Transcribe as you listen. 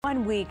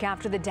1 week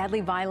after the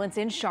deadly violence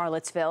in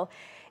Charlottesville.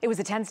 It was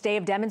a tense day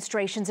of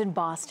demonstrations in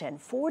Boston.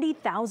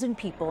 40,000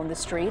 people in the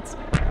streets.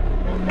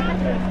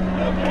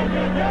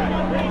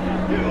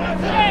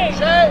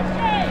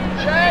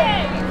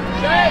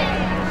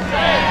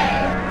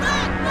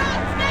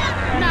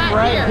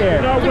 Right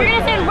here. No, you're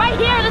gonna say right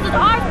here, this is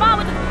our spot,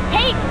 which is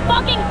hate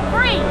fucking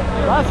free.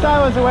 Last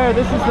I was aware,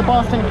 this is the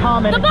Boston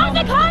Common. The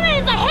Boston Common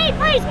is a hate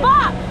free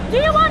spot. Do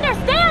you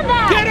understand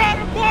that? Get out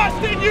of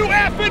Boston, you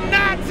effing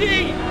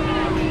Nazi!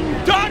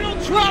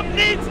 Donald Trump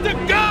needs to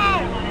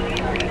go!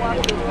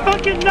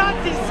 Fucking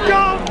Nazi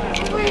scum!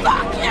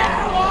 Fuck you!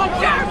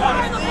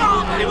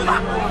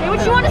 Say what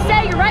you want to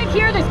say. You're right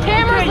here. There's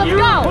cameras. Let's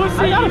go.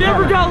 Pussy, you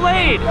never got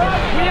laid.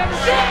 Get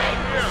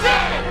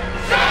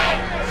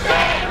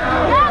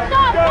the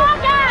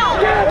fuck out!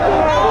 Get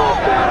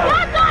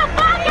the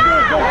fuck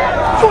out!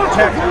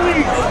 Fuck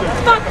police!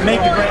 Fuck Make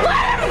it great.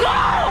 Let him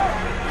go!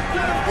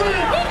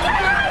 He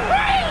cannot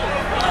breathe!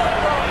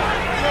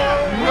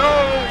 No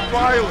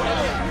violence.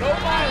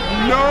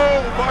 No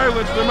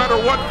violence, no matter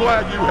what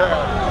flag you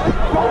have.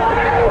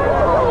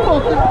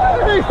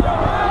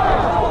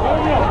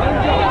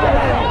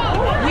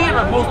 We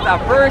are the most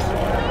diverse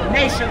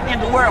nation in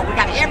the world. We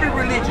got every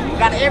religion, we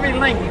got every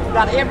language, we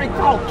got every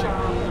culture.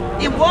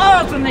 It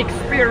was an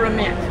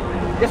experiment.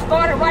 It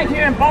started right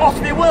here in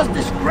Boston. It was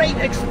this great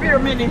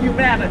experiment in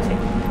humanity.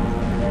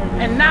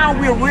 And now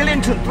we're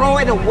willing to throw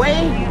it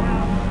away?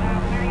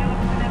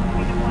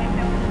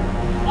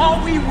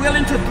 Are we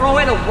willing to throw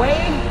it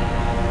away?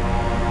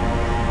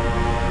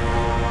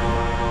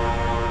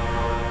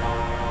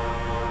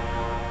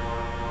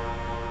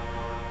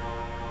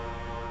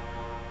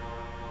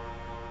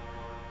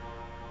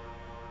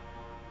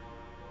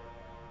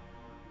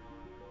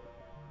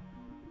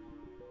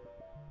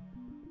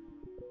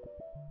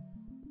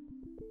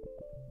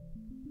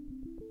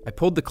 I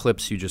pulled the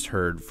clips you just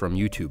heard from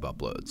YouTube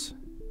uploads,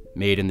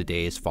 made in the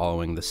days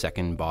following the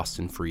second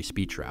Boston Free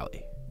Speech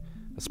Rally,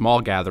 a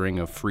small gathering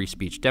of free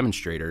speech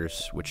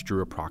demonstrators which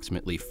drew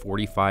approximately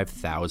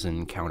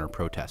 45,000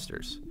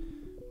 counter-protesters,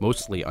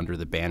 mostly under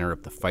the banner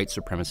of the Fight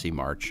Supremacy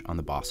March on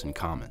the Boston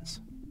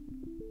Commons.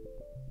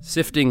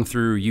 Sifting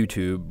through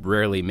YouTube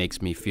rarely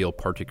makes me feel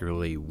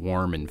particularly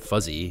warm and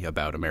fuzzy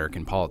about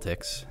American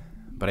politics,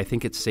 but I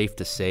think it's safe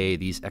to say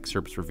these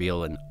excerpts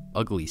reveal an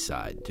ugly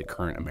side to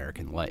current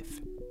American life.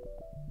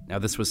 Now,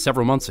 this was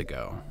several months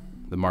ago.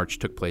 The march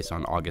took place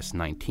on August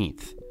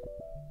 19th.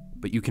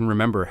 But you can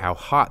remember how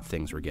hot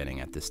things were getting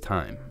at this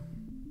time.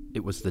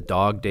 It was the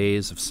dog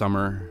days of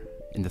summer,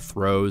 in the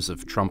throes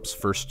of Trump's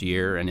first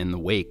year, and in the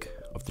wake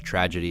of the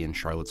tragedy in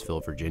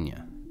Charlottesville,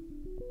 Virginia.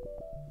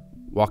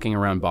 Walking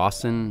around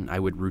Boston, I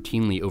would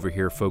routinely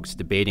overhear folks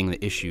debating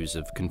the issues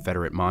of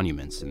Confederate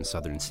monuments in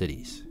southern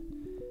cities.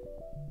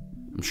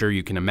 I'm sure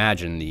you can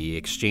imagine the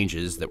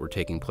exchanges that were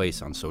taking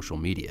place on social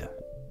media.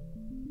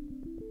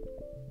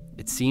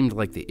 It seemed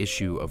like the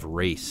issue of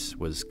race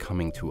was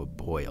coming to a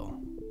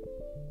boil.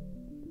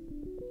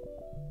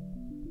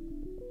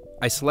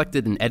 I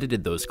selected and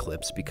edited those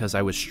clips because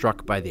I was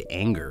struck by the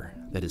anger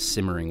that is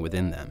simmering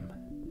within them.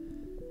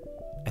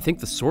 I think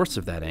the source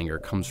of that anger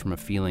comes from a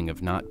feeling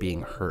of not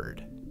being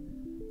heard,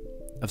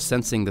 of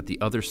sensing that the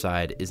other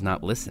side is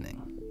not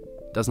listening,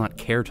 does not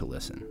care to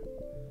listen,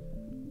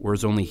 or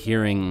is only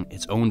hearing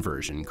its own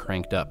version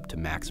cranked up to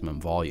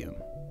maximum volume.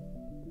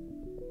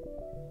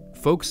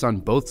 Folks on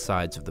both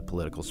sides of the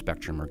political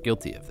spectrum are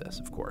guilty of this,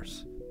 of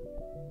course.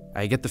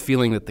 I get the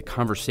feeling that the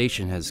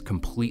conversation has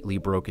completely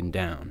broken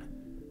down,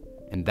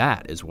 and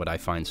that is what I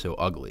find so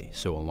ugly,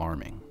 so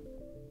alarming.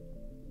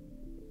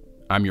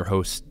 I'm your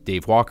host,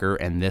 Dave Walker,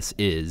 and this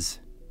is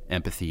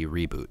Empathy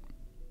Reboot.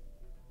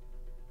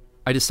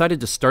 I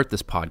decided to start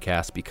this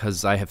podcast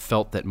because I have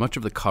felt that much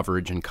of the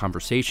coverage and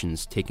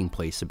conversations taking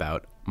place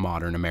about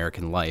modern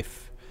American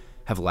life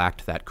have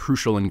lacked that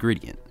crucial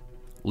ingredient,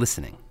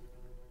 listening.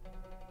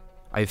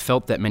 I have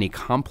felt that many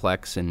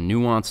complex and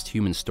nuanced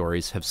human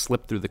stories have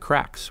slipped through the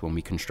cracks when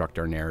we construct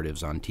our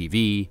narratives on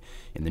TV,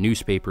 in the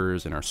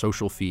newspapers, and our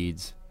social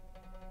feeds.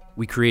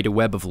 We create a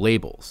web of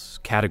labels,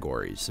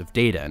 categories, of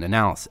data and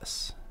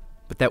analysis.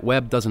 But that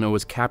web doesn't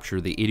always capture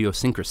the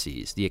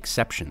idiosyncrasies, the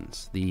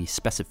exceptions, the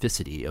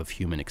specificity of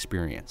human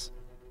experience.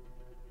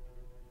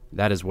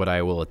 That is what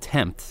I will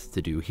attempt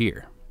to do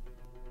here.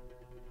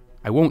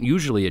 I won't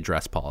usually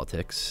address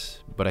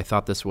politics, but I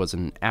thought this was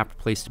an apt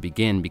place to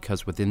begin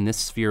because within this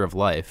sphere of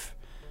life,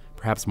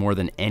 perhaps more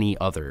than any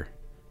other,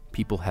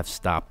 people have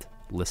stopped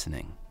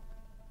listening.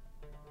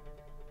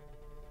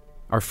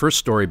 Our first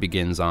story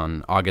begins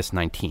on August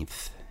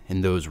 19th,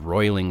 in those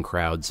roiling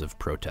crowds of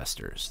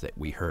protesters that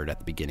we heard at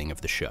the beginning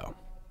of the show.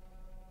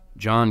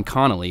 John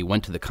Connolly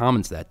went to the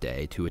Commons that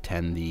day to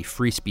attend the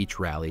free speech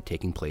rally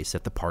taking place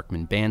at the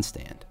Parkman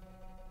Bandstand.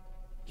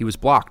 He was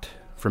blocked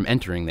from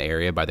entering the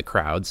area by the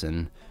crowds,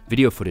 and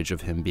video footage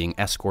of him being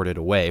escorted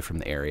away from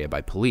the area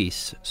by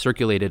police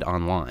circulated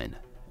online,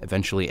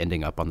 eventually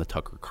ending up on the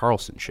Tucker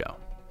Carlson show.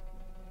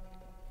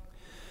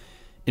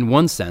 In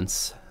one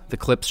sense, the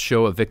clips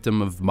show a victim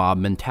of mob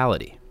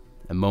mentality,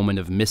 a moment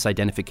of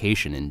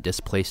misidentification and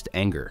displaced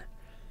anger,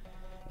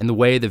 And the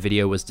way the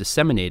video was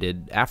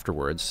disseminated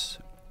afterwards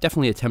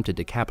definitely attempted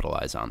to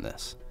capitalize on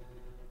this.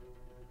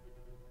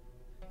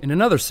 In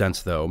another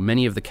sense, though,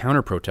 many of the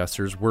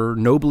counter-protesters were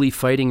nobly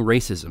fighting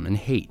racism and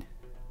hate,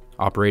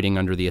 operating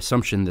under the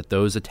assumption that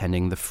those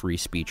attending the free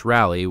speech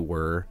rally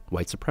were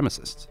white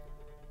supremacists.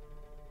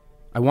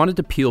 I wanted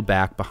to peel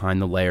back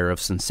behind the layer of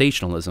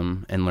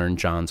sensationalism and learn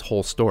John's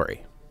whole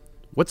story.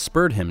 What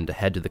spurred him to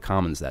head to the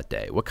Commons that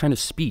day? What kind of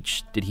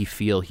speech did he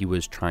feel he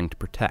was trying to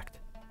protect?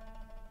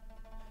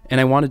 And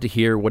I wanted to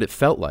hear what it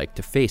felt like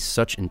to face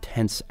such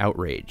intense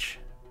outrage.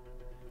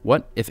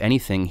 What, if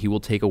anything, he will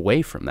take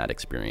away from that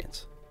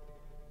experience?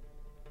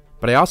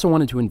 But I also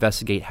wanted to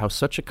investigate how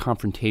such a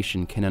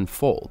confrontation can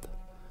unfold,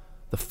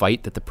 the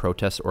fight that the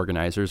protest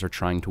organizers are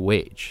trying to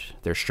wage,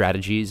 their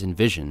strategies and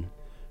vision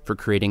for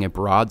creating a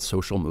broad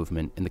social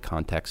movement in the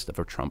context of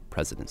a Trump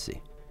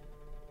presidency.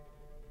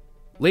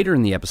 Later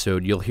in the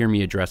episode, you'll hear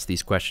me address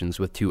these questions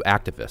with two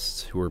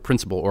activists who were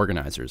principal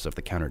organizers of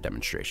the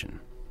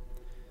counter-demonstration.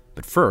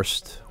 But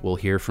first, we'll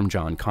hear from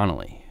John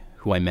Connolly,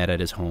 who I met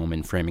at his home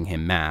in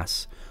Framingham,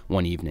 Mass,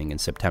 one evening in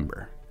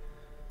September.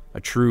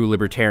 A true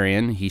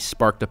libertarian, he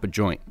sparked up a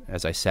joint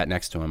as I sat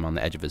next to him on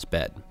the edge of his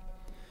bed.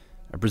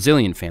 A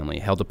Brazilian family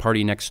held a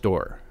party next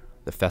door,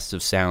 the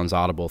festive sounds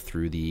audible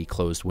through the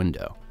closed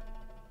window.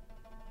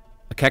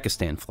 A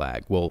Kekistan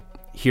flag, we'll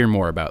hear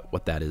more about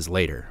what that is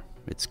later.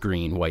 It's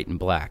green, white, and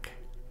black,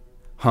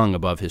 hung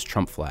above his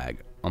Trump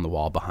flag on the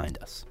wall behind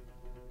us.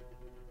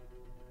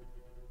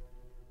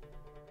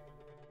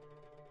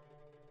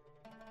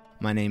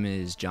 My name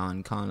is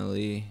John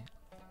Connolly.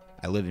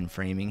 I live in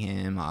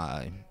Framingham.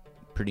 I'm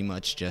pretty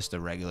much just a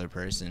regular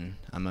person.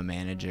 I'm a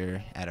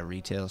manager at a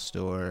retail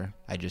store.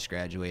 I just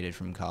graduated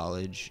from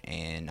college,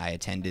 and I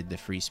attended the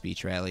free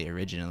speech rally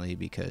originally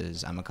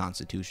because I'm a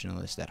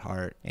constitutionalist at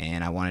heart,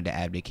 and I wanted to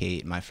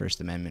advocate my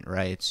First Amendment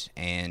rights.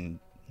 And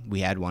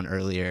we had one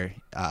earlier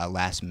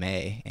last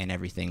May, and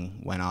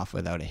everything went off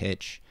without a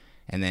hitch.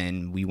 And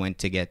then we went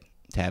to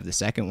have the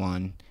second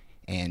one,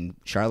 and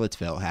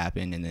Charlottesville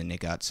happened, and then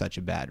it got such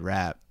a bad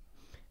rap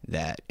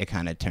that it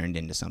kind of turned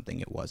into something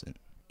it wasn't.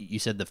 You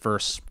said the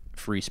first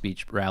free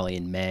speech rally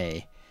in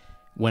May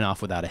went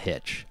off without a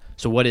hitch.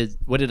 So what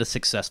did a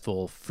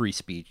successful free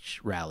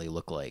speech rally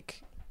look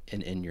like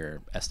in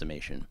your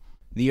estimation?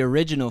 The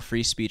original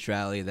free speech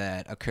rally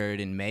that occurred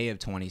in May of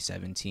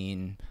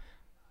 2017,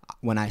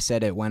 when I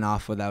said it went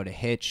off without a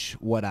hitch,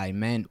 what I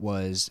meant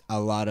was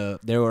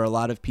there were a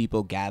lot of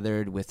people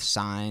gathered with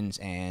signs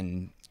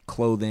and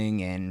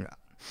clothing and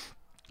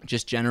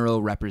just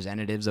general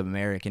representatives of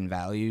American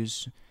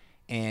values,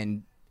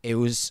 and it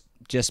was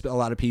just a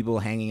lot of people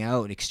hanging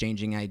out,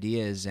 exchanging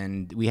ideas,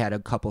 and we had a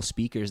couple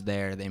speakers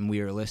there, and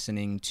we were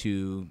listening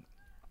to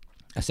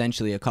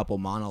essentially a couple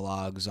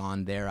monologues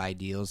on their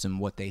ideals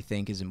and what they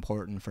think is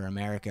important for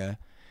America.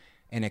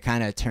 And it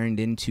kind of turned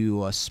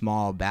into a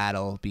small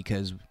battle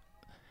because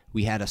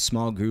we had a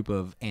small group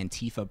of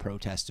Antifa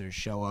protesters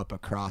show up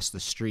across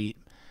the street,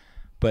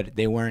 but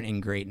they weren't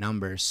in great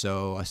numbers.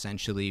 So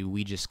essentially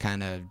we just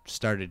kind of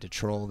started to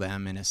troll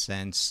them in a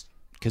sense,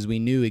 because we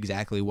knew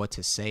exactly what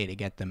to say to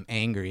get them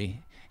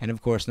angry. And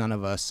of course, none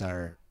of us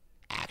are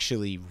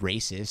actually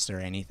racist or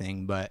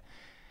anything, but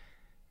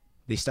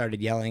they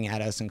started yelling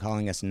at us and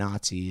calling us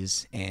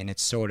Nazis, and it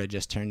sort of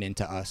just turned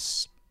into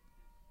us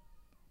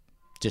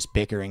just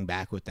bickering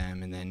back with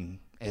them, and then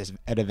it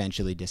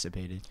eventually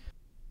dissipated.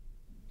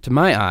 To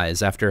my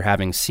eyes, after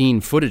having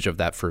seen footage of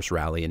that first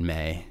rally in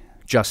May,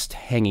 just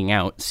hanging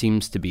out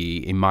seems to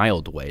be a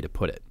mild way to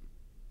put it.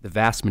 The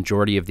vast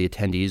majority of the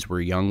attendees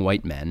were young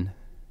white men,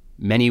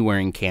 many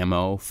wearing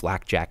camo,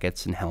 flak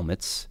jackets, and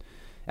helmets,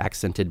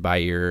 accented by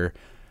your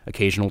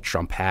occasional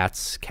Trump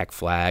hats, Kek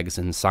flags,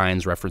 and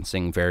signs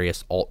referencing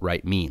various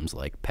alt-right memes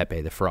like Pepe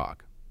the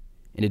Frog.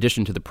 In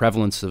addition to the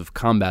prevalence of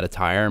combat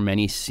attire,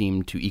 many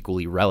seemed to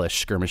equally relish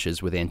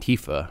skirmishes with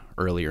Antifa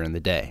earlier in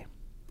the day.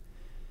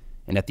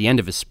 And at the end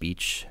of his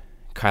speech,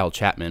 Kyle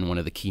Chapman, one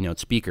of the keynote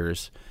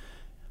speakers,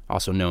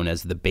 also known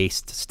as the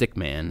based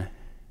stickman,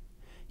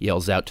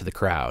 yells out to the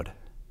crowd,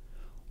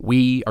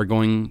 "We are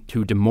going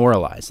to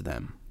demoralize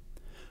them.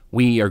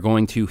 We are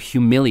going to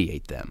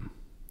humiliate them.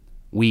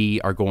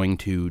 We are going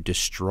to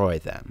destroy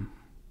them."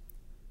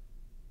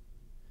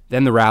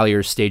 Then the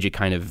ralliers stage a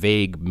kind of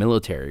vague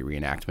military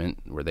reenactment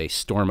where they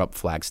storm up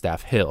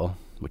Flagstaff Hill,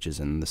 which is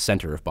in the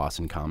center of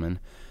Boston Common,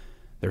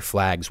 their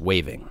flags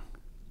waving.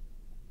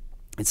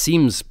 It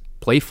seems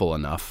playful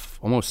enough,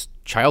 almost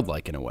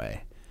childlike in a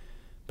way,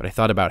 but I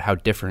thought about how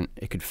different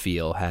it could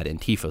feel had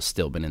Antifa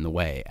still been in the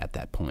way at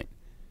that point.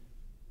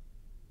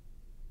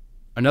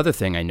 Another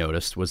thing I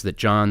noticed was that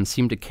John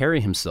seemed to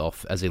carry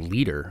himself as a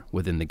leader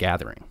within the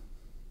gathering.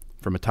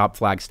 From atop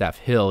Flagstaff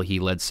Hill, he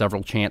led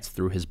several chants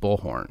through his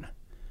bullhorn.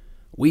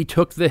 "We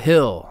took the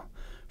hill,"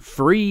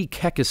 "Free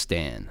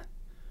Kekistan,"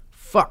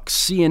 "Fuck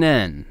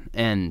CNN,"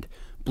 and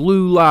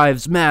 "Blue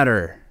Lives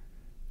Matter."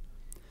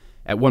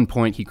 At one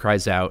point, he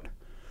cries out,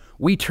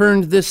 "We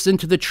turned this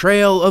into the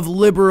Trail of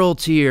Liberal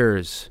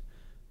Tears."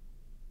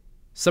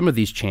 Some of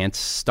these chants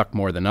stuck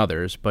more than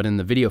others, but in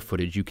the video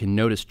footage, you can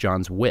notice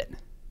John's wit,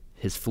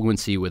 his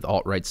fluency with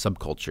alt-right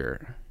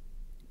subculture,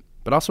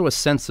 but also a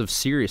sense of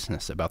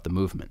seriousness about the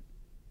movement.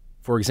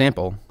 For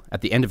example,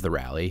 at the end of the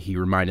rally, he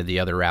reminded the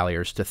other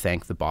ralliers to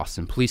thank the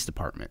Boston Police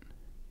Department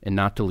and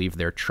not to leave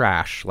their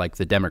trash like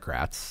the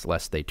Democrats,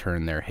 lest they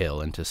turn their hill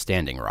into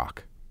Standing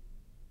Rock.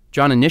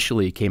 John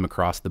initially came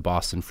across the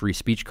Boston Free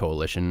Speech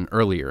Coalition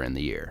earlier in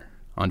the year,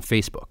 on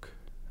Facebook,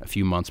 a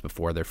few months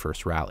before their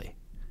first rally.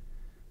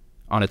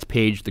 On its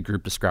page, the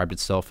group described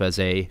itself as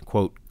a,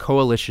 quote,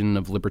 coalition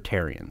of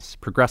libertarians,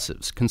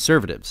 progressives,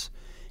 conservatives,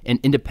 and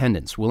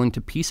independents willing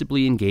to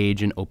peaceably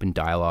engage in open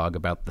dialogue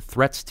about the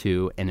threats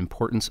to and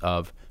importance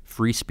of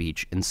free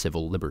speech and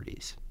civil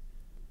liberties.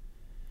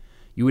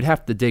 You would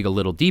have to dig a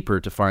little deeper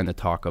to find the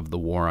talk of the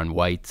war on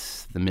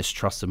whites, the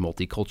mistrust of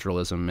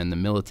multiculturalism, and the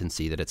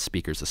militancy that its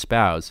speakers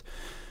espouse,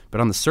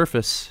 but on the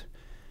surface,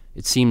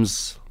 it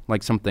seems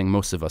like something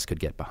most of us could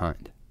get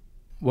behind.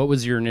 What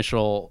was your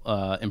initial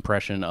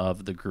impression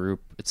of the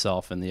group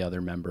itself and the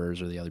other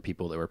members or the other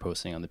people that were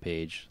posting on the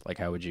page? Like,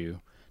 how would you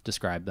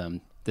describe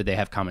them? Did they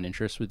have common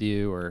interests with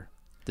you, or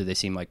did they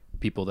seem like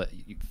people that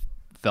you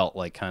felt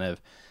like kind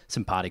of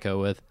simpatico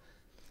with?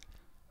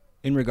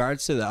 In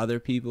regards to the other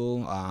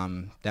people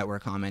that were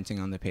commenting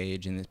on the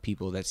page and the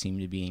people that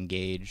seemed to be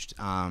engaged,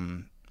 I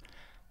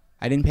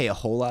didn't pay a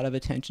whole lot of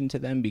attention to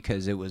them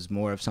because it was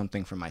more of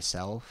something for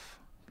myself.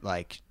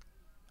 Like,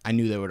 I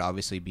knew there would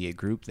obviously be a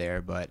group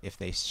there, but if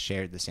they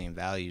shared the same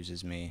values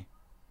as me,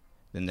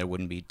 then there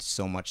wouldn't be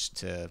so much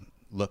to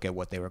look at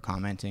what they were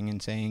commenting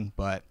and saying.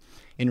 But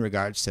in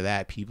regards to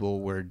that,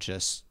 people were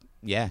just,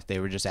 they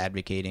were just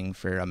advocating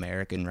for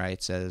American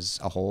rights as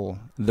a whole.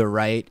 The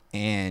right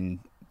and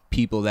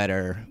people that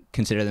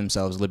consider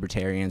themselves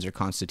libertarians or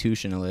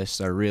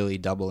constitutionalists are really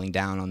doubling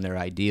down on their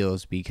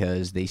ideals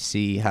because they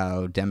see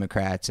how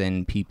Democrats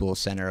and people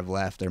center of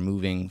left are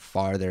moving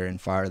farther and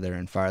farther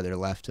and farther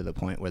left to the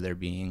point where they're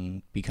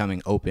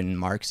becoming open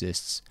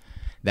Marxists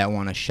that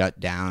want to shut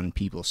down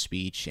people's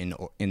speech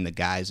in the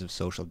guise of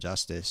social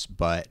justice.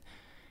 But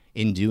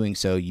in doing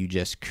so, you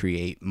just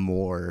create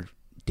more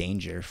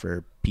danger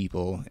for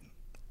people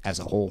as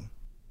a whole.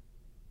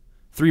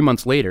 3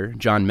 months later,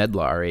 John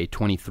Medlar, a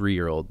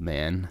 23-year-old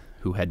man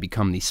who had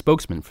become the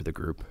spokesman for the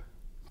group,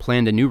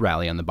 planned a new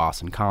rally on the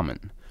Boston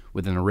Common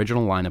with an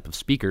original lineup of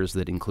speakers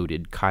that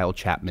included Kyle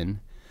Chapman,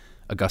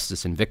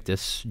 Augustus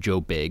Invictus, Joe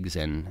Biggs,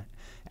 and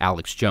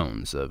Alex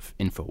Jones of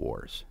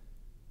InfoWars.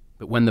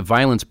 But when the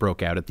violence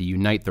broke out at the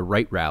Unite the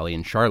Right rally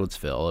in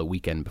Charlottesville a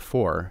weekend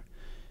before,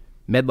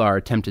 Medlar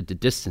attempted to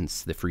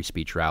distance the free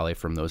speech rally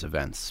from those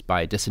events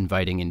by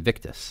disinviting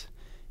Invictus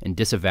and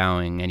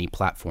disavowing any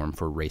platform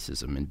for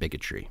racism and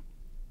bigotry.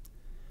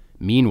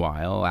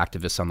 Meanwhile,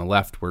 activists on the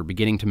left were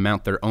beginning to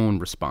mount their own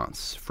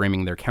response,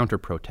 framing their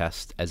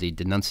counter-protest as a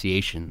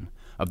denunciation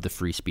of the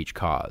free speech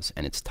cause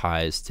and its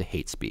ties to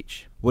hate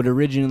speech. What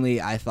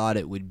originally I thought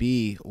it would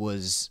be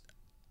was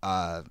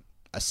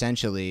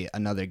essentially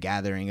another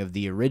gathering of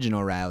the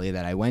original rally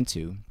that I went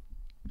to.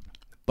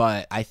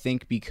 But I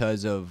think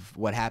because of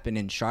what happened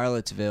in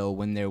Charlottesville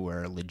when there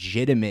were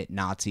legitimate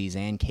Nazis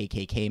and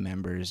KKK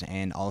members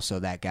and also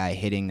that guy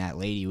hitting that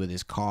lady with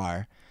his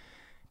car,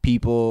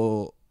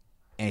 people,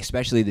 and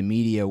especially the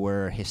media,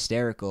 were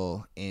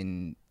hysterical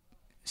in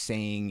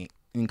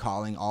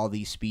calling all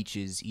these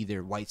speeches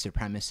either white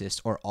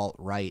supremacist or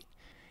alt-right.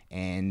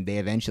 And they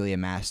eventually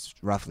amassed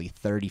roughly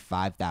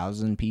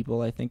 35,000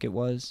 people, I think it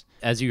was.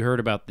 As you heard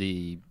about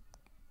the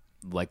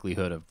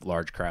likelihood of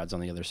large crowds on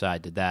the other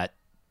side, did that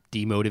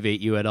demotivate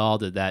you at all?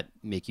 Did that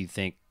make you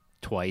think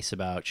twice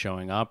about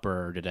showing up,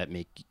 or did that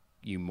make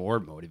you more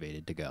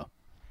motivated to go?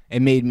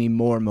 It made me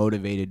more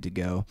motivated to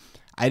go.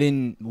 I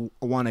didn't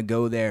want to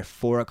go there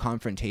for a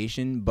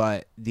confrontation,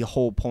 but the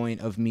whole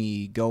point of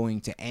me going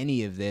to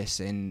any of this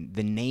and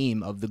the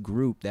name of the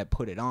group that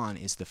put it on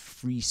is the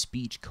Free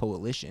Speech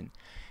Coalition.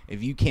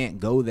 If you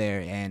can't go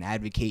there and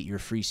advocate your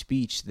free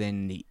speech,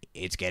 then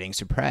it's getting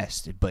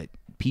suppressed. But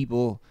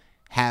people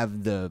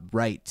have the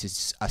right to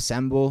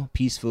assemble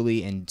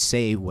peacefully and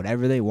say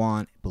whatever they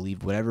want,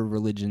 believe whatever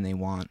religion they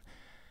want.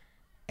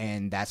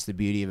 And that's the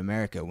beauty of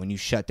America. When you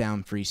shut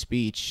down free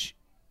speech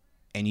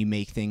and you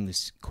make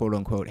things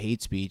quote-unquote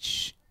hate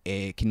speech,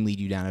 it can lead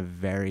you down a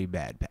very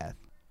bad path.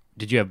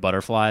 Did you have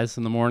butterflies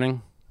in the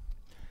morning?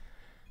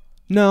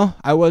 No,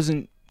 I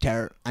wasn't.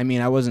 I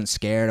wasn't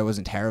scared. I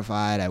wasn't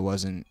terrified. I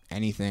wasn't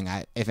anything.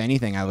 If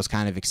anything, I was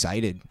kind of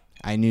excited.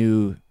 I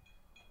knew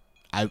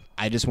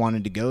I just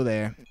wanted to go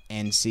there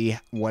and see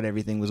what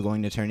everything was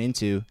going to turn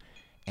into.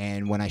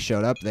 And when I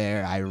showed up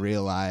there, I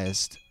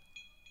realized,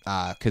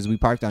 because we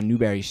parked on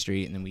Newberry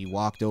Street and then we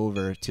walked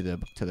over to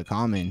the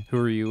Common. Who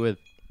were you with?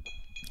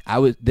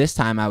 This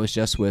time I was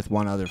just with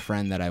one other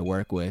friend that I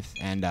work with,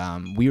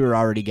 and we were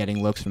already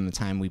getting looks from the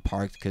time we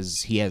parked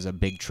because he has a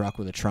big truck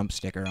with a Trump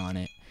sticker on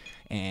it,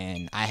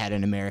 and I had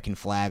an American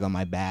flag on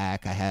my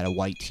back. I had a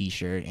white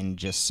T-shirt and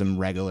just some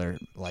regular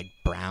like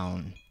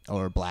brown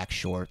or black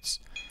shorts.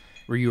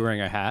 Were you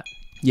wearing a hat?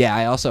 Yeah,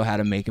 I also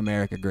had a Make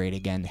America Great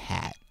Again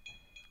hat.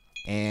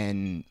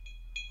 And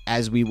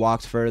as we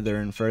walked further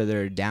and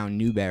further down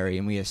Newberry,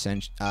 and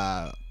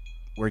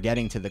we're we're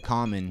getting to the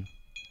common,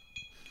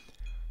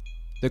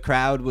 the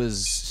crowd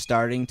was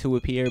starting to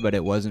appear, but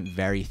it wasn't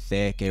very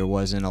thick. There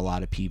wasn't a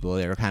lot of people.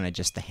 They were kind of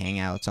just the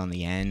hangouts on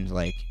the end.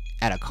 Like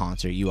at a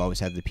concert, you always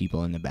have the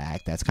people in the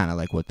back. That's kind of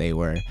like what they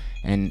were.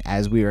 And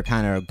as we were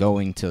kind of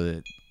going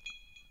to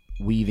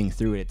weaving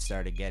through it, it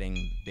started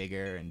getting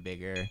bigger and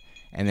bigger.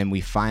 And then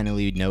we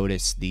finally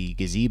noticed the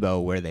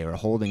gazebo where they were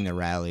holding the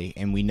rally,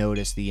 and we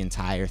noticed the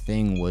entire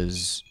thing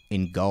was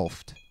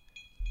engulfed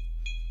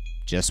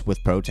just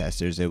with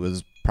protesters. It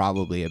was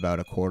probably about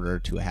a quarter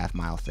to a half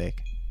mile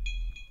thick.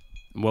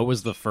 What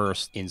was the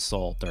first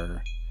insult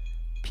or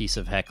piece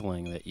of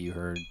heckling that you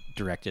heard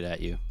directed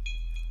at you?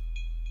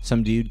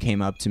 Some dude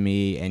came up to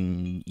me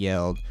and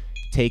yelled,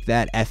 "Take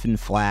that effing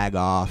flag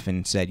off,"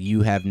 and said,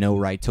 "You have no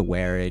right to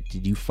wear it.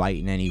 Did you fight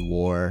in any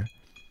war?"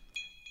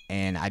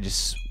 And I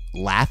just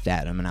laughed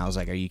at him, and I was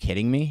like, "Are you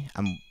kidding me?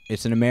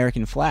 It's an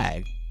American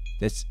flag.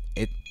 It's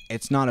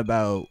not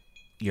about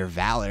your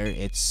valor.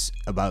 It's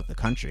about the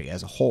country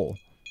as a whole.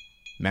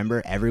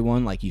 Remember,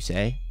 everyone, like you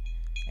say."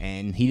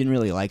 And he didn't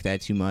really like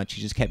that too much.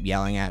 He just kept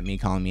yelling at me,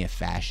 calling me a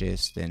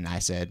fascist. And I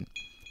said,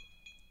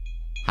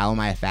 "How am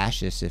I a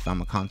fascist if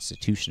I'm a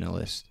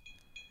constitutionalist?"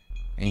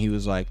 And he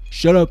was like,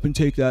 "Shut up and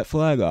take that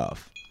flag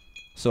off."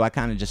 So I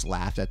kind of just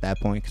laughed at that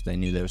point because I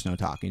knew there was no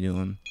talking to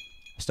him.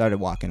 I started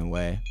walking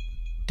away.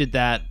 Did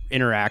that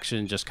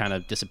interaction just kind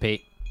of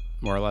dissipate,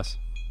 more or less?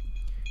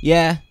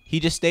 Yeah,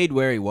 he just stayed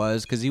where he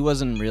was because he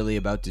wasn't really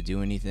about to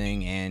do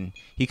anything, and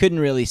he couldn't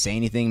really say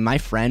anything. My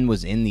friend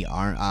was in the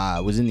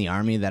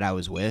army that I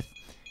was with,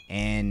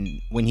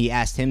 and when he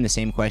asked him the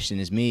same question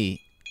as me,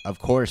 of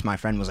course my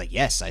friend was like,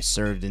 "Yes, I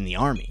served in the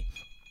army."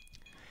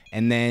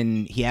 And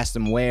then he asked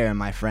him where, and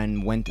my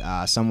friend went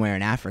somewhere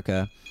in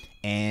Africa,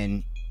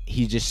 and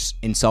he just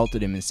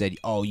insulted him and said,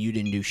 "Oh, you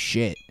didn't do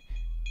shit."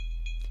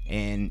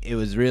 And it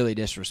was really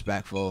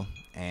disrespectful,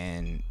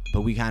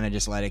 but we kind of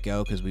just let it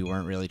go because we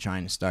weren't really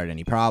trying to start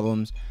any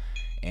problems.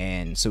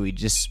 And so we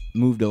just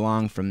moved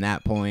along from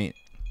that point,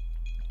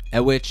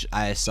 at which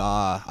I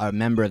saw a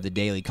member of the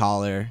Daily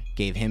Caller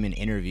gave him an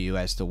interview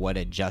as to what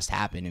had just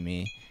happened to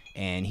me,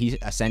 and he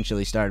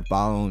essentially started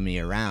following me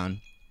around.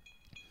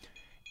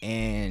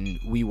 And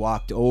we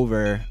walked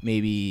over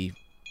maybe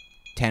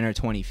 10 or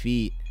 20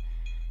 feet,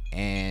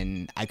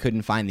 and I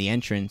couldn't find the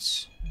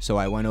entrance. So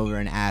I went over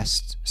and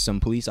asked some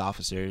police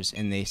officers,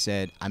 and they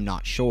said, "I'm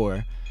not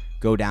sure.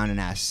 Go down and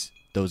ask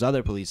those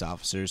other police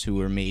officers," who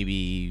were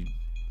maybe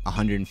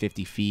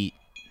 150 feet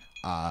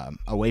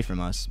away from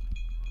us.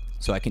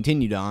 So I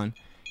continued on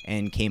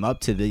and came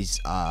up to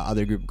these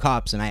other group of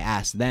cops, and I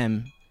asked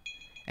them,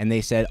 and they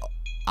said,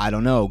 "I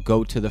don't know,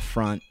 go to the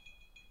front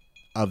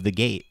of the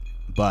gate."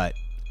 But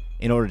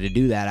in order to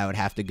do that, I would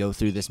have to go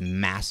through this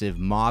massive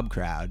mob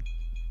crowd.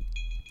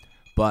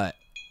 But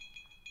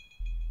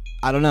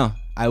I don't know.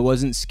 I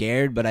wasn't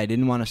scared, but I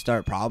didn't want to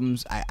start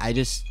problems. I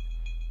just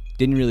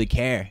didn't really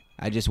care.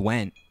 I just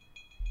went.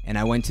 And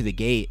I went to the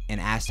gate and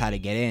asked how to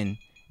get in.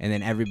 And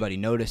then everybody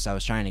noticed I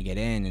was trying to get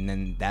in. And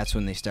then that's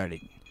when they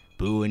started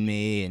booing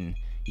me and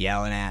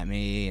yelling at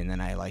me. And then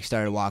I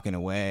started walking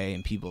away,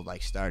 and people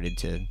started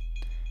to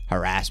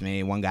harass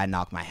me. One guy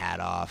knocked my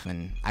hat off,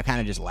 and I kind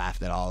of just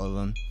laughed at all of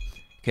them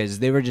because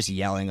they were just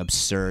yelling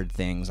absurd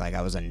things like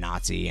I was a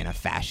Nazi and a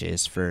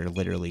fascist for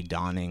literally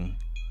donning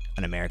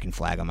an American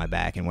flag on my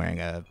back and wearing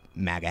a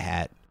MAGA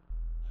hat.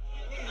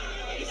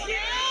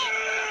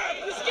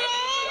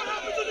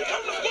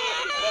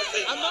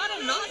 I'm not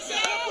a Nazi.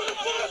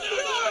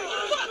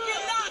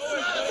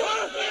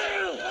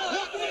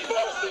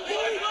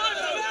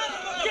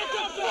 Get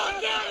the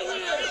fuck out of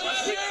here!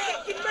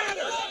 It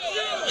matters!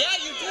 Yeah,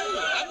 you do.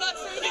 I'm not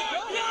saying you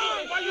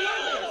don't. Why are you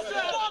out here?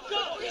 Fuck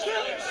up!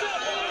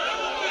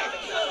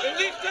 At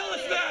least tell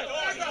us that.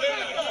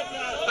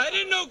 I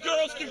didn't know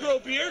girls could grow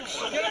beards.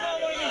 Get them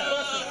on one of these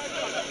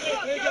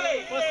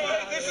buses.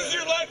 This is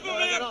your life, my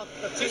man?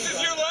 This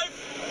is your life?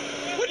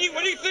 What do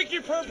you think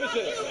your purpose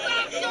is? Look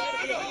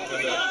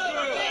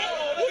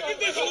at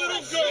this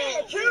little girl.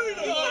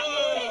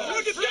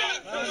 Look at that.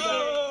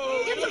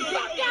 Get the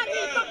fuck out of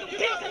here, fucking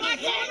piece of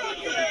shit.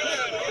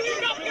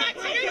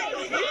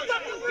 You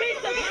fucking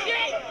piece of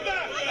shit.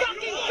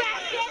 Fucking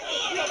fascist.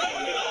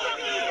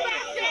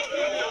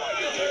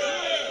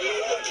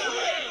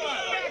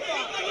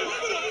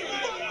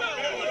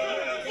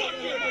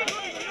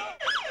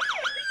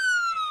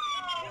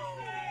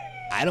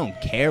 I don't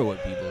care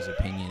what people's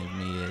opinion of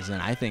me is,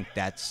 and I think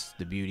that's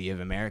the beauty of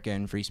America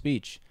and free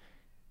speech.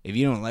 If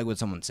you don't like what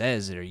someone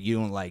says or you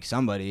don't like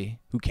somebody,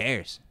 who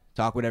cares?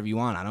 Talk whatever you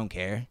want. I don't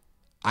care.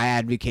 I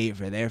advocate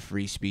for their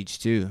free speech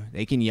too.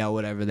 They can yell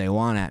whatever they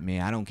want at me.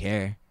 I don't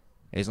care,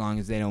 as long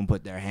as they don't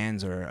put their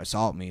hands or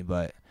assault me.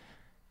 But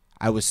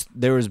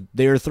they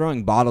were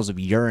throwing bottles of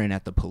urine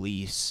at the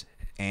police,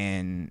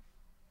 and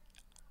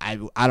I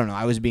don't know.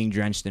 I was being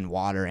drenched in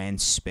water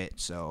and spit,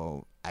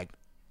 so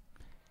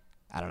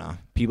I don't know.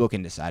 People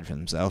can decide for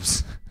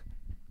themselves.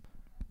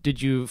 Did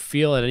you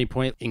feel at any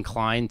point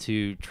inclined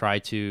to try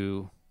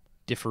to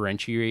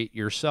differentiate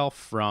yourself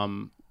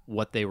from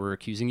what they were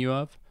accusing you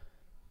of?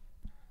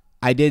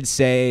 I did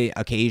say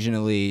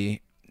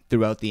occasionally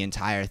throughout the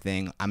entire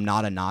thing, I'm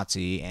not a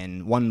Nazi.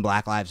 And one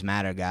Black Lives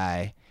Matter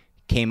guy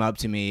came up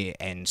to me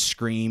and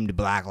screamed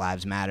Black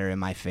Lives Matter in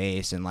my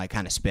face and like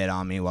kind of spit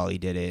on me while he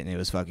did it, and it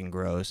was fucking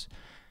gross.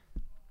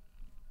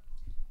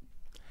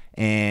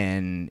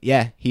 And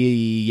yeah,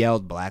 he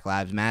yelled Black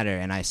Lives Matter,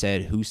 and I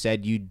said, "Who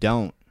said you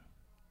don't?"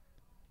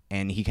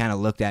 And he kind of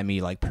looked at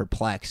me like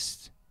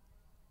perplexed,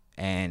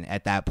 and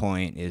at that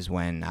point is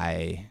when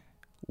I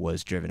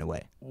was driven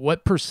away.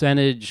 What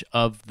percentage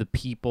of the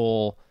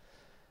people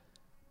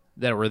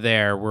that were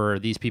there were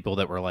these people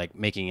that were like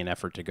making an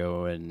effort to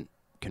go and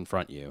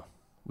confront you?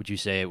 Would you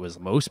say it was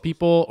most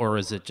people, or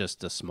is it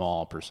just a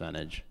small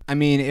percentage? I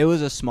mean, it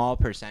was a small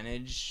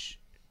percentage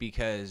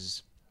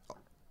because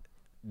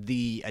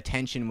the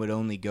attention would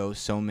only go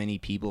so many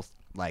people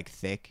like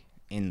thick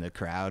in the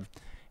crowd.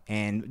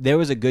 And there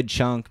was a good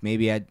chunk,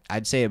 maybe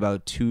I'd say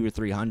about 200 or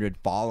 300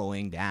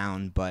 following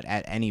down, but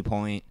at any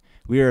point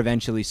we were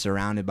eventually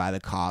surrounded by the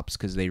cops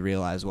because they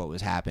realized what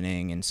was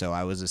happening. And so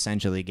I was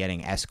essentially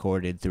getting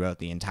escorted throughout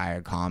the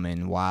entire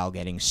common while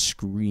getting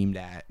screamed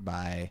at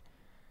by,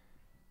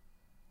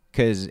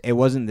 because it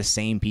wasn't the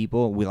same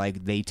people.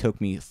 They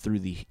took me through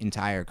the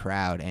entire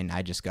crowd, and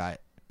I just got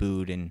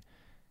booed and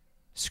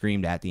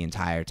screamed at the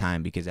entire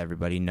time because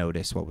everybody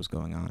noticed what was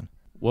going on.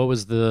 What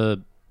was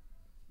the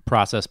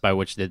process by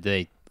which did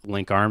they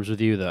link arms with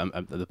you,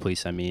 the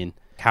police? I mean,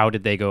 how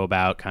did they go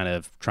about kind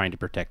of trying to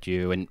protect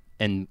you?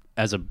 And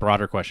as a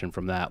broader question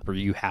from that, were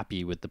you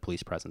happy with the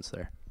police presence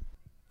there?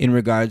 In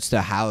regards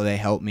to how they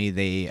helped me,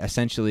 they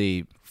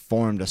essentially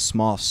formed a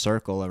small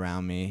circle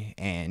around me,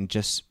 and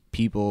just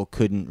people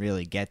couldn't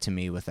really get to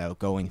me without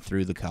going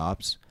through the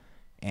cops.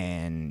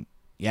 And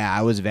yeah,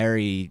 I was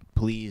very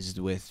pleased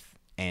with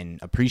and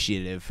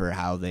appreciative for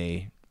how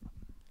they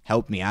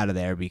helped me out of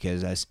there,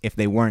 because if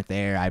they weren't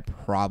there,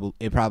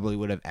 it probably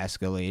would have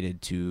escalated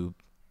to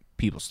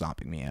people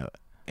stomping me out.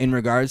 In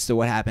regards to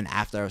what happened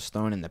after I was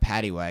thrown in the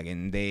paddy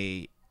wagon,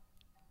 they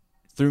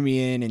threw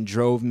me in and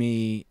drove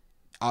me.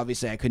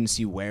 Obviously, I couldn't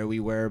see where we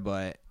were,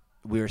 but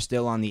we were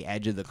still on the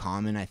edge of the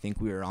common. I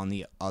think we were on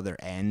the other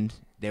end.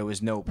 There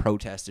was no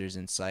protesters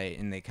in sight,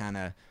 and they kind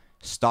of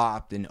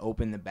stopped and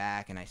opened the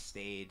back, and I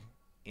stayed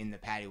in the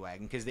paddy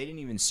wagon because they didn't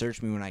even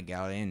search me when I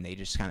got in. They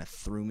just kind of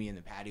threw me in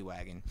the paddy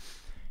wagon.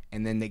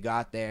 And then they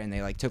got there and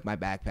they like took my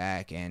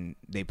backpack and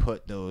they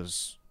put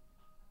those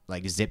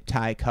like zip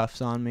tie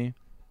cuffs on me.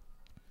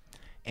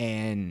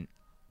 And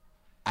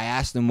I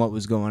asked them what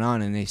was going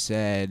on, and they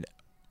said,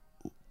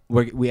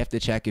 we have to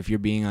check if you're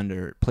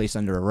being placed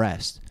under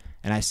arrest.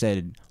 And I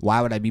said,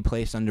 why would I be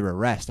placed under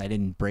arrest? I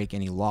didn't break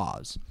any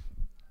laws.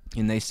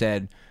 And they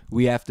said,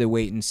 we have to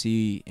wait and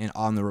see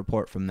on the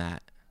report from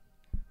that.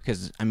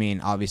 Because, I mean,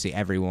 obviously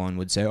everyone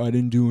would say, oh, I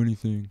didn't do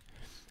anything.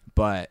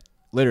 But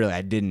literally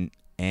I didn't.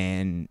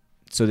 And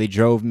so they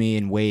drove me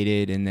and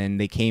waited, and then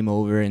they came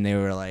over and they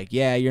were like,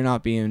 yeah, you're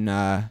not being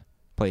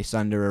placed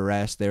under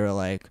arrest. They were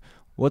like,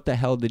 what the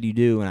hell did you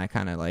do? And I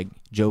kind of like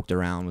joked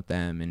around with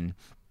them, and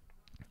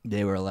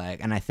they were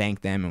like, and I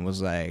thanked them and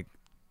was like,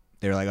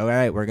 they were like, all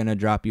right, we're going to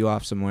drop you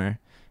off somewhere.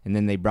 And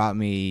then they brought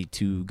me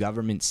to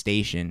Government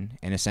Station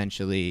and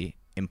essentially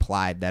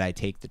implied that I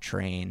take the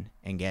train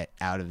and get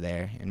out of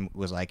there, and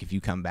was like, if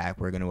you come back,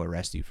 we're going to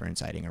arrest you for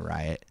inciting a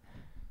riot.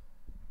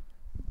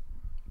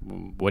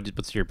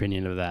 What's your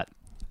opinion of that?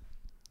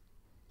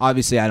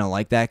 Obviously, I don't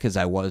like that because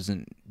I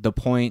wasn't. The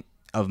point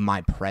of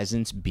my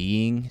presence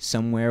being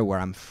somewhere where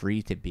I'm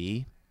free to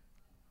be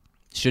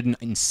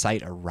shouldn't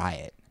incite a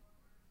riot.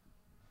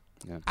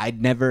 Yeah.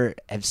 I'd never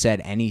have said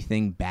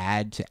anything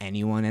bad to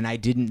anyone, and I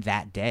didn't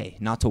that day,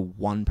 not to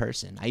one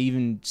person. I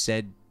even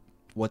said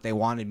what they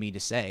wanted me to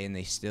say, and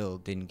they still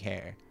didn't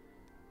care.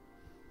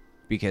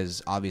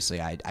 Because obviously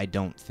I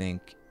don't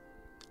think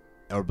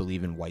or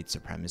believe in white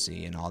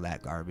supremacy and all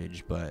that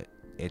garbage, but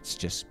it's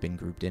just been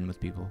grouped in with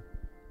people.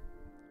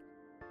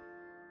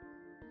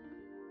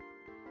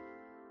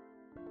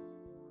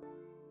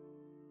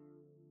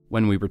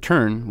 When we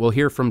return, we'll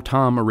hear from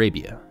Tom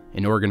Arabia,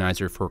 an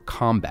organizer for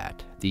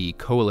Combat, the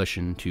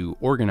coalition to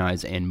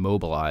organize and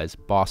mobilize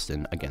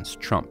Boston against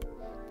Trump.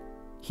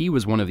 He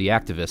was one of the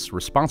activists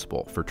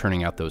responsible for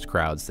turning out those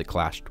crowds that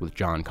clashed with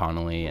John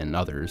Connolly and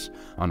others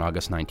on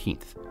August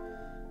 19th.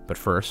 But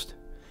first,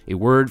 a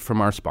word from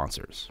our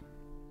sponsors.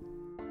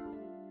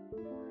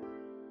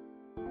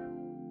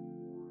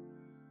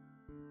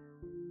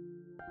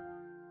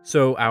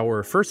 So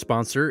our first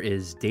sponsor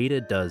is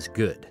Data Does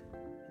Good.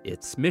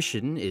 Its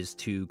mission is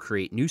to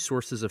create new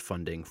sources of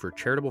funding for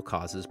charitable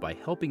causes by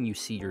helping you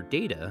see your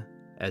data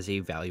as a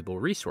valuable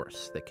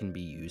resource that can be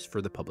used for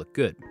the public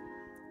good.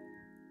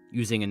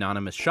 Using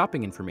anonymous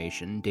shopping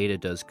information, Data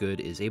Does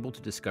Good is able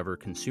to discover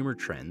consumer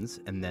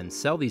trends and then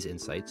sell these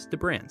insights to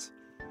brands.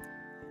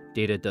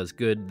 Data Does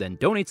Good then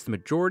donates the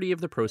majority of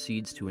the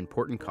proceeds to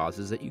important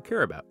causes that you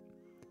care about.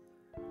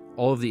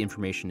 All of the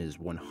information is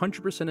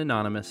 100%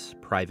 anonymous,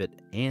 private,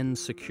 and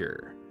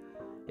secure.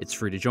 It's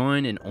free to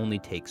join and only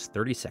takes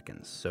 30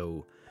 seconds,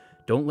 so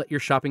don't let your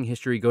shopping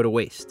history go to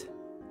waste.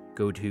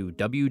 Go to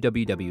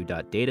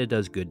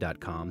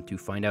www.datadoesgood.com to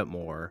find out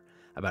more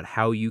about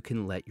how you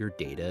can let your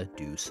data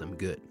do some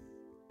good.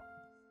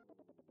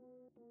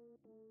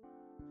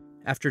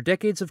 After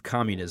decades of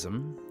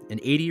communism, an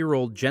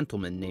 80-year-old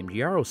gentleman named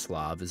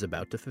Yaroslav is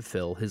about to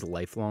fulfill his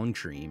lifelong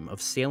dream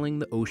of sailing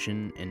the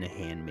ocean in a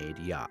handmade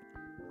yacht,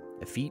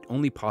 a feat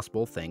only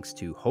possible thanks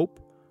to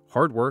hope,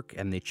 hard work,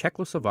 and the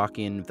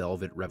Czechoslovakian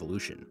Velvet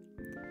Revolution.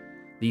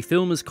 The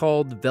film is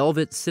called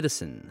Velvet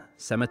Citizen,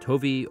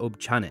 Samatovi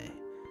Občané,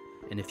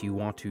 and if you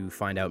want to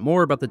find out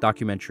more about the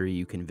documentary,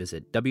 you can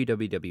visit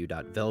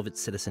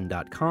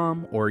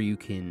www.velvetcitizen.com, or you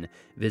can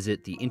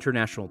visit the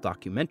International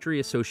Documentary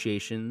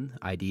Association,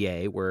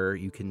 IDA, where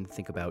you can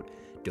think about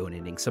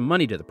donating some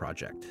money to the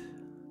project.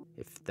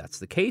 If that's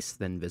the case,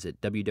 then visit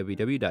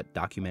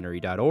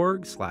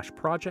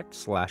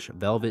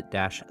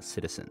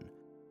www.documentary.org/project/velvet-citizen.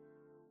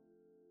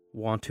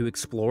 Want to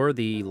explore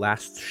the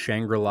last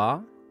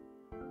Shangri-La?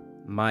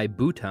 My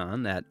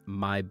Bhutan at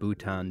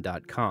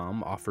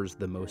mybhutan.com offers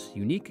the most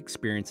unique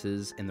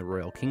experiences in the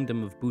Royal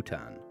Kingdom of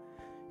Bhutan.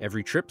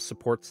 Every trip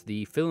supports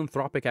the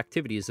philanthropic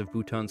activities of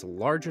Bhutan's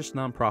largest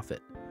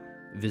nonprofit.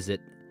 Visit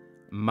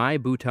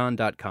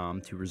mybhutan.com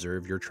to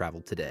reserve your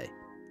travel today.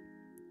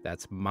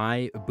 That's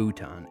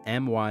mybhutan,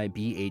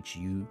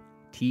 mybhutan.com.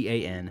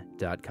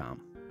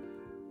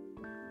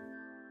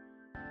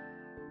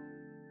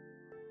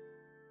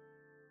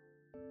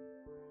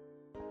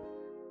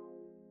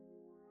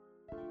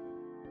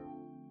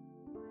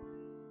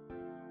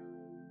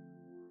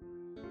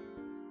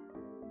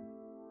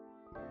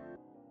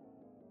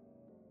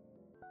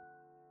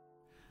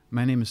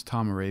 My name is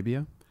Tom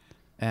Arabia,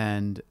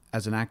 and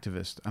as an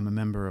activist, I'm a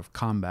member of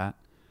Combat.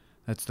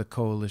 That's the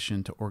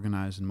coalition to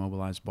organize and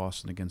mobilize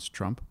Boston against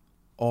Trump.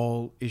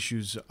 All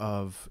issues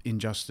of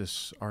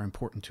injustice are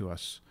important to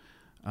us.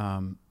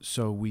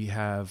 So we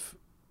have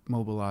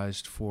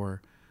mobilized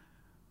for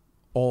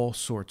all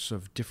sorts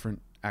of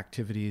different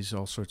activities,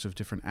 all sorts of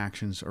different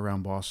actions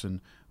around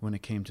Boston. When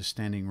it came to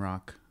Standing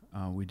Rock,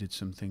 we did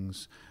some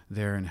things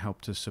there and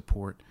helped to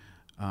support.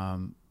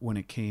 When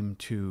it came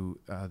to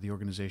the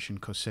organization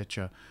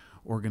Cosecha,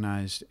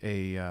 organized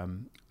a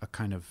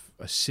kind of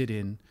a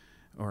sit-in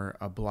or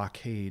a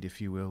blockade,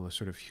 if you will, a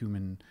sort of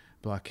human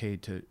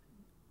blockade to,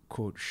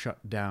 quote,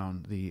 shut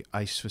down the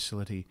ICE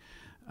facility,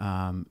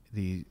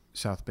 the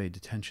South Bay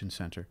Detention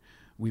Center.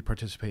 We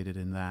participated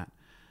in that.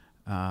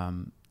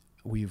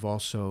 We've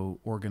also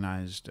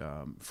organized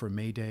for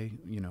May Day,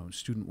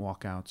 student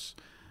walkouts,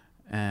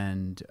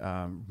 and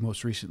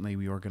most recently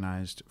we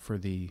organized for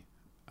the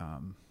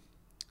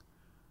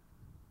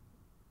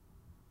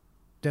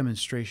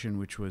demonstration,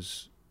 which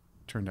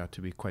turned out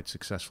to be quite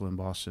successful in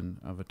Boston,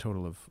 of a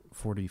total of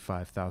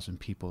 45,000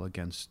 people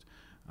against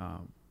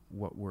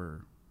what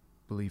were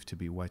believed to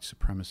be white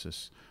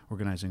supremacists,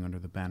 organizing under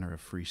the banner of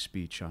free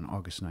speech on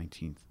August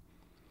 19th.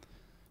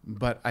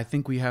 But I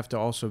think we have to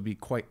also be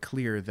quite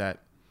clear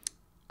that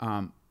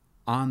on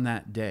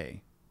that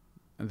day,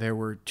 there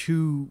were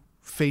two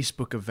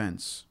Facebook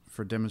events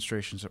for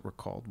demonstrations that were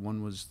called.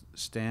 One was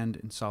Stand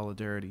in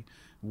Solidarity.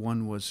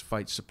 One was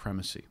Fight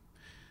Supremacy.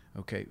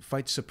 Okay,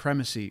 Fight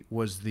Supremacy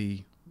was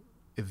the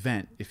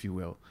event, if you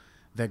will,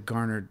 that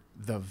garnered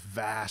the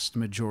vast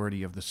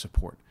majority of the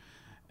support.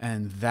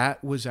 And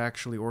that was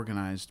actually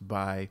organized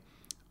by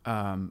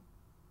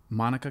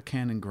Monica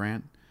Cannon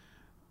Grant,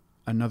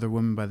 another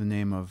woman by the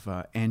name of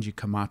Angie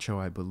Camacho,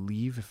 I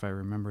believe, if I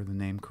remember the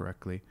name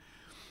correctly,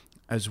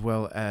 as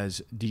well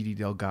as Didi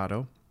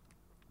Delgado,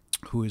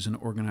 who is an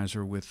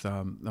organizer with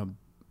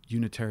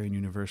Unitarian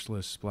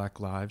Universalists, Black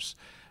Lives,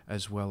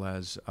 as well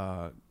as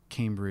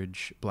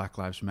Cambridge Black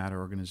Lives Matter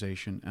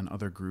organization and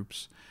other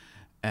groups.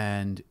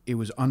 And it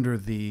was under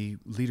the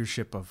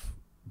leadership of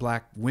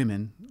black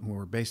women who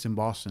were based in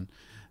Boston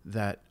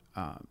that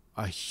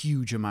a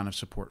huge amount of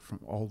support from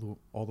all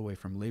the way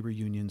from labor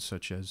unions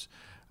such as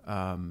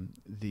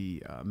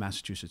the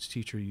Massachusetts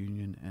Teacher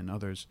Union and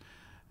others,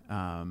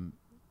 and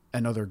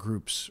other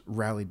groups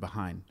rallied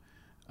behind.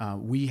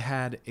 We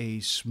had a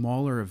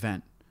smaller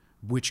event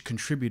which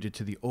contributed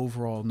to the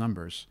overall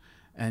numbers,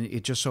 and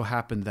it just so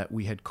happened that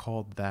we had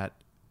called that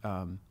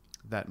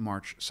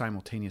march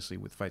simultaneously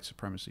with Fight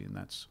Supremacy, and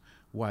that's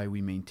why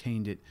we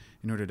maintained it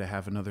in order to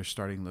have another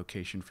starting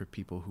location for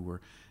people who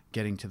were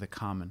getting to the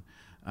Common.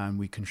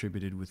 We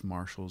contributed with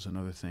marshals and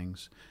other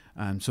things.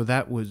 So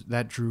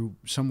that drew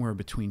somewhere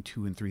between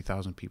 2,000 and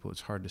 3,000 people.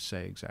 It's hard to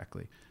say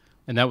exactly.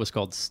 And that was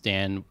called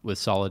Stand with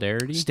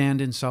Solidarity?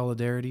 Stand in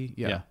Solidarity,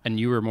 yeah. And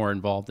you were more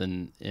involved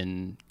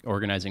in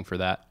organizing for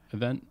that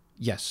event?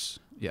 Yes.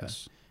 Okay.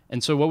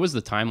 And so what was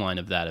the timeline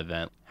of that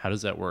event? How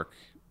does that work?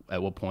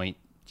 At what point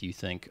do you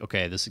think,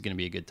 okay, this is going to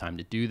be a good time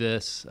to do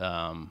this?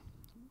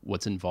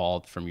 What's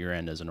involved from your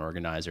end as an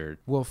organizer?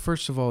 Well,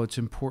 first of all, it's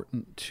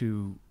important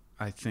to,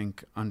 I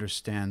think,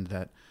 understand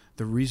that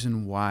the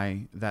reason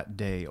why that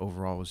day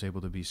overall was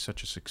able to be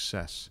such a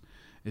success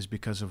is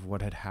because of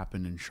what had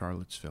happened in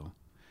Charlottesville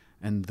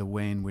and the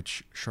way in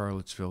which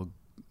Charlottesville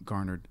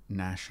garnered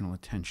national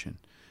attention.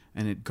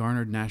 And it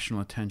garnered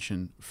national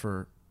attention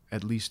for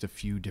at least a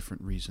few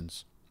different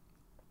reasons.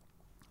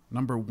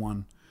 Number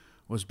one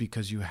was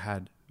because you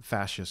had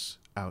fascists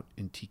out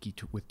in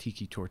with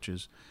tiki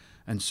torches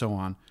and so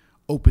on,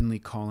 openly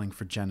calling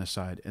for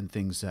genocide and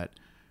things that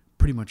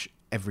pretty much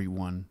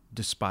everyone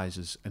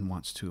despises and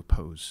wants to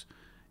oppose.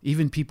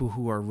 Even people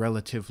who are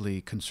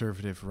relatively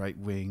conservative,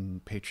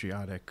 right-wing,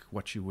 patriotic,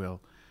 what you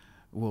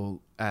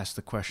will ask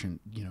the question,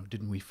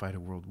 didn't we fight a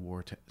world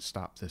war to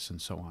stop this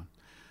and so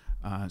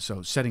on?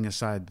 So setting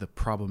aside the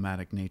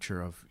problematic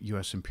nature of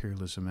U.S.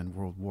 imperialism and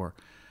World War,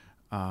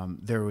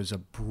 there was a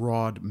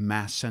broad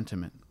mass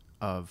sentiment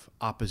of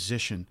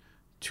opposition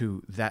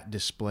to that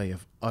display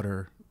of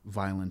utter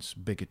violence,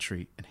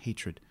 bigotry, and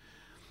hatred.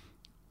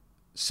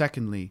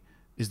 Secondly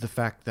is the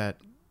fact that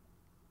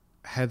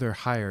Heather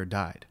Heyer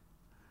died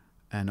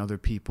and other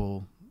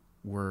people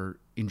were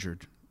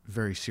injured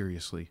very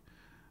seriously,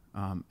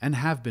 and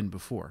have been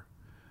before.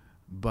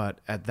 But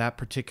at that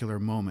particular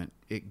moment,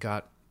 it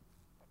got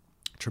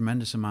a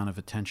tremendous amount of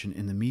attention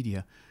in the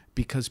media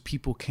because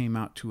people came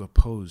out to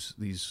oppose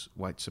these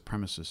white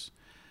supremacists.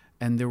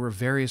 And there were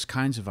various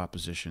kinds of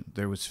opposition.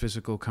 There was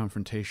physical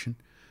confrontation,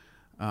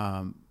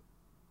 and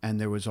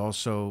there was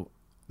also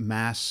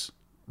mass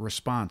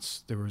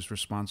response. There was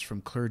response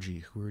from clergy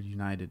who were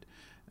united.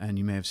 And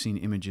you may have seen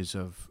images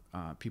of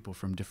people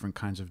from different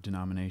kinds of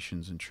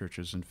denominations and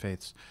churches and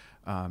faiths,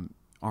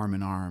 arm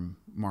in arm,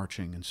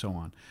 marching and so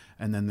on.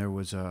 And then there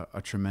was a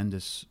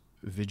tremendous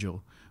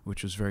vigil,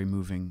 which was very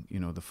moving,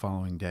 the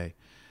following day.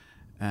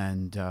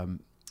 And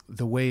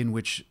the way in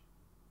which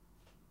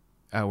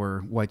our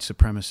white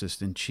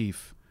supremacist in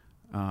chief,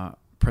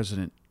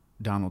 President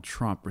Donald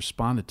Trump,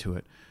 responded to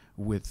it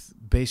with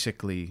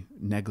basically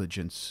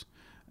negligence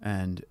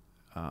and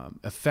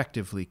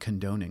effectively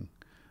condoning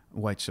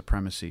white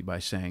supremacy by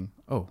saying,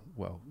 oh,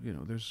 well,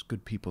 there's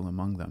good people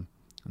among them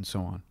and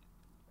so on.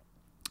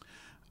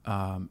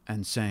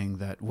 And saying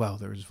that, well,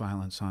 there's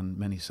violence on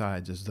many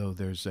sides, as though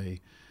there's a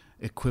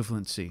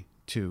equivalency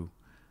to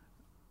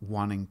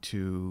wanting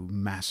to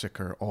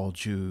massacre all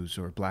Jews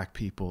or black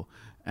people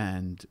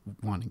and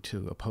wanting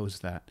to oppose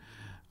that.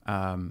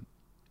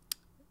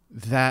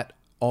 That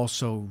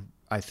also,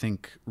 I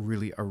think,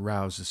 really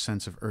aroused a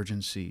sense of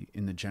urgency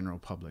in the general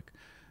public.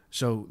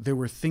 So there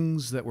were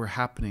things that were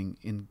happening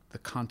in the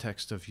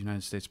context of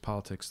United States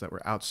politics that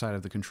were outside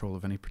of the control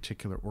of any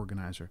particular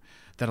organizer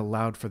that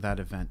allowed for that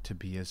event to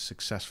be as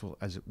successful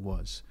as it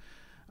was.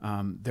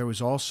 There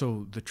was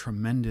also the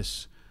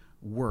tremendous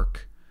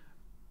work,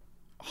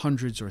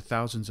 hundreds or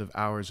thousands of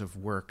hours of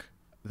work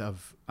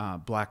of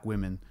black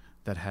women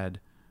that had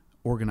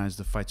organized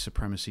the Fight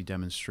Supremacy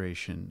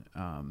demonstration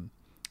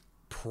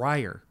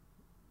prior.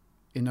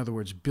 In other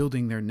words,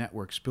 building their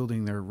networks,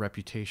 building their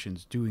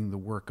reputations, doing the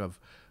work of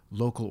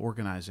local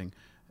organizing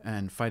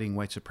and fighting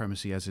white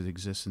supremacy as it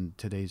exists in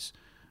today's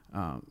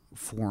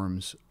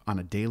forms on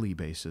a daily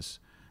basis,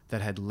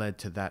 that had led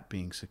to that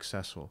being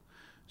successful.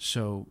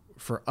 So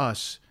for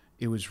us,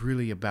 it was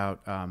really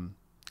about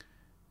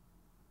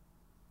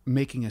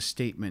making a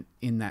statement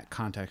in that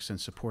context and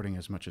supporting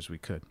as much as we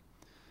could.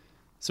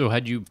 So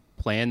had you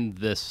planned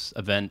this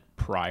event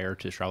prior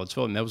to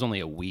Charlottesville? And that was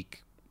only a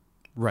week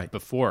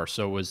before.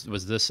 So was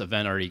this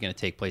event already going to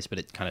take place, but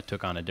it kind of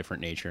took on a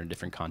different nature and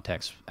different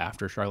context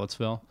after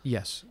Charlottesville?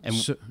 Yes. And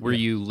were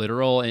you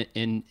literal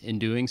in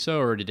doing so,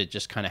 or did it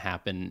just kind of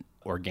happen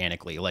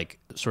organically, like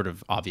sort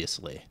of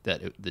obviously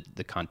that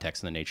the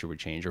context and the nature would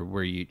change? Or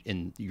were you,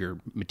 in your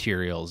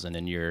materials and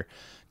in your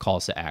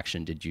calls to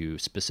action, did you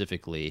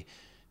specifically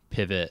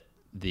pivot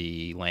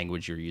the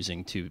language you're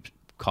using to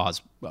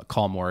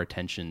call more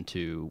attention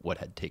to what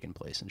had taken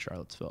place in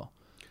Charlottesville?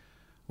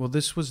 Well,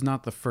 this was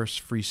not the first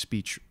free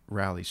speech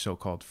rally,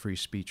 so-called free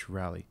speech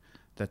rally,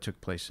 that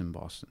took place in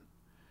Boston.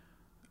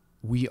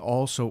 We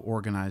also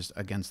organized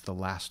against the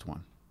last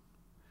one,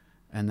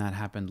 and that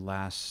happened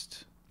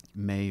last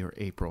May or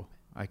April.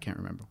 I can't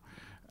remember.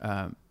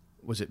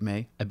 Was it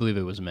May? I believe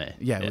it was May.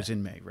 Yeah, it was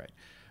in May, right.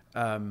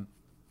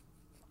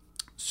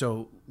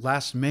 So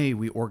last May,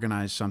 we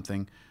organized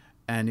something,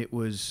 and it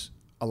was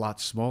a lot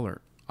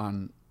smaller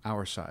on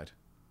our side,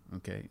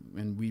 okay?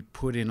 And we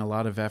put in a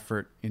lot of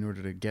effort in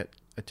order to get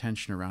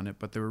attention around it,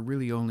 but there were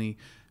really only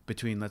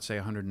between, let's say,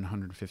 100 and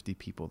 150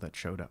 people that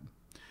showed up.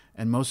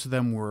 And most of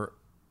them were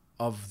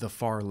of the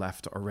far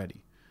left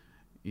already,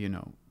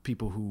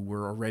 people who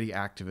were already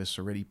activists,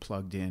 already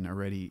plugged in,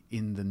 already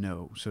in the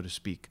know, so to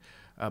speak,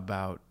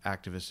 about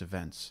activist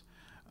events.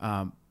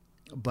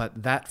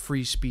 But that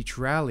free speech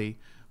rally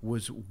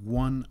was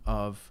one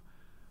of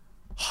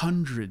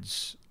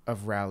hundreds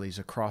of rallies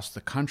across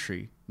the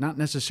country, not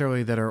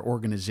necessarily that are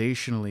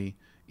organizationally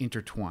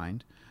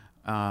intertwined,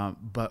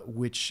 but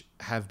which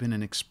have been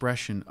an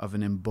expression of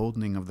an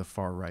emboldening of the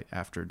far right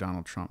after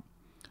Donald Trump.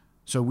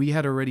 So we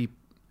had already,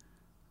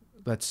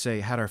 let's say,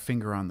 had our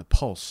finger on the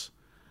pulse,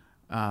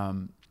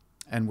 and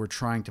we're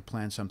trying to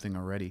plan something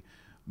already.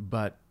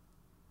 But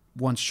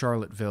once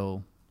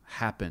Charlottesville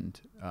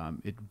happened,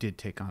 it did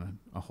take on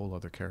a whole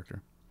other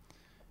character.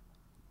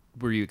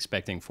 Were you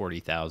expecting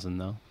 40,000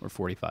 though, or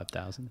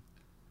 45,000?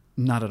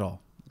 Not at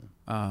all.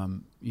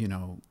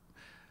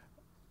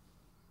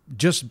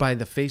 Just by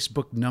the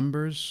Facebook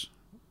numbers,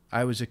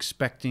 I was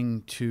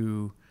expecting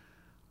to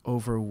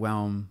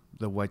overwhelm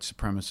the white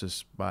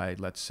supremacists by,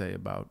 let's say,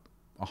 about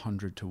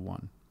 100 to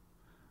 1.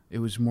 It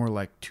was more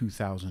like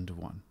 2,000 to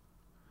 1,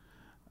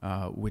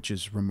 which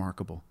is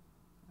remarkable.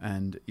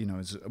 And,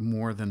 it's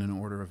more than an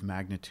order of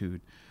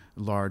magnitude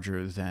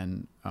larger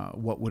than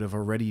what would have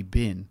already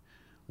been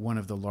one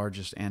of the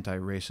largest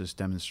anti-racist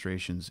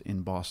demonstrations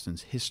in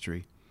Boston's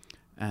history.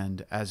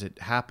 And as it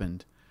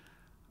happened,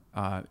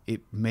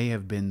 it may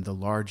have been the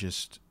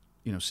largest,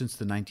 since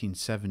the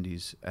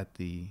 1970s at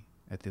the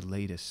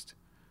latest.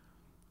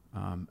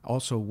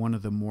 Also, one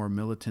of the more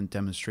militant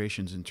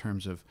demonstrations in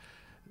terms of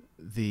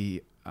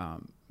the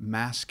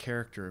mass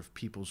character of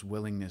people's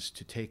willingness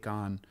to take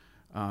on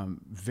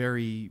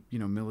very,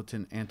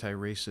 militant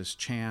anti-racist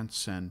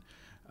chants and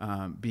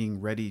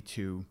being ready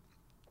to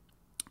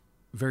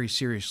very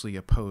seriously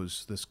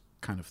oppose this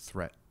kind of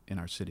threat in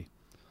our city.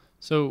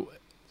 So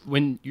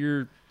when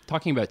you're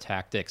talking about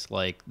tactics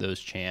like those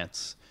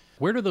chants,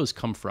 where do those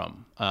come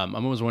from? I'm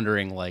always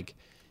wondering,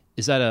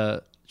 is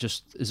there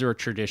a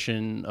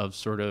tradition of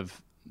sort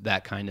of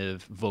that kind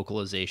of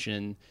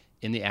vocalization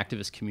in the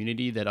activist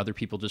community that other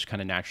people just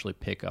kind of naturally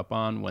pick up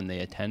on when they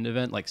attend an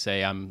event? Like,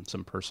 say I'm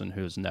some person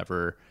who's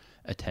never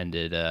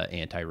attended an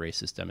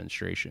anti-racist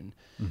demonstration.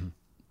 Mm-hmm.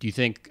 Do you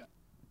think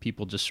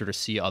people just sort of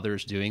see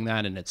others doing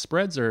that and it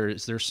spreads, or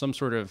is there some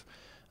sort of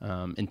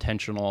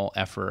intentional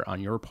effort on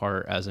your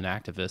part as an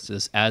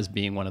activist, as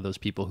being one of those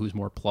people who's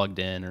more plugged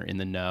in or in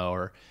the know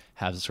or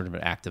has sort of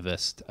an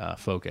activist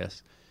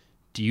focus?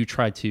 Do you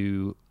try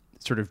to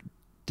sort of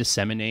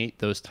disseminate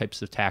those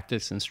types of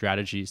tactics and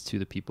strategies to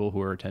the people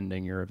who are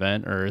attending your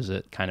event, or does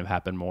it kind of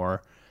happen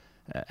more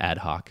ad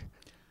hoc?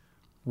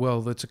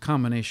 Well, it's a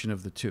combination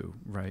of the two,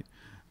 right?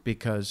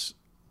 Because,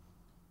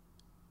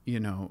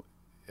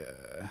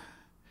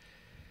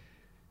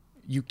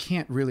 you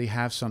can't really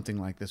have something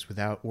like this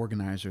without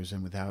organizers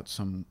and without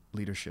some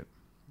leadership.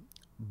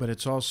 But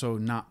it's also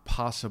not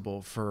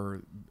possible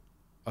for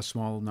a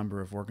small number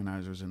of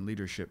organizers and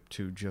leadership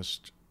to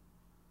just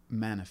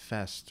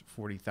manifest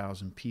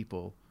 40,000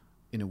 people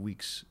in a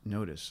week's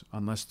notice,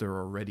 unless they're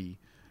already,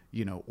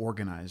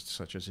 organized,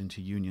 such as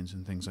into unions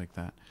and things like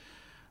that.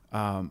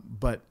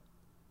 But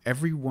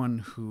everyone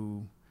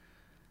who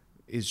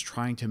is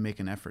trying to make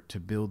an effort to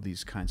build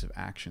these kinds of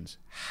actions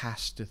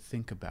has to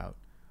think about,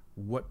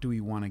 what do we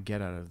want to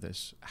get out of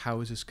this? How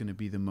is this going to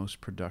be the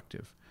most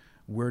productive?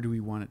 Where do we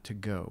want it to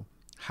go?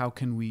 How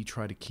can we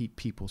try to keep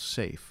people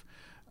safe?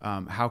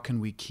 How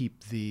can we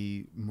keep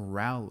the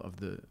morale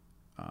of the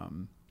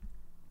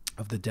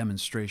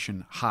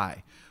demonstration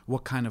high?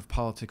 What kind of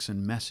politics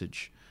and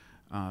message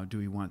do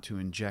we want to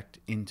inject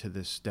into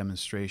this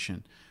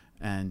demonstration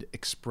and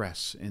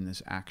express in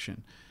this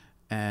action?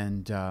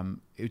 And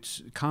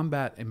it's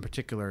combat in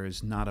particular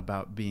is not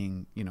about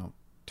being,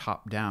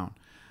 top down.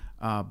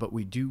 But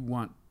we do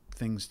want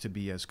things to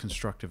be as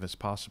constructive as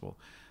possible.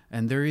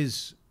 And there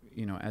is,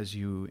 as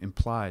you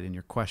implied in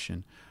your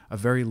question, a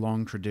very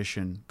long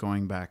tradition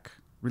going back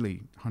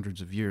really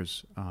hundreds of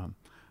years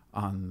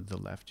on the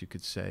left, you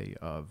could say,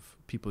 of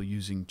people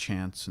using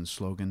chants and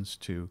slogans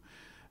to,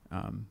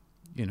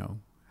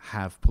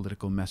 have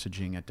political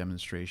messaging at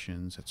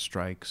demonstrations, at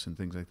strikes and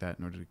things like that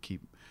in order to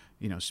keep,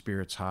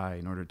 spirits high,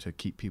 in order to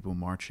keep people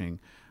marching.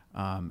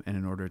 And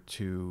in order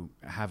to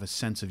have a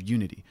sense of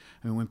unity.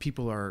 I mean, when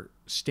people are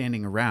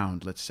standing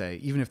around, let's say,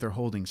 even if they're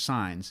holding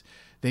signs,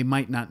 they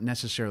might not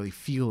necessarily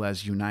feel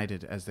as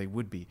united as they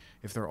would be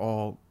if they're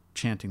all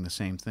chanting the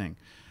same thing.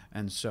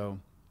 And so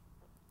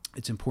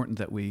it's important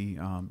that we,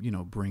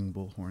 bring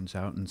bullhorns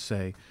out and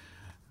say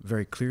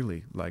very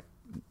clearly, like,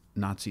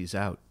 Nazis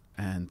out,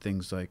 and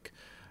things like,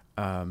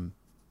 no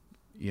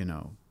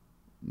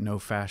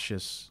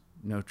fascists,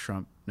 no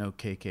Trump, no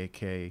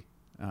KKK,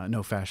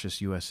 no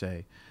fascist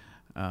USA.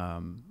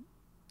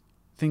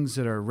 Things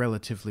that are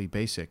relatively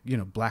basic,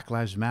 Black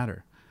Lives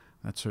Matter,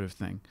 that sort of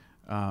thing.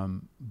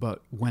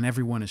 But when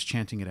everyone is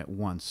chanting it at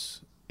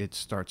once, it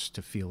starts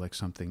to feel like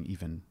something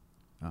even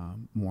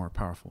more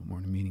powerful, more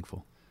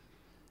meaningful.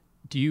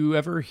 Do you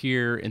ever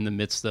hear in the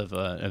midst of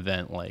an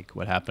event like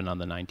what happened on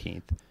the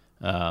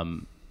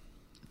 19th,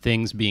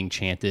 things being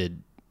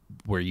chanted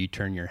where you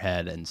turn your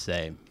head and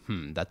say,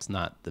 that's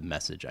not the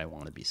message I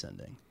want to be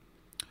sending?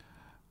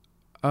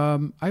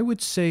 I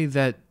would say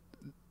that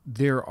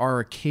there are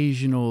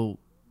occasional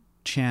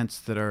chants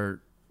that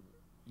are,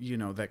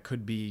 that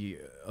could be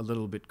a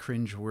little bit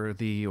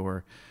cringeworthy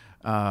or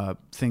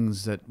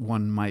things that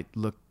one might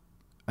look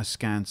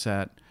askance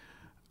at.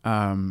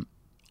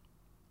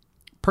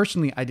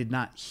 Personally, I did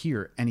not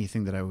hear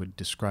anything that I would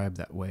describe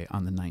that way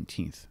on the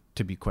 19th,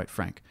 to be quite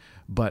frank.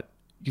 But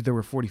there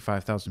were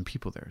 45,000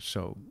 people there,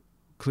 so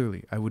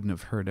clearly I wouldn't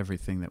have heard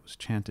everything that was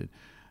chanted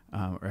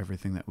or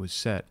everything that was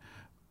said.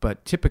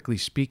 But typically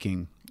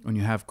speaking, when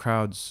you have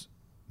crowds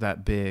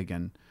that big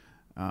and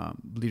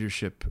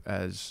leadership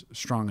as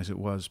strong as it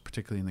was,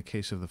 particularly in the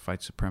case of the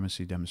white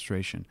supremacy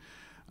demonstration,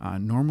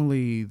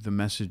 normally the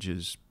message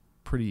is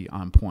pretty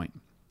on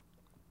point.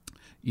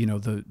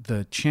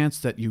 The chants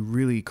that you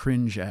really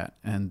cringe at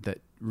and that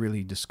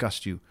really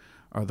disgust you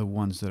are the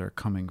ones that are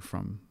coming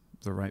from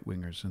the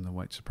right-wingers and the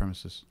white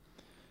supremacists.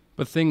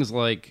 But things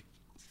like,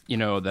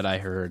 that I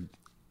heard,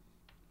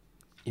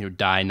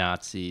 die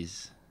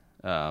Nazis.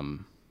 I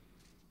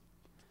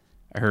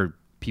heard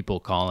people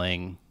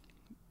calling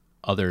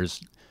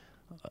others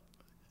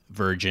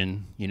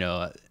virgin,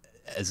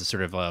 as a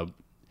sort of a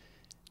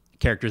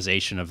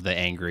characterization of the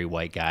angry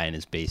white guy in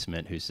his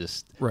basement who's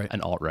just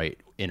an alt-right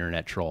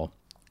internet troll.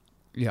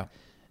 Yeah.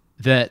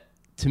 That,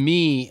 to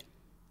me,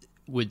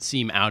 would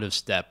seem out of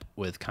step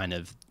with kind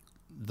of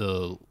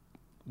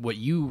what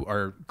you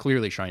are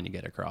clearly trying to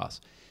get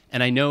across.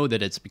 And I know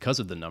that it's because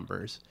of the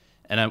numbers.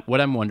 And what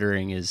I'm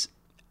wondering is,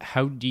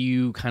 how do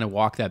you kind of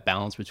walk that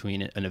balance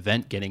between an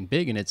event getting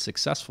big and it's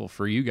successful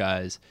for you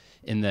guys,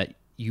 in that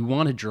you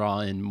want to draw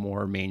in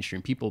more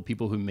mainstream people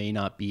who may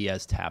not be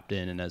as tapped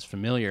in and as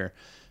familiar,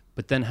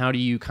 but then how do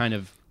you kind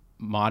of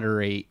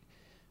moderate,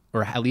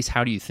 or at least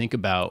how do you think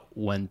about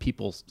when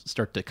people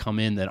start to come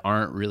in that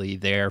aren't really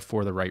there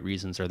for the right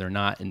reasons, or they're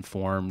not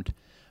informed,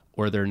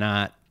 or they're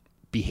not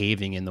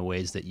behaving in the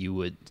ways that you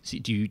would see?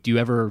 Do you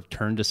ever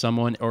turn to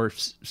someone, or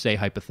say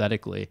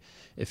hypothetically,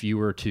 if you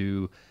were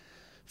to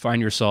find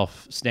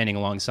yourself standing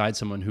alongside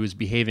someone who is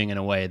behaving in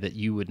a way that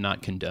you would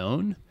not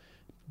condone,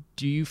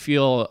 do you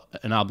feel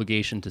an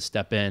obligation to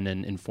step in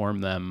and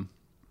inform them?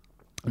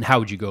 And how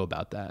would you go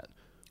about that?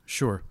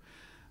 Sure.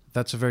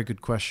 That's a very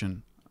good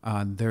question.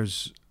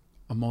 There's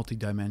a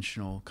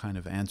multidimensional kind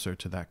of answer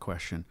to that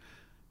question.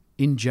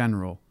 In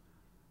general,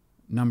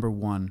 number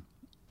one,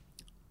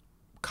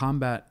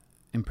 combat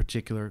in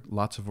particular,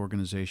 lots of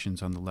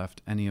organizations on the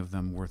left, any of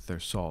them worth their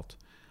salt,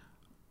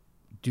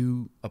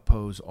 do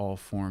oppose all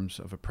forms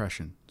of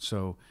oppression.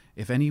 So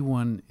if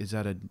anyone is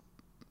at a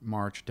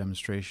march,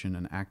 demonstration,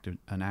 an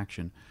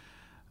action,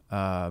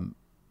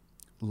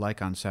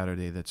 like on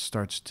Saturday, that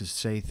starts to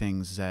say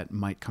things that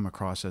might come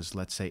across as,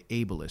 let's say,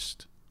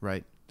 ableist,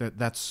 right?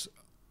 That's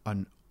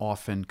an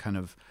often kind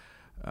of,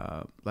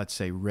 let's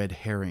say, red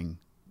herring,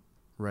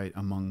 right,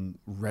 among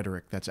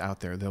rhetoric that's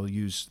out there. They'll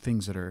use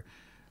things that are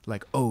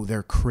like, oh,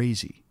 they're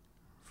crazy,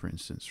 for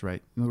instance,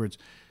 right? In other words,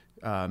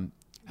 how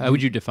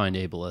would you define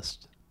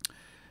ableist?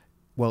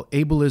 Well,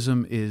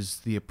 ableism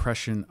is the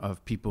oppression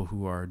of people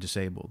who are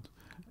disabled,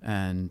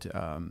 and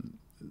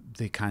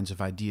the kinds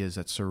of ideas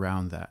that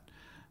surround that.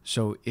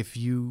 So if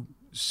you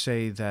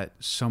say that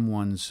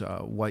someone's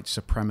white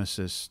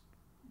supremacist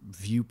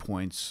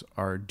viewpoints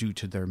are due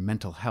to their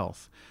mental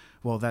health,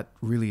 well, that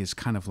really is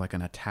kind of like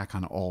an attack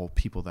on all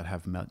people that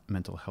have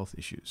mental health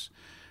issues,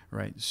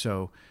 right?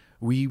 So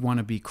we want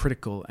to be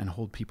critical and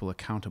hold people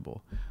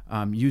accountable.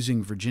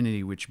 Using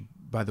virginity, which,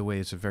 by the way,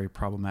 is a very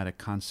problematic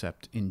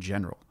concept in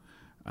general,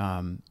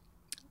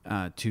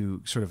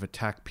 to sort of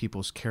attack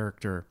people's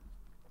character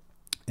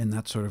in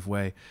that sort of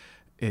way,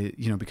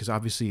 because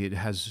obviously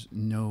there's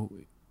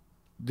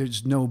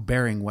no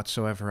bearing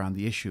whatsoever on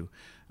the issue.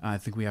 I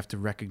think we have to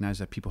recognize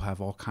that people have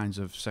all kinds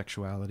of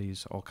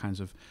sexualities, all kinds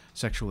of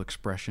sexual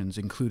expressions,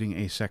 including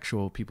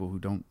asexual people who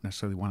don't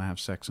necessarily want to have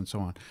sex and so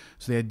on.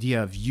 So the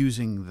idea of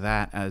using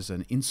that as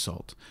an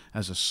insult,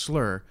 as a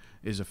slur,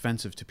 is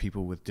offensive to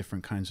people with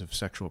different kinds of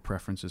sexual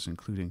preferences,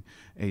 including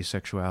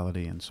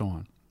asexuality and so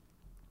on.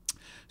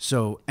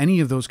 So any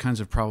of those kinds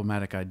of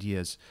problematic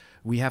ideas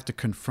we have to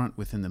confront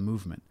within the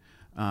movement.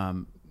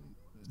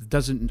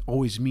 Doesn't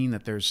always mean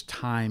that there's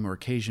time or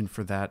occasion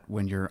for that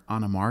when you're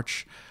on a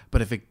march,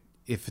 but if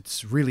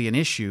it's really an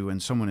issue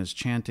and someone is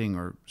chanting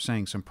or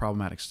saying some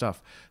problematic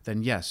stuff,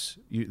 then yes,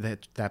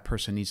 that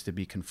person needs to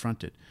be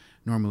confronted.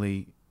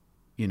 Normally,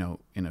 in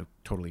a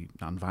totally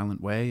nonviolent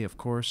way, of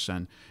course,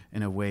 and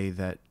in a way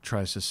that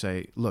tries to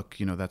say, look,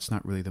 that's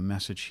not really the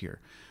message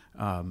here.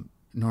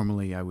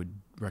 Normally, I would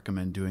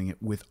recommend doing it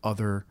with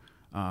other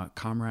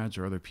comrades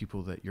or other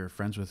people that you're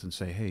friends with, and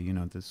say, hey,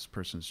 this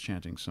person's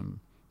chanting some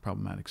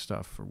problematic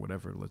stuff or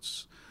whatever.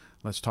 Let's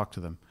talk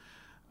to them.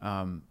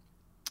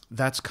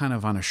 That's kind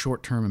of on a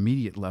short-term,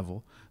 immediate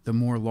level. The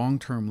more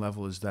long-term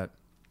level is that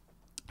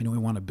we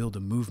want to build a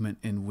movement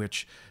in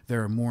which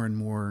there are more and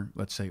more,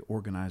 let's say,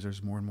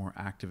 organizers, more and more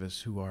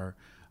activists who are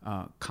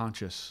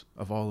conscious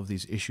of all of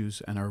these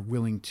issues and are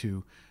willing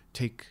to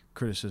take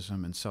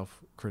criticism and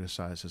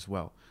self-criticize as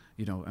well.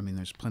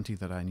 There's plenty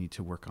that I need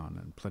to work on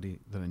and plenty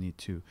that I need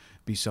to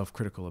be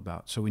self-critical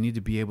about. So we need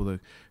to be able to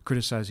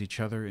criticize each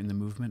other in the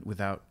movement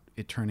without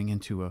it turning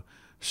into a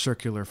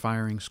circular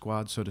firing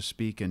squad, so to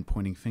speak, and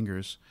pointing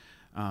fingers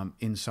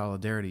in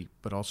solidarity.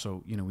 But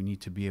also, we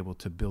need to be able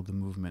to build the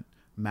movement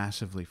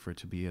massively for it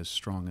to be as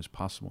strong as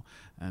possible,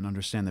 and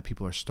understand that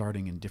people are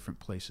starting in different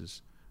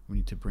places. We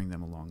need to bring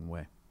them along the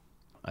way.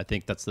 I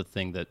think that's the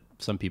thing that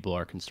some people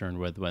are concerned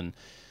with when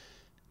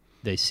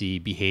they see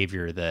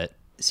behavior that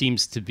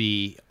seems to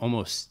be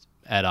almost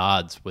at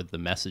odds with the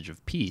message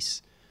of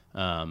peace,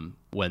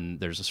 when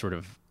there's a sort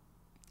of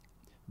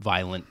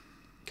violent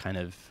kind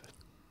of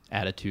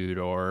attitude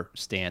or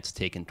stance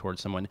taken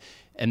towards someone.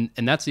 And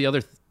that's the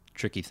other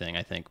tricky thing,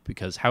 I think,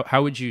 because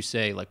how would you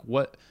say, like,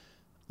 what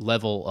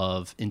level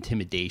of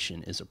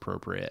intimidation is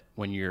appropriate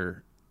when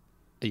you're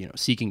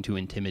seeking to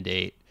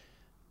intimidate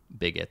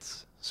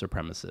bigots,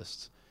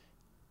 supremacists?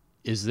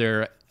 Is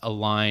there a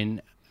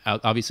line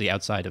obviously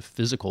outside of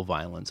physical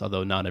violence,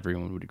 although not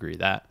everyone would agree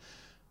that.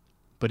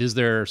 But is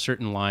there a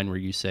certain line where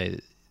you say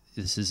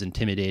this is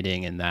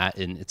intimidating and that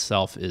in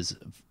itself is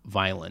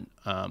violent?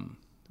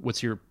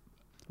 What's your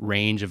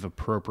range of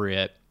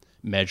appropriate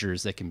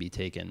measures that can be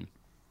taken?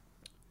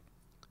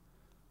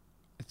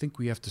 I think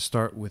we have to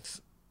start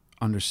with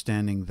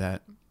understanding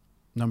that,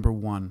 number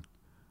one,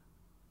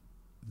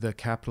 the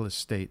capitalist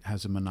state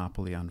has a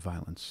monopoly on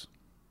violence.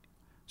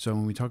 So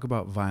when we talk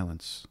about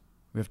violence,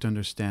 we have to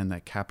understand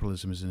that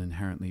capitalism is an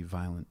inherently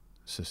violent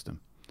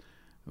system.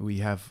 We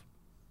have,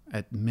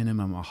 at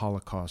minimum, a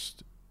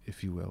holocaust,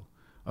 if you will,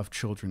 of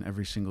children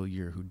every single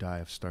year who die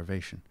of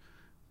starvation.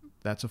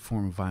 That's a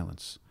form of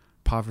violence.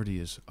 Poverty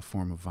is a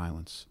form of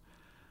violence.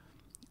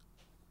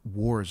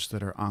 Wars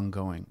that are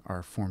ongoing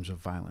are forms of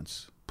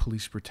violence.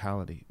 Police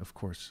brutality, of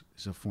course,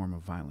 is a form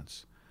of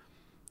violence.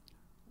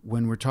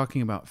 When we're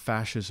talking about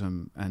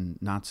fascism and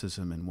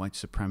Nazism and white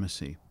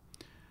supremacy,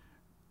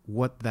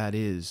 what that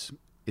is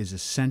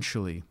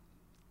essentially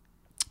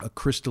a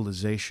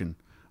crystallization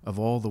of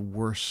all the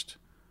worst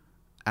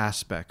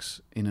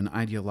aspects in an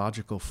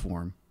ideological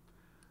form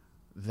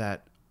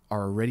that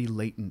are already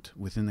latent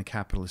within the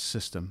capitalist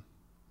system,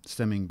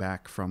 stemming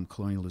back from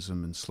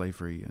colonialism and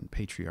slavery and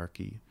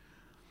patriarchy,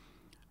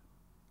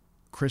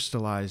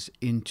 crystallized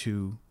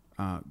into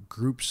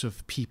groups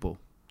of people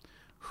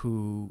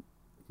who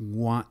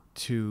want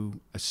to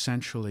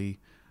essentially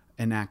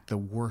enact the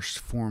worst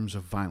forms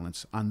of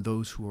violence on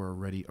those who are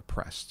already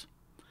oppressed.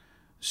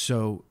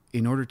 So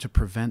in order to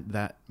prevent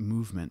that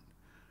movement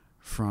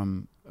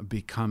from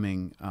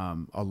becoming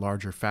a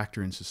larger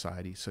factor in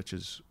society, such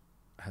as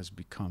has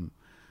become,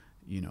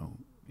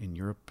 in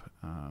Europe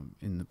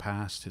in the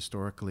past,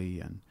 historically,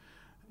 and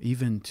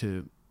even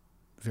to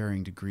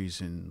varying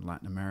degrees in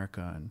Latin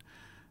America and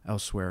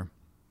elsewhere,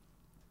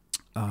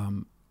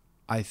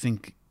 I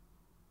think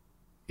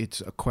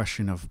it's a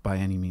question of by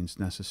any means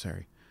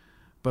necessary.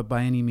 But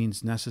by any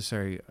means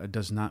necessary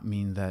does not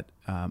mean that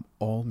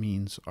all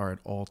means are at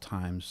all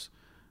times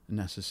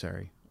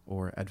necessary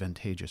or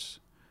advantageous,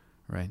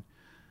 right?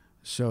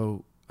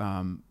 So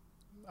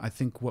I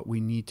think what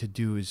we need to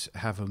do is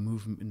have a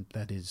movement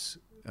that is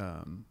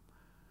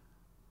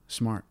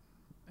smart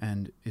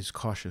and is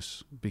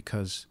cautious,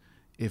 because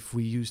if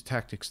we use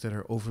tactics that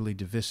are overly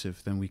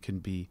divisive, then we can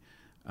be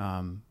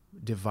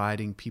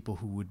dividing people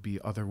who would be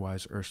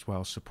otherwise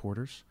erstwhile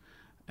supporters,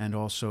 and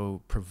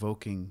also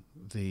provoking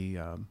the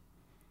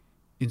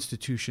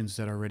institutions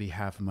that already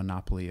have a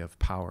monopoly of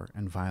power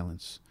and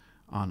violence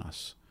on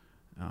us.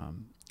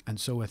 And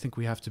so I think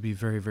we have to be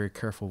very, very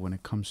careful when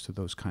it comes to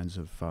those kinds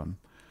of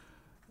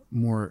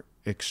more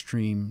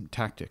extreme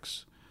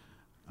tactics.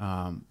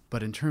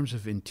 But in terms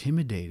of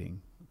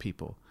intimidating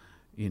people,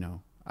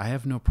 I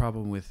have no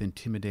problem with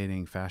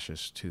intimidating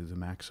fascists to the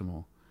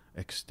maximal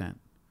extent.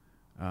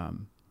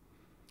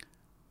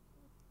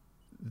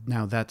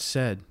 Now, that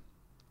said,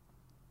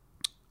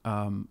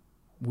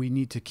 we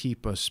need to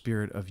keep a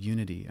spirit of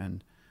unity,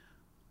 and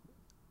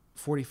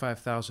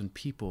 45,000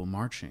 people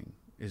marching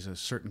is a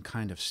certain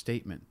kind of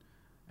statement,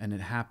 and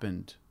it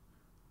happened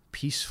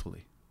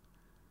peacefully.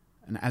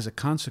 And as a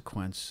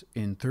consequence,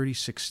 in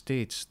 36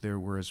 states, there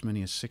were as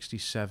many as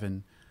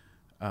 67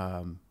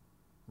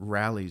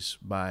 rallies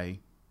by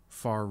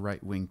far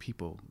right-wing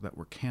people that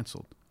were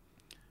canceled.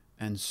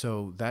 And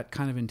so that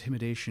kind of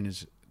intimidation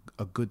is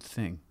a good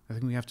thing. I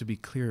think we have to be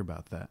clear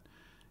about that.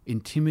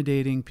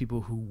 Intimidating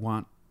people who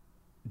want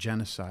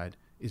genocide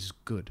is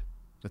good.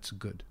 That's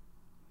good.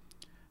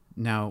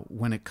 Now,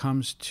 when it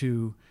comes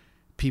to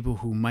people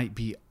who might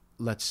be,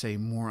 let's say,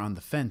 more on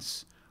the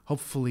fence,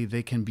 hopefully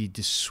they can be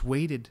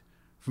dissuaded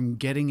from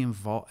getting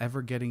involved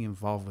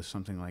with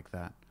something like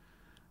that.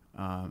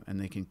 And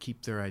they can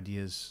keep their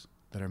ideas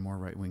that are more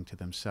right-wing to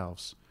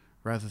themselves,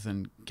 rather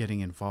than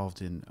getting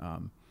involved in,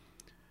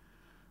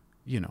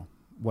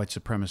 white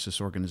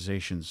supremacist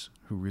organizations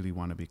who really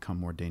want to become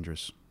more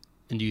dangerous.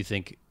 And do you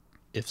think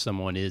if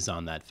someone is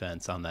on that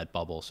fence, on that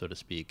bubble, so to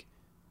speak,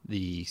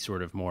 the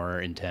sort of more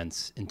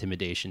intense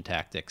intimidation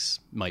tactics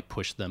might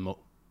push them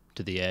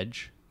to the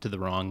edge, to the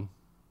wrong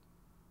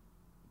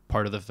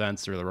part of the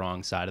fence or the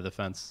wrong side of the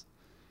fence?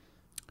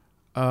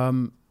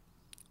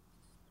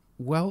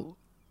 Well,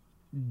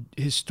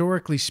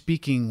 historically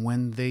speaking,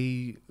 when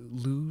they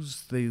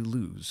lose, they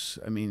lose.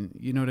 I mean,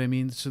 you know what I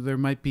mean? So there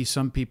might be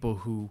some people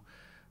who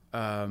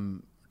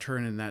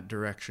turn in that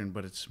direction,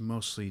 but it's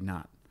mostly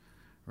not,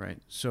 right?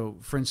 So,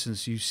 for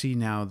instance, you see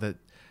now that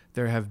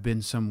there have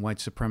been some white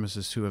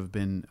supremacists who have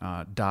been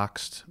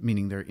doxxed,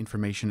 meaning their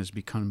information has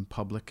become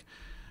public.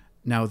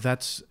 Now,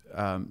 that's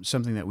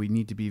something that we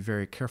need to be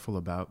very careful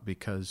about,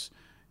 because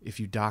if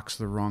you dox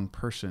the wrong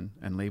person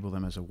and label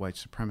them as a white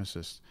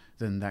supremacist,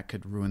 then that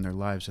could ruin their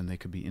lives and they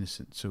could be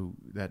innocent. So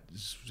that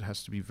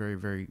has to be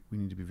we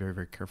need to be very,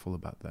 very careful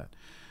about that.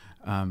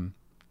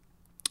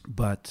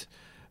 But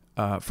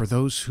for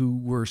those who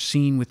were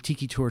seen with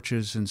tiki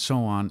torches and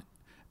so on,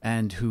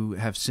 and who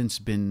have since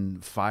been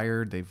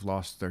fired, they've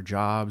lost their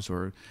jobs,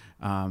 or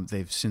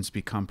they've since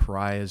become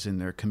pariahs in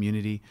their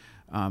community.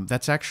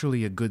 That's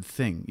actually a good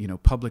thing. You know,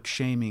 public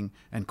shaming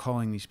and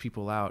calling these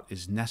people out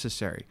is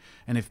necessary.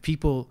 And if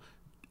people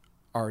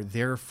are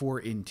therefore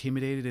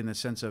intimidated in the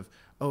sense of,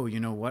 oh, you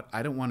know what,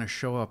 I don't want to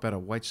show up at a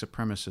white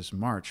supremacist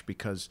march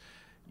because,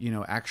 you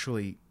know,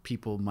 actually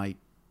people might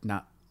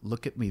not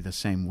look at me the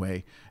same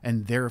way,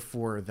 and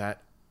therefore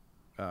that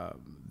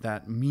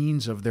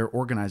means of their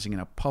organizing in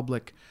a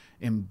public,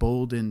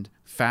 emboldened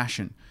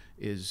fashion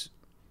is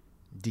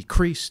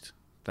decreased.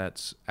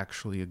 That's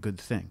actually a good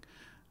thing.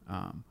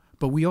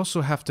 But we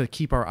also have to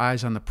keep our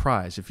eyes on the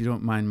prize, if you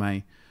don't mind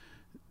my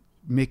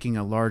making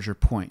a larger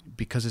point,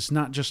 because it's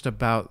not just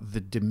about the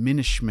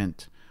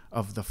diminishment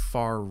of the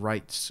far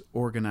right's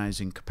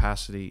organizing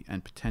capacity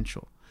and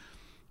potential.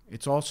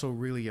 It's also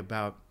really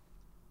about,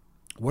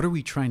 what are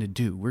we trying to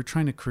do? We're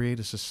trying to create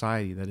a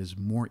society that is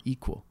more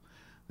equal,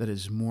 that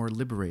is more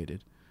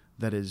liberated,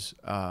 that is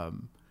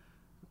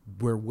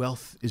where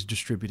wealth is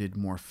distributed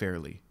more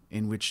fairly,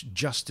 in which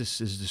justice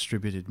is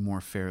distributed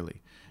more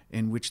fairly,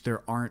 in which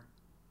there aren't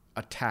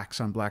attacks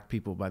on black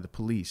people by the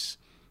police,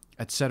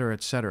 et cetera,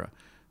 et cetera.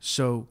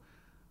 So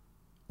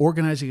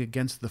organizing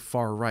against the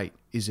far right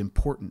is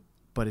important,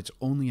 but it's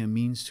only a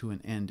means to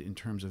an end in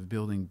terms of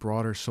building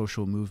broader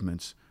social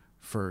movements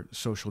for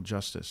social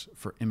justice,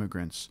 for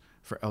immigrants,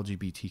 for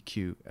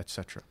LGBTQ,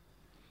 etc.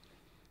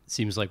 It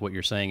seems like what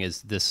you're saying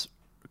is this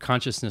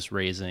consciousness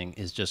raising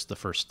is just the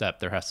first step.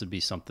 There has to be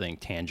something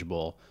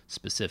tangible,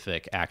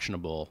 specific,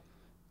 actionable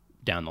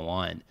down the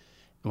line.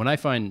 And what I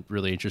find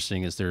really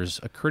interesting is there's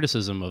a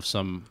criticism of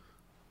some,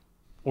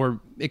 or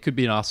it could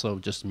be also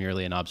just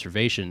merely an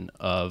observation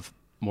of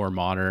more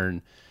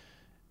modern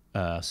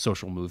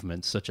social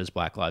movements such as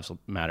Black Lives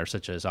Matter,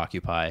 such as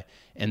Occupy,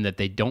 and that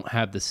they don't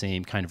have the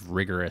same kind of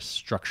rigorous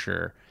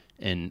structure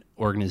and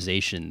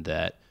organization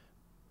that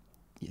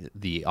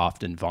the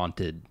often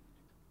vaunted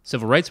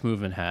civil rights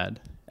movement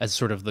had as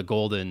sort of the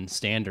golden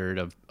standard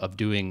of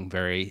doing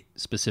very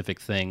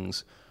specific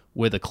things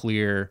with a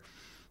clear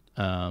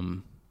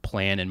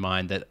plan in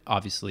mind that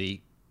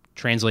obviously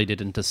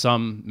translated into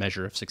some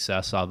measure of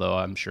success, although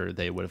I'm sure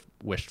they would have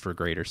wished for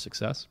greater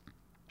success.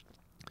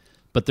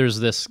 But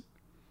there's this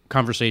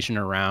conversation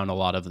around a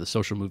lot of the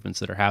social movements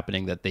that are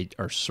happening that they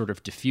are sort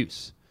of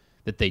diffuse,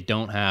 that they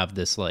don't have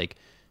this like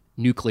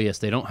nucleus,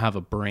 they don't have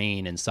a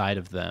brain inside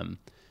of them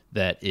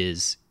that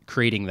is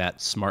creating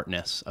that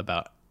smartness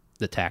about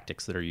the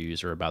tactics that are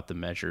used or about the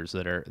measures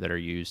that are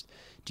used.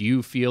 Do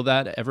you feel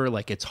that ever?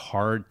 Like it's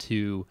hard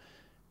to,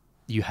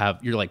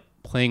 you're like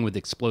playing with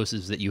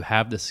explosives, that you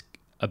have this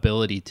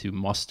ability to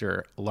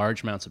muster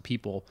large amounts of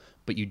people,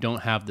 but you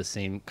don't have the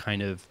same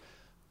kind of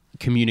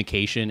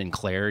communication and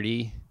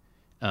clarity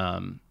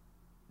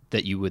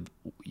that you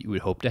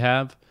would hope to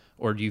have?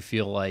 Or do you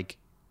feel like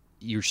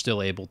you're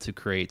still able to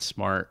create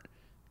smart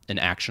and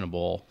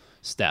actionable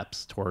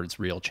steps towards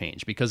real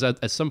change? Because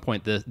at some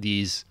point,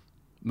 these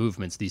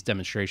movements, these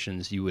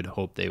demonstrations, you would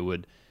hope they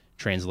would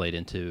translate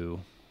into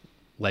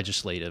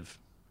legislative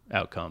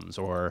outcomes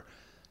or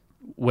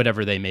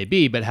whatever they may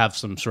be, but have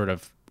some sort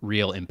of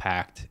real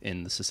impact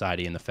in the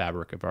society and the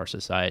fabric of our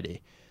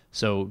society.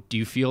 So do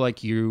you feel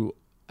like you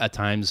at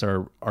times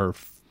are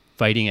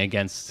fighting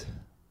against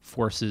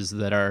forces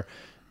that are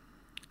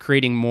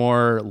creating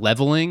more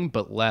leveling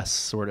but less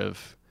sort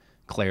of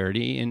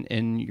clarity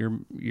in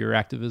your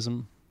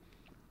activism?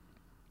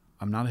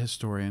 I'm not a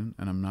historian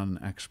and I'm not an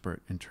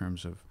expert in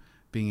terms of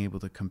being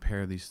able to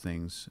compare these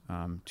things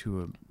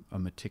to a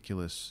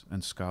meticulous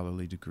and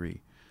scholarly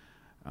degree.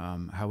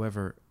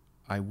 However,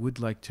 I would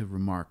like to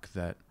remark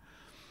that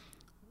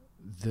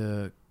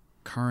the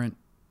current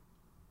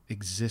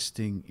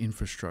existing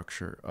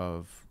infrastructure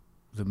of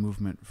the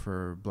movement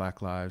for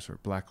Black Lives or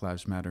Black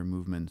Lives Matter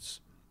movements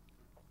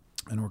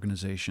and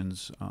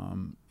organizations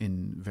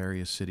in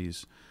various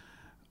cities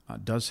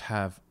does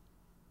have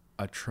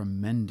a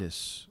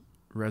tremendous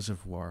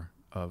reservoir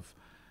of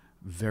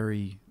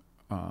very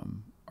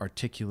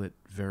articulate,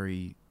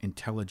 very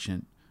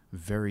intelligent,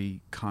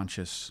 very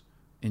conscious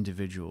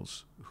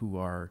individuals who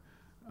are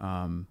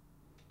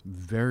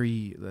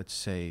very, let's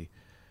say,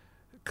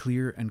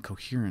 clear and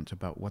coherent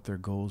about what their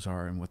goals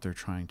are and what they're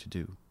trying to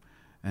do.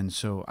 And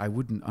so I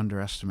wouldn't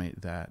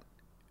underestimate that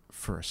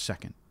for a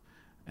second.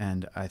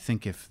 And I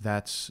think if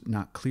that's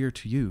not clear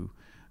to you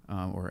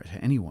or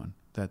to anyone,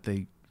 that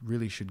they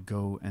really should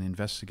go and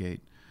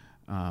investigate,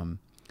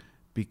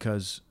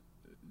 because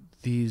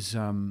these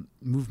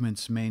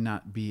movements may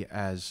not be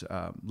as,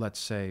 let's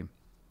say,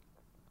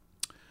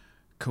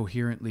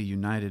 coherently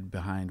united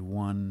behind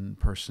one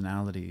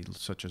personality,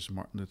 such as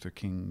Martin Luther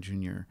King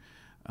Jr.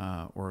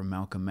 Or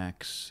Malcolm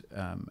X,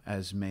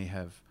 as may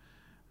have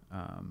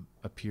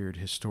appeared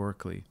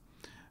historically.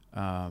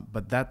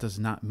 But that does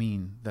not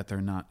mean that they're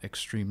not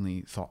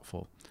extremely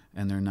thoughtful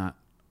and they're not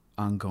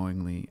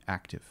ongoingly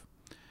active.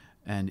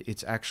 And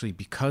it's actually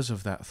because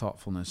of that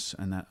thoughtfulness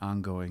and that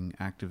ongoing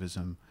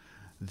activism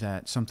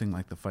that something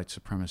like the Fight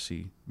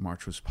Supremacy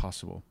March was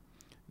possible.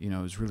 You know,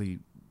 it was really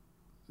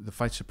the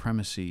Fight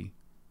Supremacy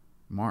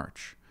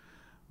march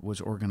was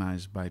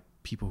organized by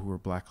people who were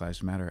Black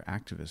Lives Matter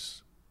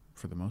activists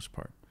for the most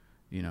part,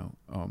 it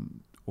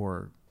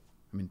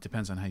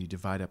depends on how you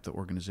divide up the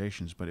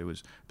organizations, but it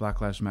was Black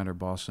Lives Matter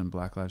Boston,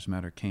 Black Lives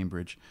Matter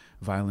Cambridge,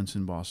 Violence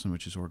in Boston,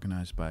 which is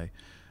organized by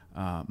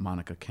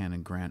Monica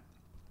Cannon Grant,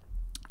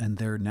 and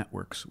their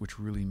networks, which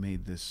really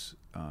made this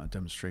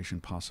demonstration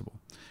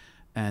possible.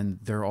 And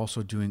they're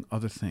also doing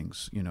other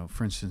things.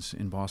 For instance,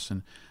 in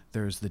Boston,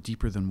 there's the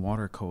Deeper Than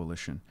Water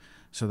Coalition.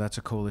 So that's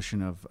a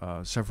coalition of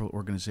several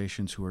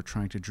organizations who are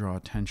trying to draw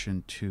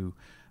attention to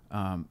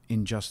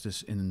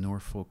injustice in the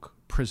Norfolk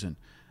prison.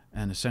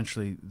 And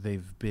essentially,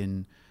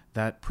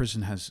 that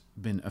prison has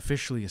been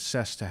officially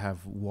assessed to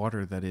have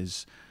water that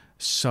is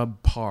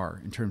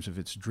subpar in terms of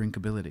its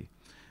drinkability.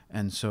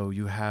 And so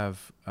you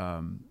have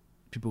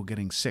people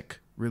getting sick,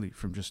 really,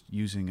 from just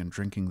using and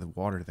drinking the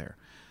water there.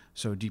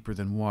 So Deeper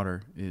Than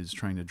Water is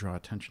trying to draw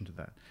attention to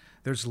that.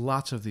 There's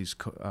lots of these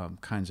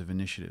kinds of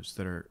initiatives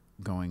that are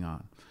going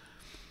on.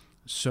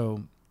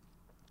 So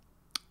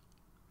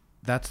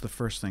that's the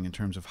first thing in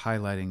terms of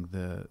highlighting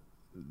the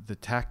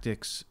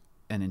tactics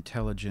and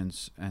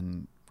intelligence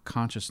and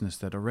consciousness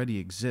that already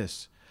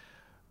exists.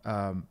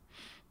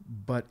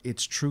 But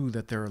it's true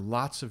that there are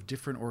lots of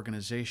different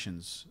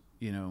organizations,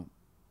 none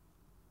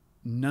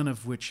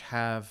of which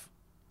have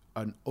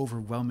an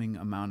overwhelming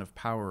amount of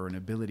power and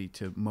ability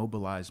to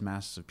mobilize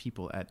masses of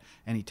people at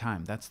any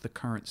time. That's the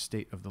current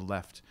state of the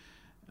left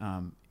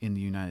in the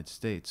United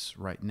States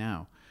right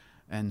now.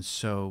 And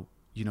so,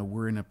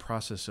 we're in a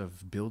process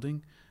of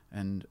building,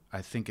 and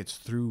I think it's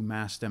through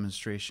mass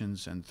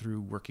demonstrations and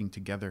through working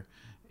together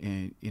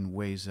in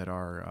ways that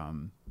are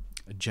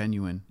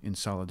genuine in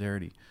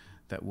solidarity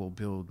that will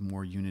build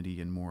more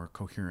unity and more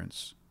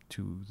coherence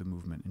to the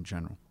movement in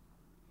general.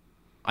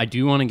 I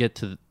do want to get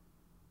to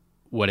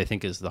what I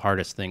think is the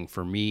hardest thing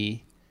for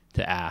me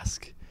to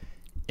ask,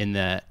 in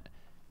that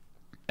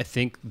I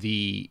think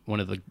one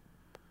of the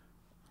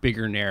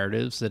bigger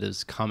narratives that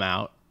has come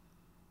out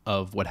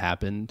of what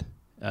happened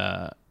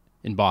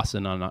in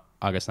Boston on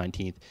August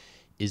 19th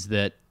is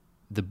that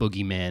the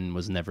boogeyman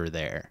was never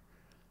there,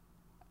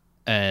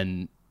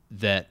 and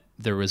that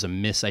there was a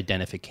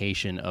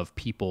misidentification of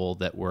people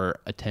that were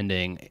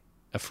attending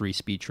a free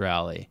speech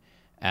rally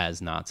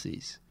as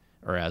Nazis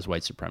or as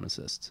white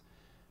supremacists.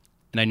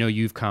 And I know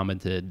you've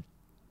commented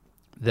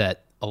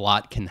that a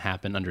lot can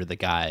happen under the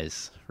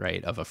guise,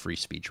 right, of a free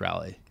speech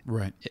rally.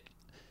 Right.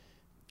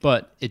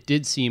 But it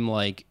did seem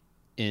like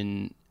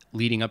in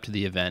leading up to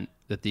the event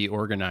that the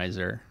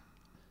organizer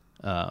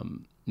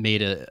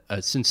made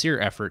a sincere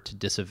effort to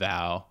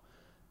disavow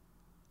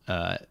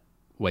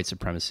white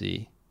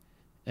supremacy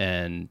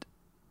and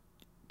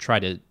try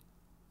to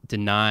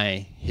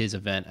deny his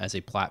event as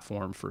a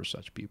platform for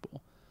such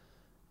people.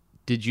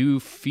 Did you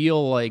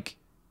feel like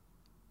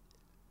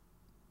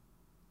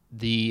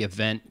the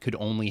event could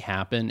only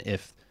happen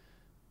if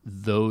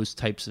those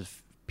types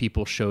of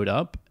people showed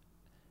up?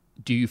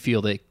 Do you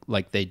feel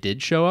like they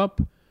did show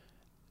up?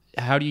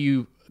 How do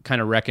you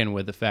kind of reckon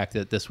with the fact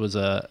that this was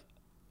a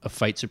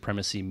fight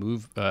supremacy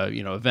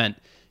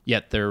event,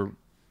 yet there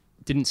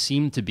didn't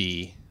seem to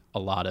be a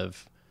lot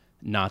of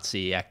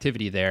Nazi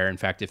activity there? In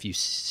fact, if you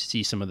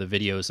see some of the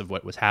videos of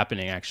what was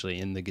happening actually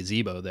in the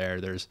gazebo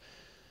there's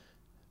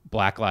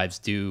Black Lives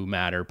Do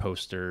Matter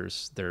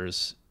posters,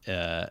 there's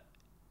an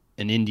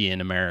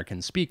Indian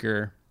American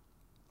speaker,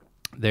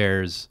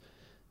 there's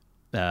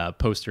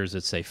posters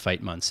that say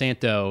fight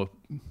Monsanto,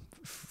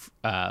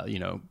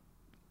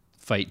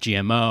 fight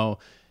GMO.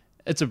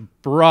 It's a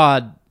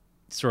broad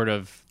sort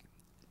of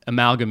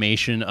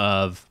amalgamation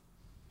of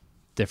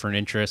different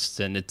interests,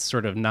 and it's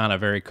sort of not a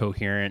very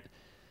coherent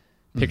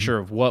picture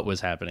of what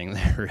was happening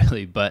there,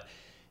 really. But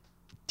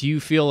do you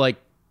feel like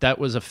that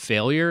was a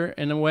failure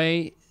in a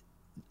way?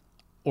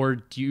 Or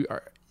do you,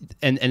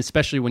 and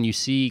especially when you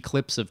see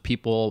clips of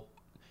people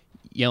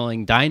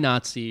yelling "Die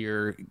Nazi"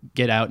 or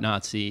 "Get out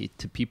Nazi"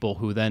 to people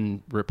who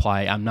then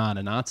reply, "I'm not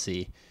a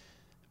Nazi,"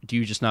 do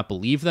you just not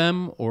believe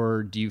them,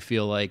 or do you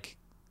feel like,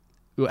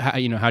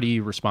 how do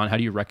you respond? How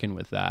do you reckon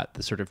with that,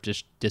 the sort of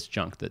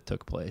disjunct that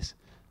took place?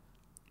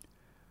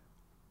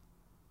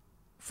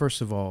 First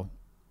of all,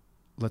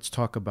 let's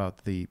talk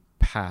about the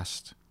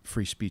past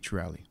free speech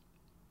rally.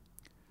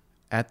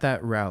 At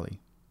that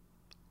rally,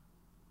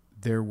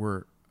 there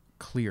were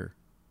clear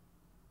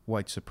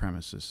white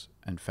supremacists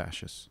and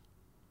fascists.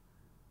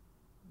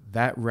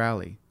 That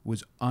rally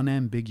was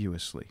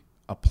unambiguously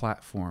a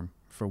platform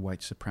for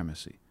white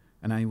supremacy.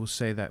 And I will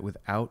say that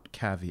without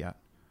caveat.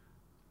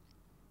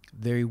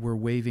 They were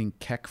waving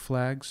KEK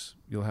flags.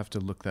 You'll have to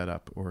look that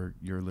up, or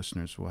your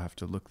listeners will have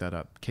to look that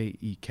up.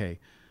 KEK.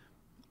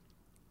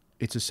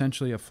 It's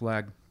essentially a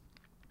flag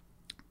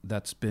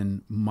that's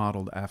been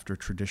modeled after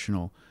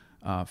traditional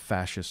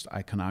fascist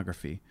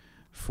iconography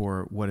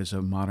for what is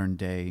a modern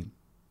day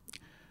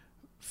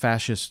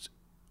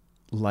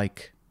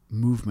fascist-like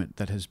movement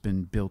that has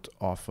been built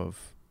off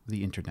of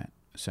the internet,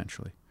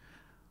 essentially.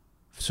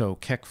 So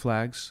KEK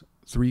flags,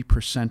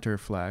 3%er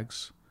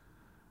flags,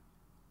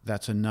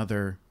 that's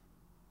another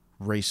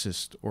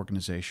racist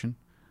organization.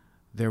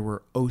 there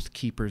were Oath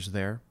Keepers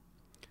there,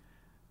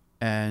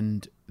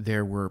 and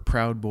there were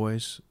Proud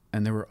Boys,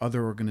 and there were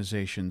other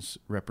organizations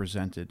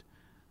represented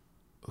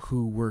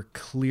who were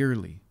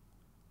clearly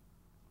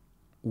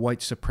white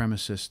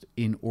supremacist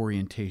in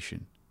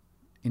orientation,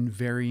 in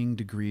varying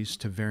degrees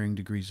to varying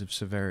degrees of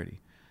severity.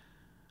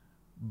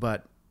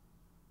 But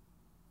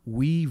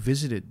we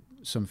visited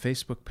some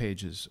Facebook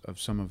pages of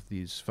some of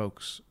these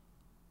folks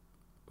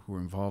who were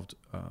involved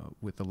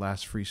with the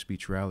last free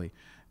speech rally,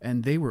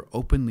 and they were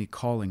openly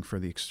calling for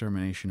the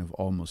extermination of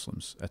all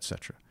Muslims,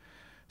 etc.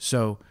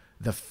 So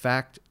the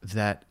fact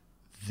that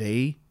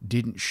they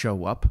didn't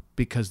show up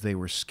because they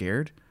were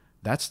scared,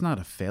 that's not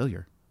a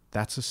failure.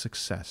 That's a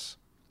success.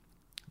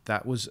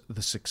 That was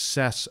the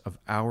success of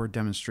our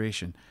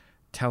demonstration,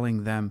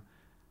 telling them,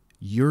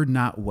 you're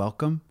not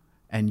welcome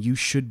and you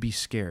should be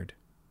scared.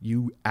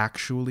 You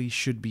actually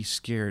should be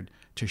scared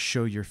to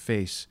show your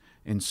face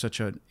in such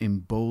an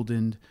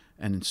emboldened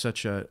and in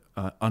such a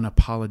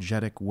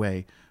unapologetic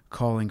way,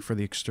 calling for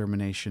the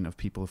extermination of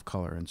people of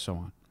color and so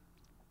on.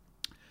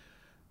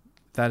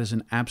 That is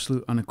an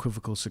absolute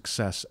unequivocal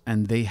success,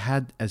 and they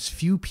had as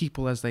few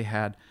people as they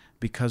had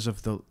because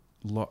of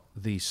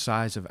the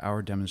size of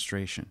our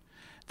demonstration.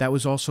 That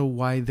was also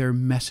why their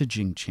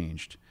messaging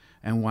changed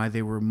and why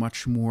they were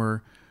much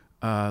more,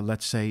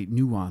 let's say,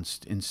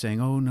 nuanced in saying,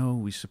 oh, no,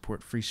 we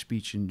support free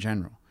speech in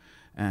general,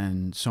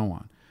 and so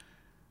on.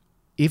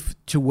 If,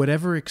 to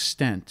whatever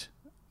extent,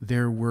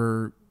 there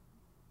were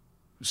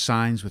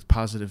signs with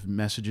positive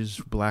messages,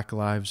 Black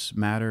Lives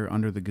Matter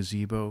under the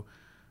gazebo,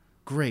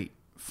 great,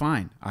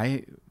 fine.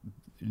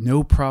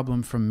 No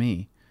problem from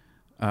me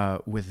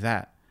with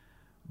that.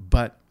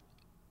 But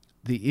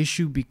the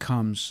issue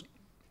becomes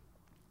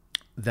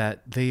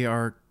that they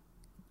are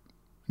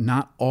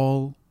not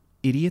all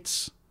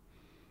idiots,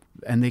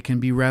 and they can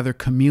be rather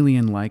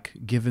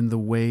chameleon-like given the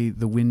way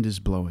the wind is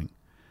blowing.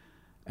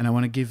 And I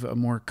want to give a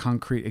more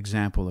concrete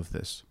example of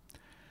this.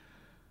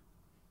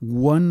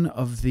 One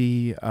of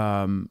the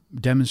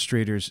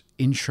demonstrators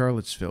in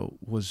Charlottesville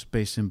was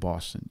based in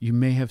Boston. You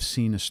may have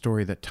seen a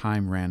story that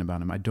Time ran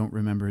about him. I don't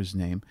remember his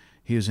name.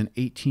 He was an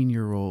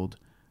 18-year-old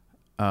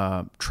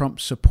Trump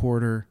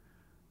supporter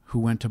who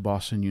went to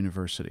Boston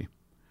University.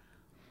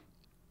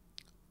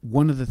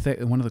 One of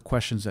the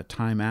questions that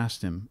Time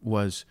asked him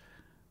was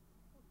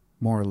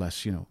more or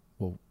less,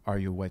 well, are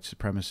you a white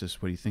supremacist?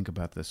 What do you think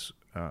about this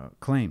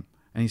claim?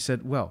 And he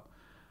said, well,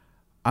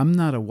 I'm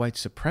not a white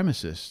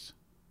supremacist.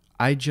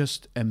 I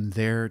just am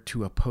there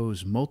to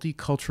oppose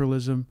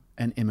multiculturalism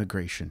and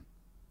immigration.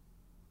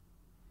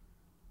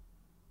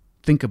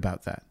 Think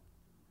about that.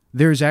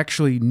 There's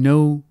actually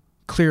no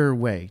clearer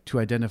way to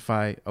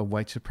identify a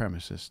white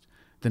supremacist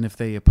than if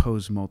they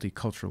oppose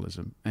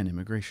multiculturalism and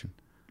immigration,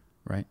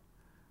 right?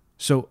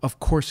 So, of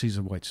course, he's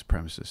a white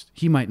supremacist.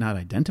 He might not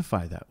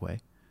identify that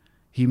way.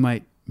 He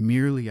might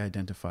merely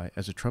identify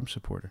as a Trump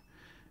supporter.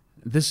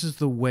 This is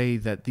the way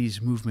that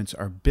these movements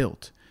are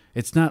built.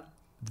 It's not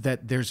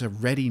that there's a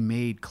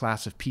ready-made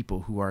class of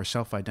people who are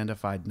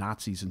self-identified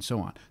Nazis and so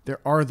on. There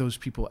are those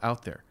people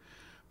out there.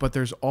 But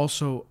there's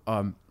also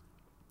a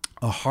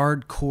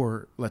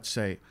hardcore, let's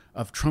say,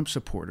 of Trump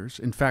supporters.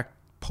 In fact,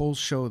 polls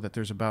show that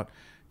there's about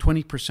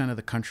 20% of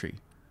the country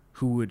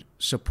who would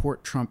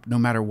support Trump no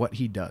matter what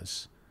he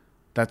does.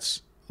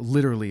 That's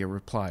literally a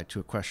reply to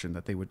a question,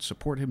 that they would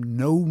support him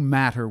no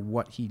matter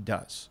what he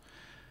does.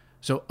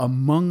 So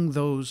among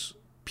those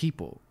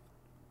people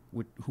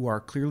who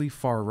are clearly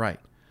far right,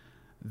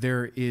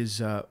 there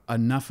is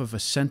enough of a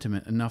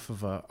sentiment, enough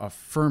of a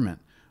ferment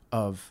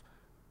of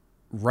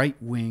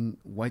right-wing,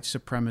 white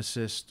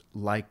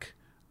supremacist-like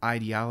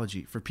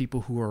ideology for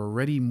people who are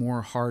already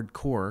more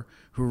hardcore,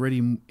 who are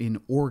already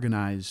in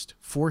organized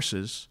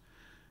forces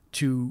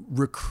to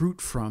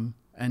recruit from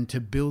and to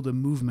build a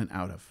movement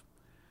out of,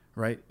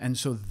 right? And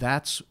so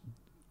that's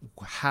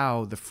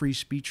how the free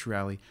speech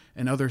rally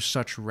and other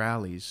such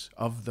rallies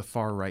of the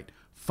far right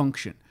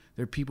function.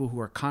 They're people who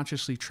are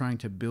consciously trying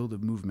to build a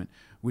movement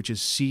which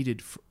is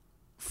seeded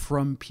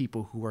from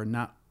people who are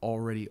not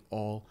already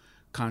all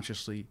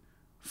consciously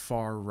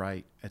far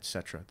right,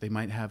 etc. They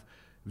might have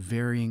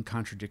varying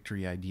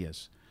contradictory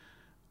ideas.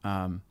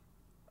 And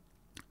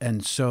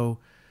so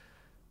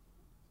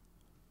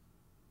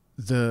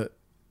the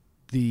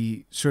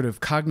sort of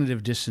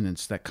cognitive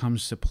dissonance that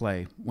comes to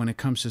play when it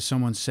comes to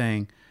someone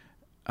saying,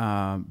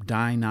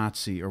 die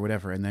Nazi or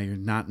whatever, and that you're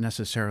not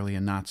necessarily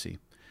a Nazi.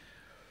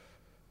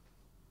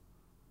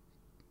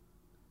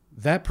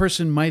 That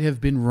person might have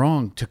been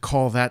wrong to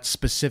call that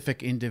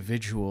specific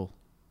individual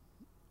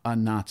a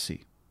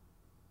Nazi,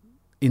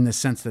 in the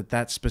sense that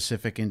that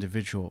specific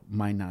individual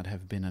might not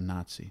have been a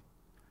Nazi.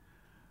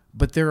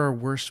 But there are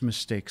worse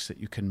mistakes that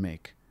you can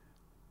make.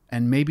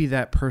 And maybe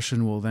that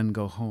person will then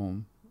go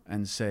home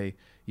and say,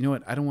 you know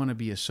what, I don't want to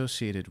be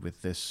associated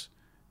with this.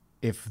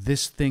 If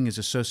this thing is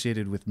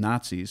associated with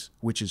Nazis,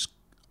 which is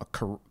a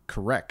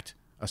correct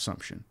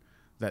assumption,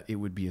 that it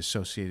would be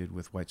associated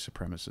with white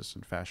supremacists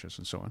and fascists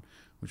and so on,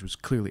 which was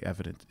clearly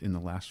evident in the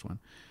last one.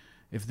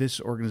 If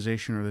this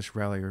organization or this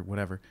rally or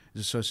whatever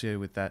is associated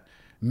with that,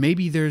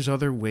 maybe there's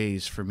other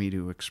ways for me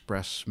to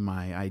express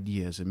my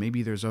ideas, and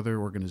maybe there's other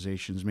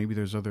organizations, maybe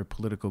there's other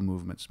political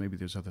movements, maybe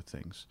there's other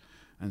things,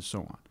 and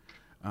so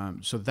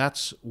on. So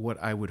that's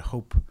what I would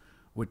hope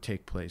would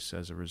take place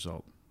as a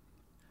result.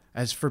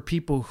 As for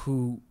people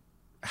who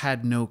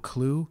had no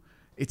clue,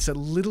 it's a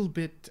little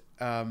bit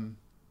I'm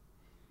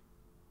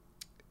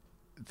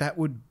a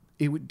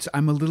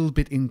little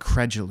bit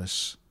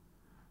incredulous.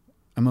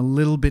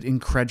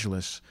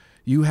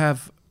 You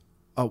have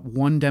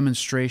one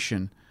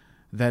demonstration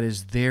that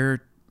is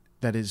there,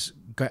 that is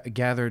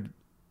gathered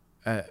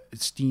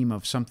steam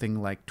of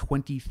something like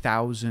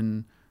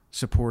 20,000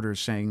 supporters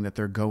saying that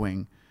they're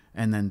going,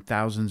 and then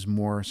thousands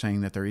more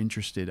saying that they're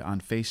interested on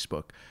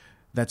Facebook.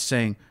 That's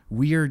saying,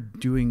 we are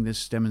doing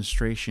this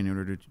demonstration in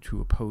order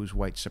to oppose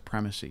white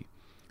supremacy.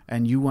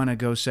 And you want to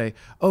go say,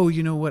 oh,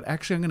 you know what?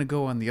 Actually, I'm going to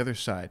go on the other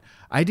side.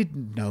 I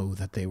didn't know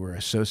that they were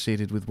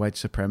associated with white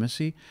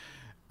supremacy.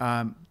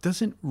 I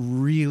don't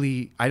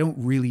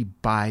really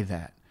buy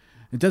that.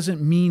 It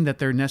doesn't mean that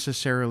they're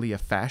necessarily a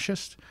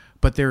fascist,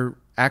 but they're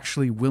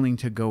actually willing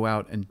to go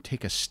out and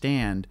take a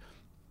stand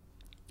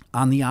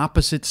on the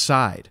opposite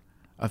side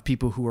of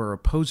people who are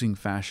opposing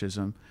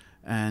fascism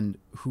and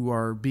who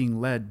are being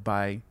led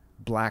by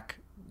black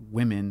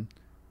women,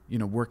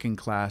 working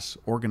class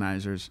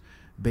organizers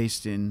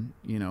based in,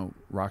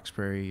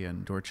 Roxbury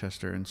and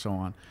Dorchester and so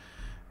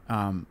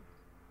on.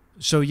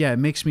 So yeah, it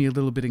makes me a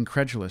little bit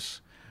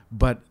incredulous,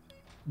 but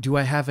do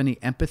I have any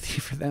empathy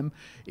for them?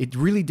 It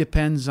really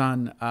depends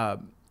on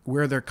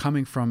where they're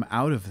coming from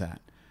out of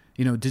that.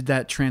 Did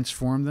that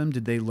transform them?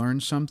 Did they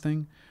learn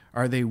something?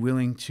 Are they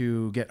willing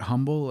to get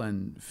humble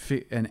and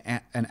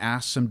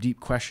ask some deep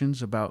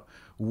questions about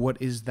what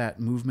is that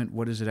movement?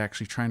 What is it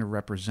actually trying to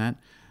represent?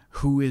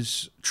 Who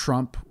is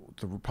Trump,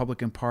 the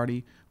Republican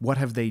Party? What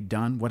have they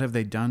done? What have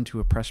they done to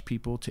oppress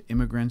people, to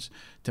immigrants,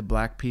 to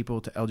black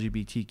people, to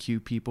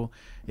LGBTQ people?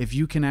 If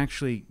you can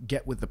actually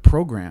get with the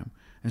program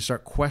and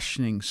start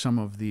questioning some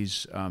of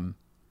these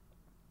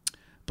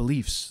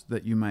beliefs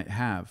that you might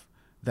have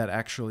that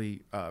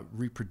actually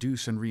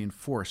reproduce and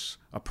reinforce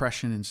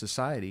oppression in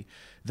society,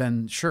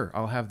 then sure,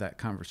 I'll have that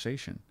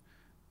conversation,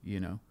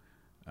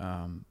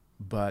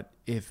 But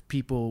if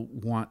people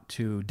want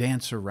to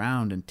dance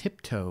around and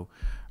tiptoe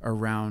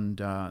around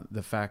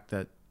the fact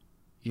that,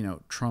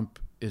 Trump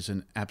is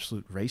an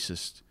absolute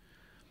racist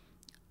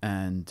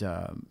and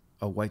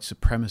a white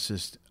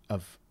supremacist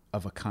of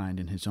a kind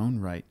in his own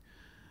right,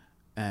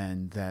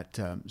 and that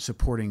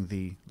supporting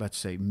the, let's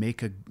say,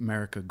 Make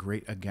America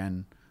Great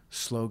Again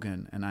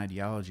slogan and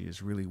ideology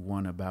is really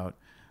one about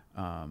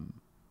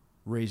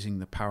raising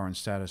the power and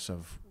status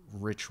of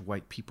rich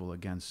white people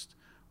against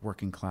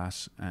working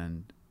class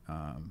and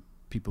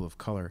people of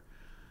color,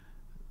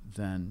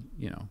 then,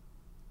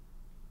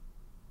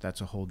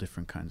 that's a whole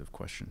different kind of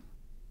question.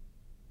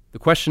 The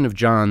question of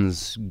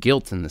John's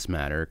guilt in this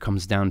matter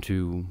comes down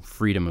to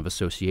freedom of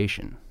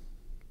association,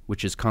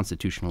 which is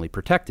constitutionally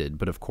protected,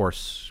 but of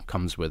course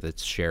comes with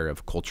its share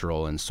of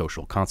cultural and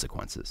social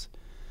consequences.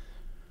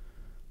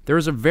 There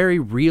is a very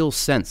real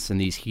sense in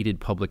these heated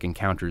public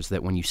encounters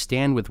that when you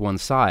stand with one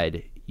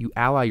side, you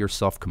ally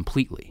yourself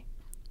completely,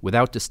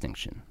 without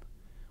distinction,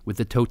 with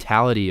the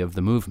totality of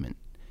the movement,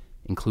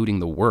 including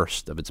the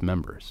worst of its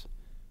members.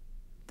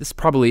 This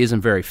probably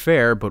isn't very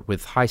fair, but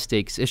with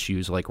high-stakes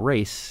issues like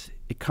race,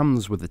 it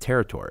comes with the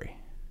territory.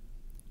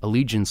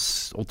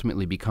 Allegiance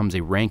ultimately becomes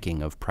a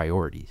ranking of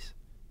priorities.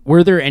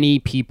 Were there any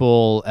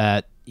people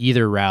at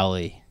either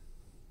rally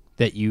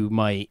that you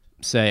might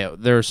say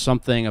there's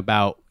something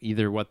about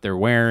either what they're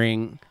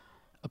wearing,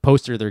 a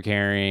poster they're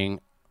carrying,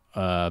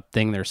 a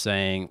thing they're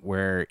saying,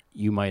 where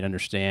you might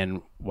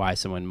understand why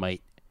someone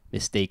might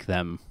mistake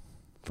them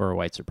for a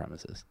white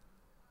supremacist?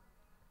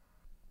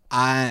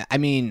 I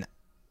mean,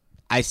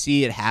 I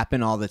see it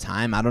happen all the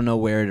time. I don't know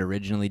where it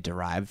originally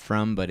derived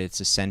from, but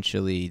it's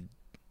essentially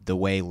the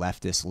way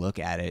leftists look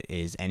at it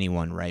is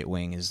anyone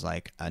right-wing is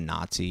like a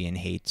Nazi and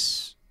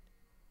hates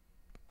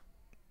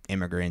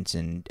immigrants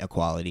and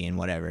equality and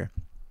whatever.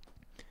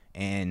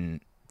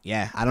 And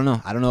yeah, I don't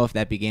know. I don't know if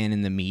that began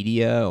in the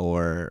media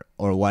or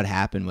what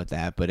happened with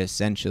that, but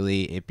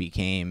essentially it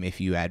became,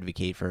 if you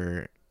advocate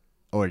for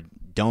or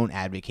don't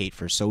advocate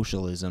for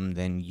socialism,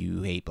 then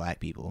you hate black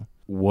people.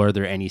 Were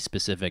there any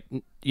specific,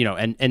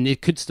 and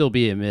it could still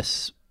be a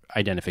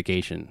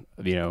misidentification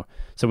of,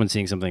 someone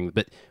seeing something,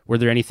 but were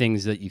there any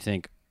things that you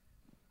think,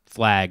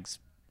 flags,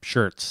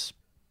 shirts,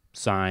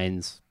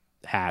 signs,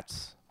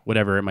 hats,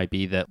 whatever it might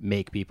be, that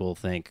make people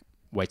think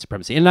white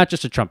supremacy? And not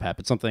just a Trump hat,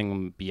 but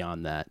something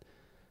beyond that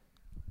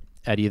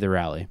at either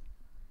rally.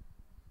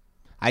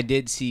 I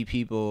did see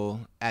people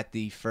at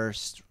the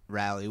first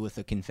rally with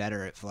a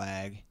Confederate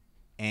flag,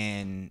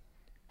 and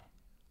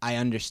I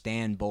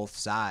understand both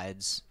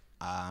sides.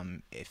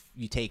 If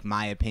you take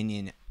my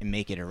opinion and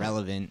make it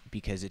irrelevant,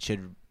 because it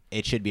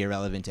should be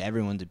irrelevant to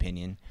everyone's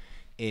opinion,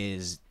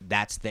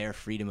 that's their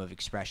freedom of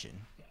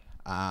expression.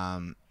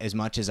 As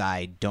much as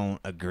I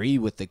don't agree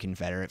with the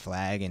Confederate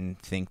flag and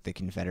think the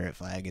Confederate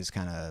flag is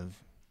kind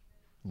of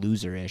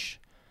loserish,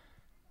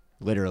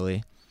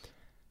 literally,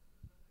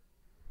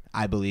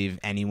 I believe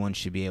anyone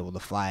should be able to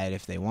fly it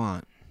if they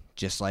want,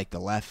 just like the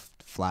left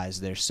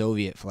flies their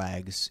Soviet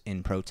flags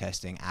in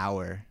protesting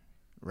our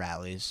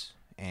rallies.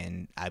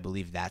 And I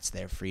believe that's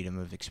their freedom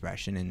of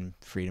expression and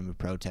freedom of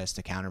protest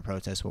to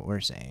counter-protest what we're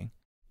saying.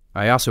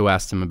 I also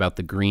asked him about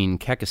the green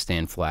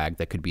Kekistan flag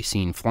that could be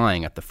seen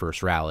flying at the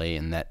first rally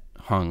and that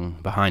hung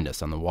behind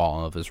us on the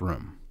wall of his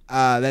room.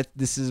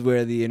 This is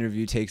where the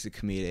interview takes a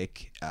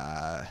comedic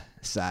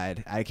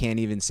side. I can't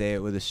even say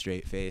it with a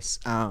straight face.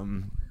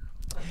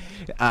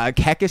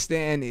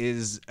 Kekistan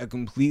is a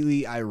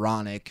completely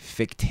ironic,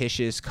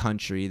 fictitious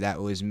country that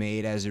was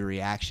made as a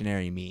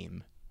reactionary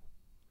meme.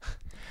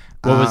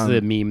 What was the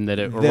meme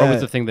what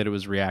was the thing that it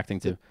was reacting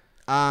to?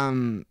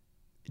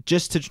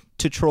 Just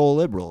to troll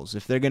liberals.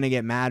 If they're gonna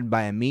get mad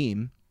by a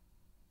meme,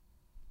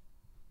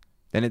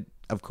 then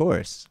of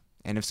course.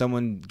 And if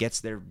someone gets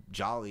their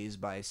jollies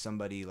by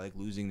somebody like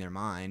losing their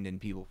mind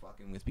and people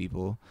fucking with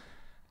people,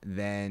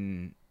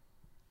 then.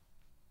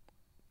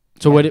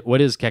 So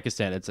what is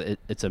Kekistan?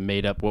 It's a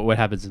made up. What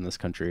happens in this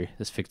country?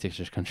 This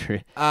fictitious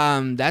country?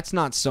 That's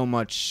not so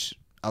much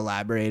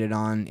elaborated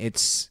on.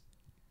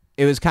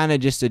 It was kind of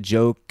just a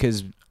joke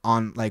because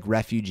on like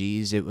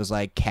refugees, it was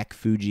like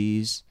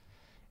Kek-Fugees.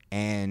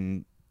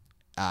 And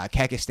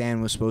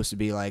Kekistan was supposed to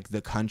be like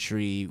the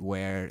country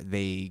where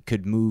they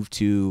could move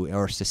to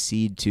or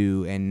secede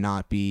to and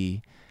not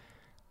be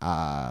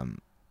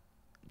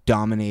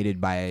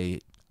dominated by,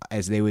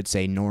 as they would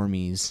say,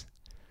 normies,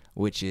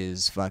 which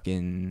is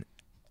fucking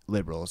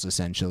liberals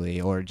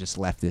essentially, or just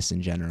leftists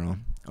in general,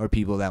 or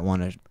people that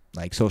want to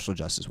like social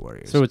justice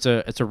warriors. So it's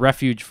a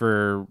refuge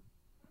for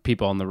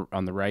people on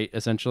the right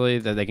essentially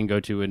that they can go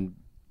to and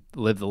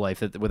live the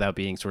life without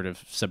being sort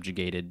of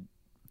subjugated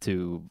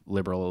to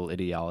liberal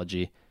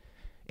ideology.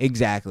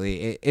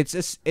 Exactly.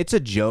 It's a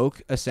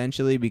joke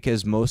essentially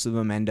because most of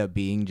them end up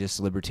being just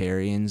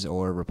libertarians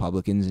or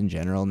Republicans in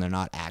general, and they're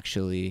not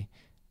actually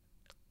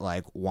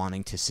like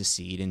wanting to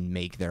secede and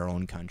make their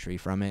own country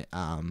from it.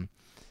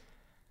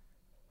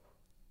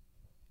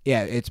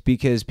 Yeah, it's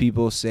because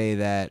people say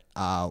that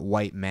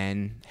white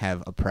men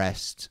have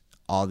oppressed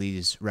all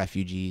these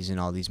refugees and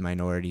all these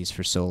minorities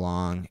for so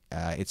long.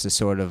 It's a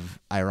sort of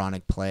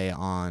ironic play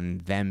on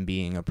them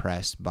being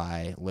oppressed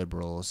by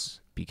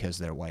liberals because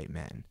they're white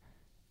men.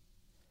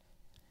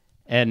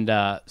 And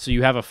so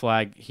you have a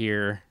flag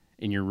here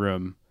in your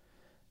room.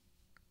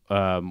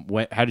 How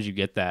did you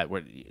get that?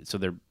 So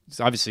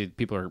obviously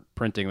people are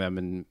printing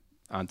them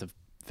onto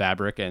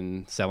fabric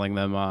and selling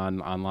them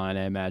online,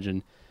 I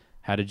imagine.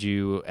 How did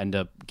you end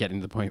up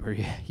getting to the point where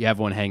you have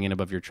one hanging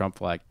above your Trump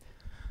flag?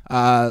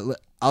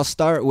 I'll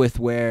start with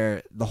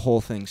where the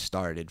whole thing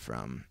started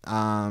from.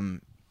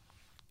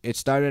 It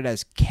started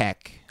as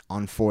Kek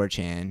on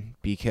 4chan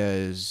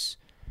because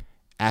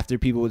after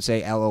people would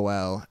say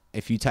LOL,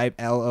 if you type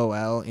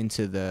LOL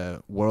into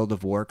the World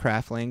of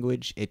Warcraft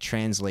language, it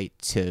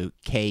translates to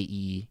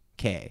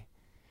KEK.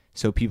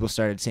 So people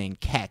started saying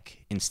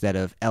Kek instead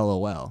of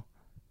LOL.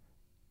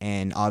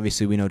 And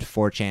obviously we know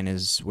 4chan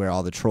is where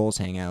all the trolls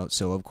hang out.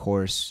 So of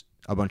course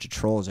a bunch of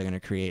trolls are going to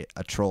create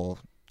a troll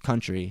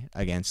country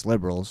against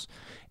liberals,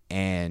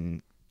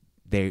 and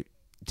they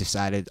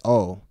decided,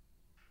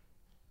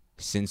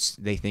 since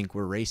they think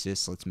we're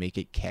racist, let's make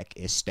it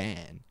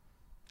Kekistan.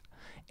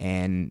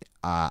 And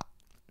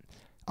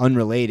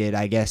unrelated,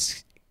 I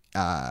guess,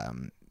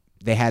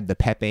 they had the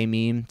Pepe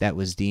meme that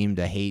was deemed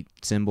a hate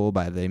symbol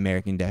by the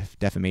American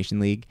Defamation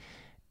League,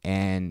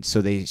 and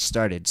so they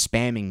started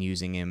spamming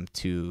using him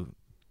to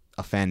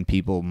offend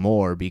people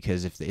more,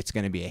 because if it's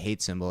going to be a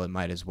hate symbol, it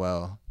might as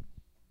well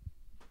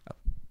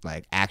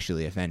like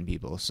actually offend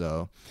people.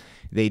 So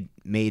they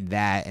made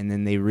that, and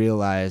then they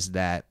realized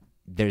that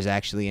there's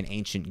actually an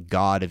ancient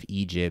god of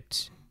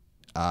Egypt,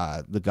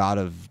 the god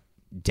of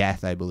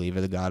death, I believe,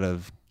 or the god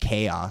of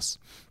chaos,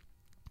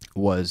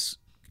 was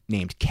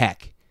named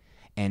Kek,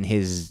 and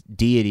his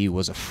deity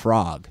was a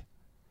frog.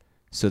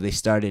 So they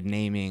started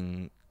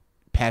naming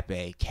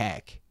Pepe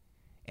Kek,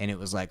 and it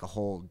was like a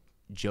whole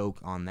joke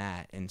on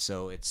that. And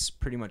so it's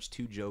pretty much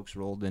two jokes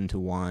rolled into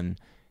one,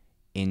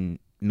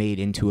 made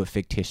into a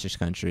fictitious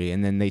country.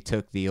 And then they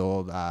took the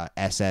old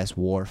SS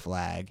war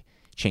flag,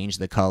 changed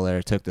the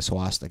color, took the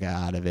swastika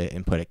out of it,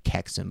 and put a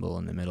Kek symbol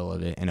in the middle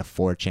of it and a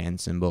 4chan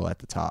symbol at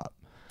the top.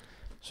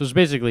 So it's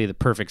basically the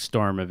perfect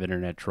storm of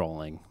internet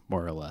trolling,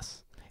 more or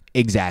less.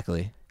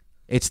 Exactly.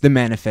 It's the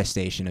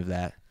manifestation of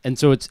that. And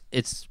so it's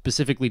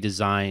specifically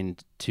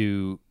designed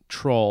to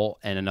troll,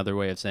 and another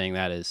way of saying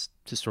that is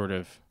to sort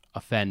of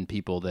offend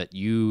people that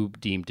you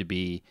deem to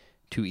be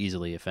too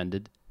easily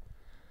offended.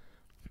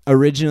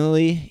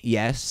 Originally,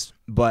 yes,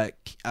 but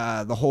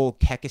the whole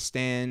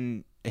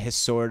Kekistan has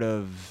sort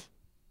of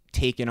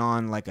taken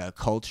on like a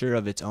culture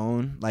of its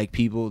own, like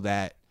people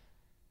that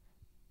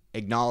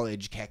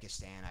acknowledge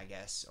Kekistan, I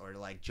guess, or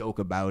like joke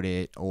about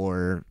it,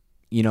 or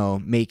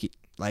make it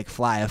like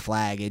fly a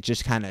flag. It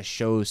just kind of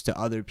shows to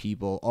other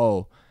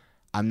people,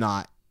 I'm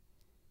not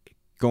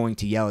going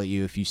to yell at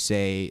you if you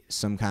say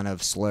some kind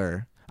of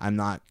slur. I'm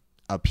not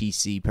a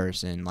PC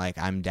person. Like,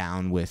 I'm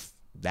down with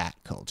that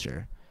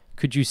culture.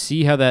 Could you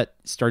see how that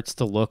starts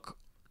to look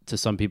to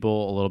some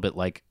people a little bit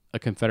like a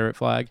Confederate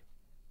flag?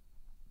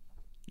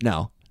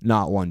 No,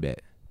 not one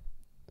bit.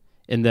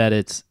 In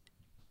that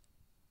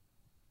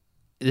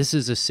this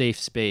is a safe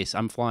space.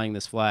 I'm flying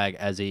this flag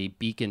as a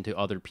beacon to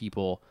other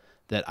people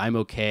that I'm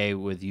okay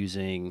with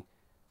using.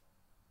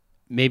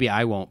 Maybe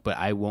I won't, but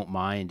I won't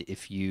mind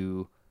if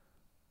you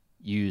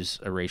use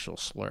a racial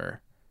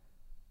slur.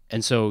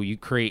 And so you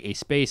create a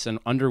space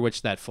under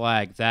which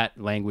that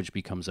language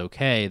becomes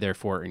okay,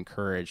 therefore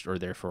encouraged, or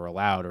therefore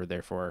allowed, or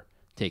therefore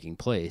taking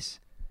place.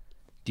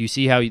 Do you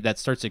see how that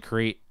starts to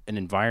create an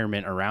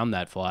environment around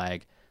that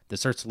flag that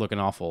starts to look an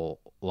awful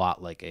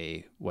lot like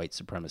a white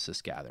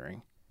supremacist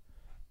gathering?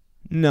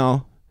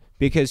 No,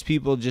 because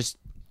people just,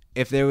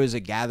 if there was a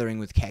gathering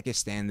with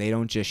Kekistan, they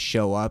don't just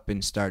show up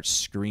and start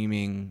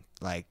screaming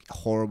like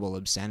horrible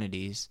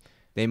obscenities.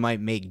 They might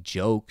make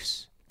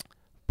jokes,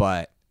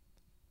 but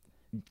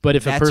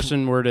if a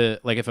person were to,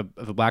 like, if a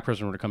black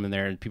person were to come in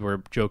there and people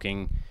were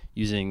joking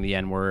using the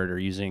N-word or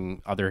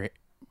using other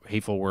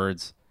hateful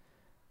words,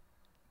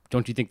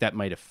 don't you think that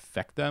might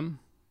affect them?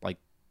 Like,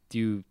 do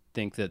you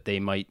think that they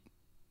might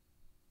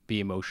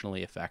be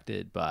emotionally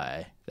affected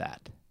by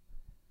that?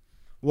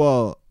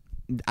 Well,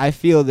 I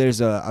feel there's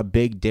a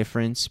big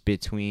difference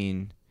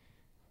between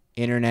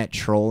internet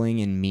trolling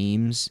and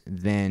memes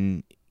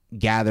than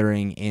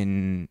gathering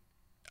in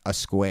a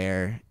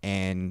square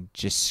and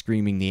just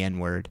screaming the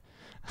N-word.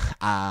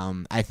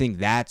 I think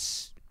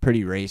that's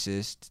pretty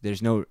racist.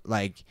 There's no,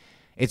 like,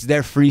 it's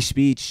their free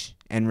speech,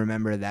 and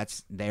remember,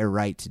 that's their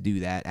right to do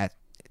that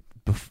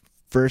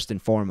first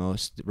and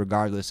foremost,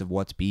 regardless of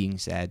what's being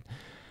said.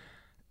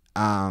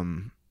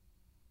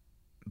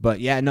 But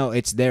yeah, no,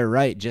 it's their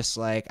right, just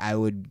like I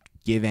would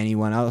give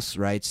anyone else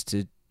rights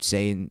to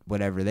say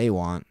whatever they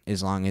want,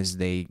 as long as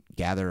they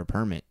gather a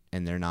permit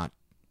and they're not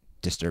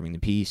disturbing the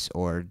peace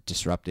or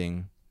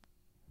disrupting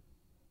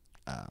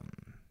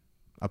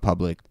a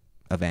public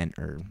event.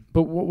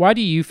 But why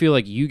do you feel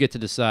like you get to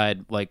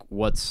decide like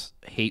what's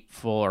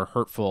hateful or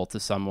hurtful to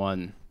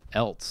someone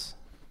else?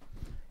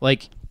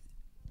 Like,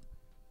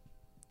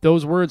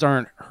 those words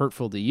aren't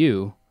hurtful to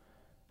you,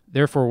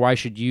 therefore why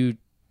should you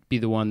be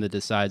the one that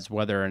decides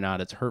whether or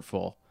not it's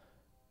hurtful?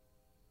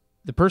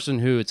 The person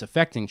who it's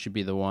affecting should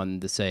be the one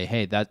to say,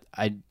 hey, that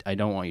I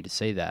don't want you to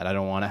say that. I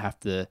don't want to have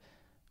to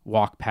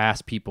walk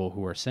past people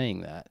who are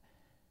saying that.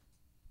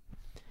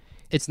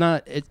 It's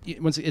not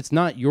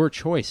your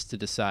choice to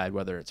decide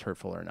whether it's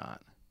hurtful or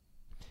not.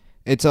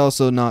 It's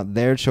also not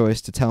their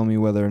choice to tell me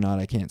whether or not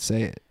I can't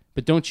say it.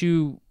 But don't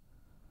you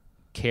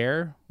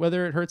care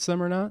whether it hurts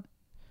them or not?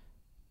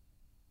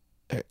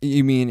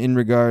 You mean in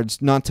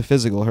regards not to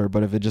physical hurt,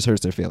 but if it just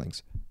hurts their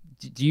feelings?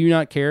 Do you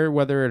not care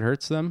whether it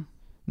hurts them?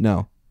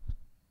 No.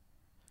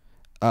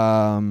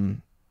 I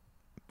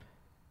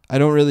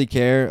don't really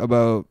care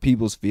about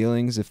people's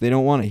feelings. If they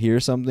don't want to hear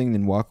something,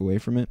 then walk away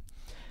from it.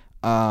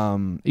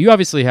 You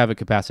obviously have a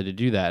capacity to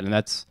do that, and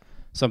that's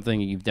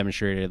something you've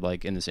demonstrated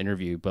like in this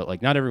interview, but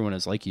like not everyone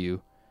is like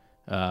you.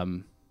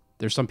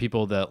 There's some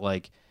people that,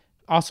 like,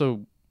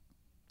 also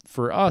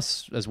for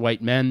us as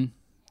white men,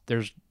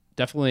 there's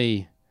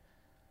definitely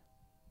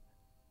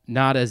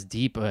not as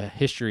deep a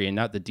history and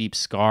not the deep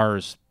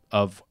scars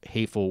of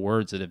hateful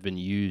words that have been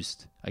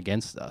used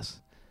against us.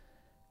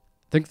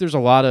 I think there's a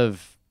lot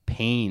of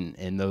pain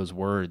in those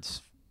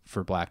words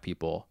for black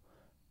people,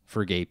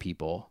 for gay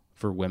people,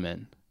 for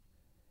women.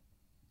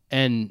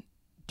 And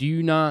do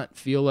you not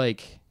feel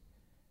like,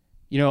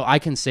 you know, I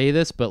can say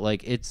this, but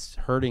like it's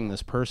hurting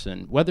this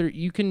person? Whether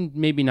you can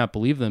maybe not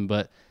believe them,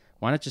 but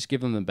why not just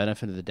give them the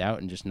benefit of the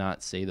doubt and just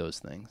not say those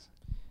things?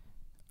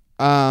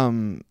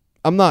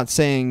 I'm not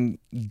saying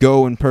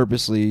go and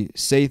purposely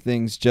say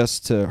things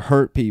just to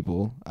hurt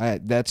people.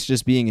 That's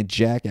just being a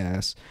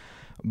jackass.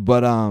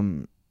 But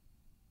I'm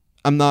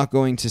not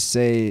going to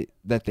say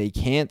that they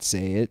can't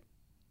say it.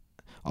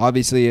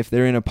 Obviously, if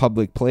they're in a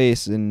public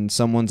place and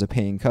someone's a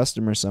paying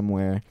customer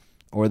somewhere,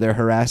 or they're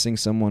harassing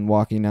someone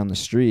walking down the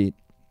street.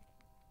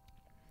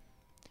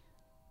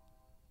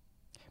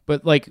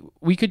 But like,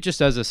 we could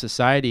just as a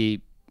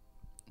society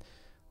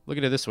look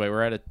at it this way.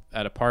 We're at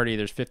a party,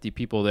 there's 50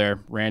 people there,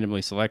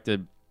 randomly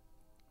selected.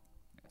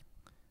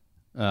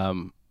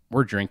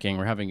 We're drinking,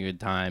 we're having a good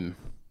time.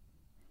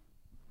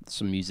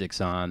 Some music's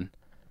on.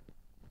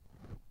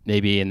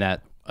 Maybe in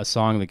that a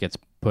song that gets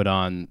put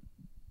on,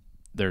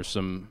 there's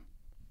some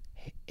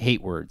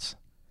hate words.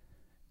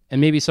 And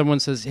maybe someone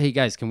says, hey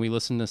guys, can we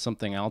listen to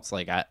something else?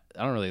 Like, I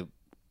don't really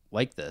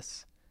like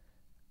this.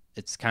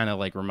 It's kind of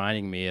like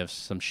reminding me of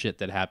some shit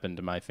that happened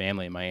to my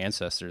family and my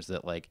ancestors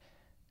that like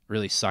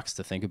really sucks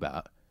to think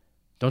about.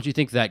 Don't you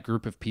think that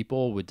group of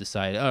people would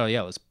decide, oh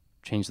yeah, let's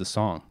change the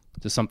song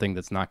to something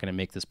that's not going to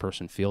make this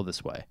person feel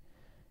this way?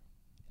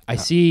 I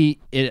see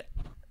it,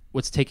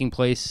 what's taking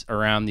place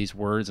around these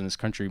words in this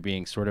country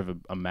being sort of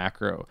a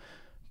macrocosm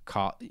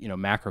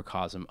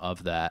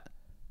of that.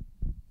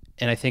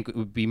 And I think it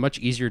would be much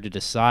easier to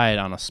decide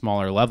on a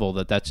smaller level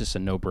that that's just a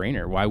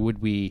no-brainer. Why would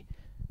we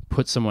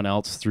put someone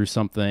else through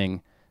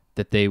something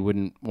that they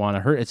wouldn't want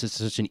to hurt? It's just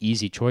such an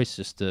easy choice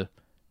just to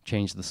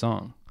change the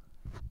song.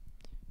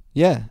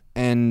 Yeah,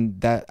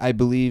 and that I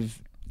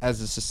believe as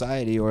a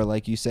society, or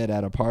like you said,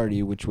 at a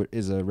party, which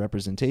is a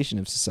representation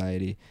of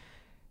society.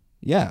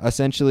 Yeah,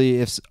 essentially,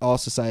 if all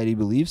society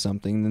believes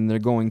something, then they're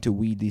going to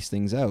weed these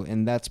things out,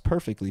 and that's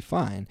perfectly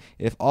fine.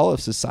 If all of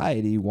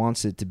society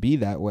wants it to be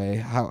that way,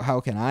 how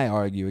can I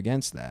argue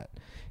against that?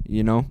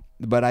 You know?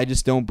 But I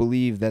just don't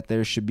believe that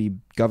there should be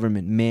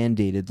government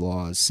mandated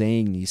laws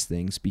saying these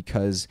things,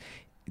 because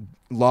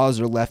laws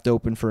are left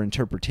open for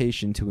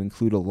interpretation to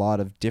include a lot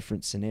of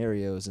different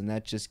scenarios, and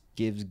that just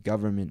gives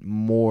government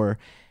more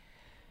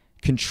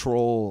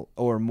control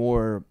or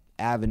more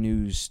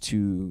avenues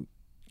to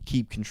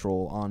keep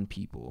control on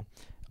people.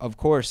 Of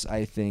course,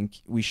 I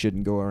think we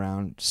shouldn't go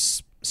around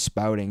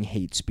spouting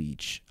hate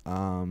speech.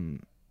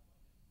 But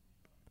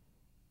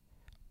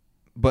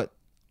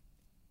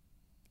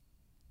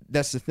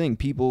that's the thing.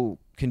 People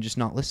can just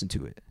not listen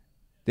to it.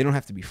 They don't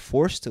have to be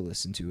forced to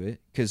listen to it,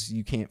 because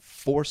you can't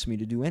force me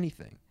to do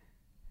anything.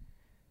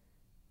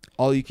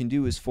 All you can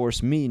do is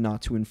force me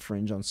not to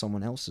infringe on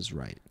someone else's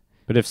right.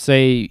 But if,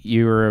 say,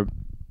 you were a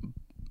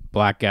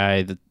black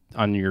guy that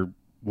on your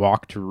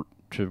walk to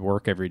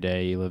work every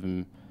day, you live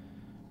in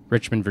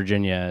Richmond,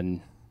 Virginia, and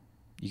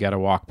you got to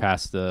walk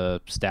past the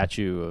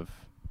statue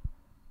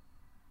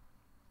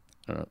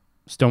of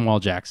Stonewall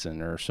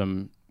Jackson or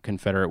some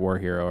Confederate war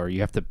hero, or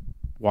you have to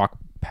walk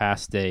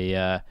past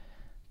a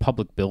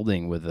public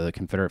building with a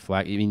Confederate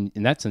flag. I mean,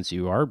 in that sense,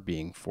 you are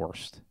being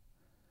forced.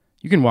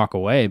 You can walk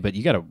away, but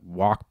you got to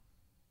walk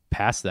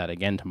past that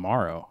again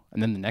tomorrow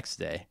and then the next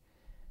day.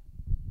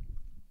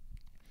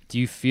 Do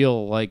you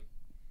feel like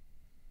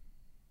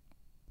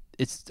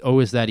it's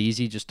always that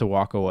easy just to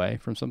walk away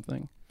from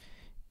something?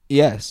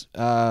 Yes,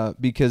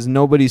 because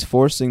nobody's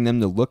forcing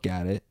them to look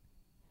at it.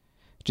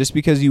 Just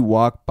because you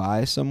walk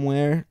by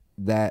somewhere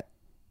that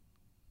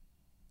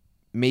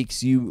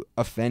makes you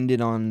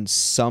offended on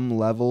some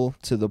level,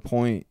 to the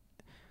point,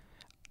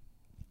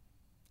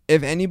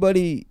 if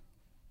anybody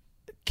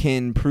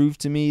can prove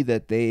to me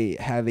that they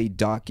have a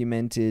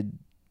documented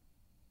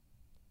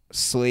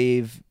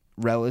slave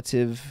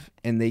relative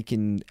and they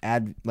can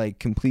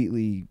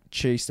completely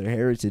trace their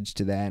heritage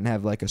to that and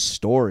have like a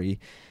story,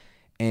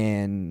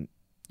 and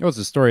it's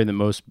a story that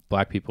most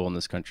black people in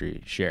this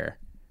country share.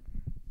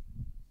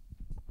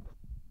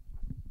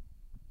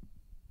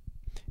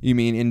 You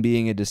mean in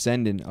being a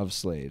descendant of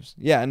slaves?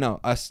 Yeah,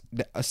 no.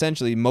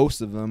 Essentially, most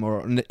of them,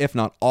 or if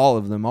not all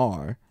of them,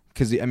 are,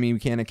 because I mean we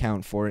can't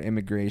account for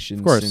immigration.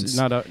 Of course,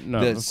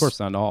 of course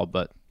not all,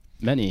 but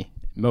many,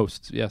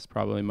 most, yes,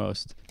 probably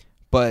most.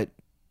 But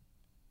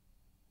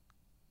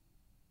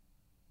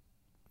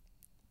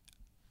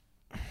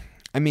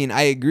I mean,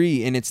 I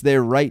agree, and it's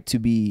their right to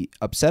be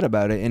upset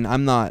about it. And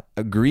I'm not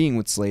agreeing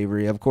with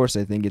slavery. Of course,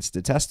 I think it's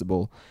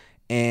detestable,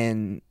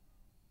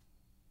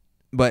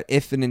 But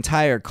if an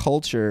entire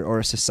culture or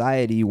a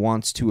society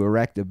wants to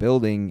erect a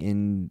building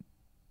in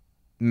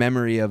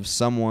memory of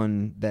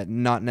someone that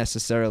not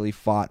necessarily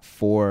fought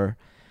for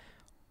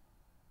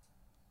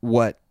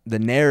what the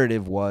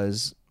narrative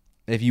was,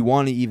 if you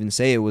want to even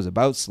say it was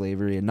about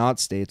slavery and not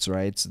states'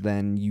 rights,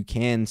 then you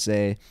can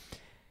say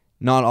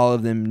not all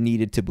of them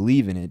needed to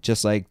believe in it,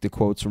 just like the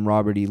quotes from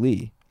Robert E.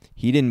 Lee.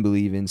 He didn't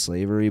believe in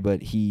slavery,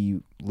 but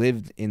he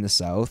lived in the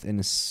South and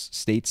the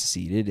state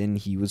seceded, and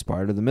he was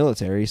part of the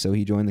military, so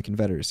he joined the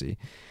Confederacy.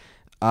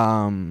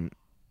 To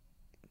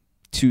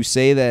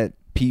say that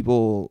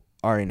people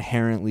are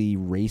inherently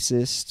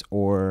racist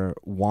or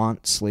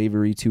want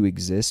slavery to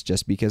exist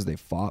just because they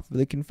fought for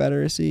the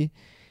Confederacy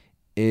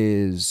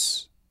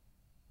is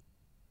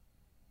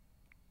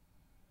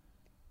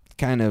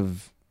kind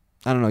of,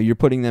 I don't know, you're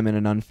putting them in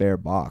an unfair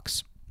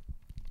box.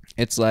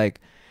 It's like,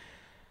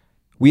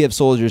 we have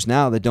soldiers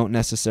now that don't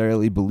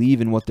necessarily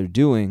believe in what they're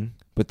doing,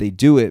 but they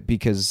do it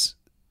because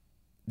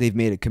they've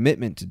made a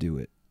commitment to do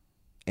it.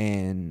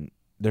 And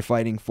they're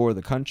fighting for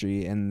the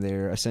country, and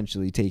they're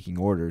essentially taking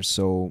orders.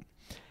 So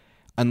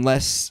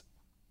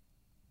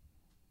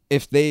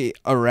if they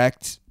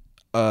erect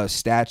a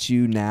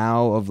statue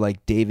now of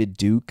like David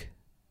Duke,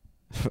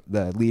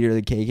 the leader of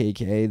the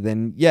KKK,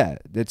 then yeah,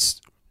 that's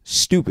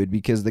stupid,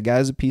 because the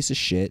guy's a piece of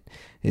shit.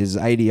 His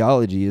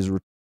ideology is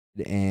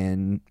retarded,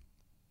 and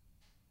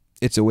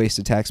it's a waste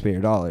of taxpayer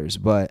dollars.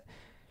 But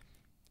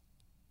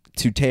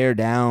to tear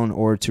down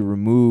or to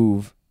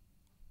remove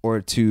or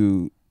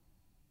to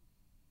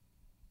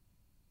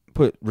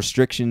put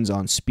restrictions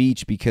on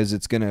speech because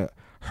it's going to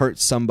hurt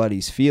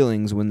somebody's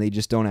feelings when they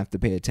just don't have to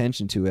pay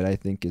attention to it, I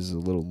think is a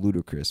little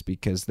ludicrous,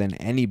 because then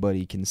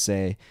anybody can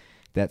say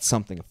that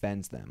something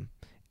offends them.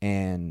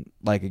 And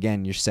like,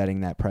 again, you're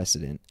setting that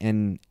precedent,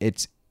 and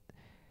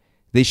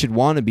they should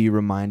want to be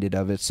reminded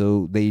of it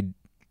so they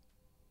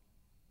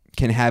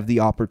can have the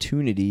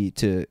opportunity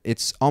to,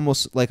 it's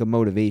almost like a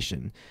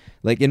motivation.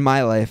 Like in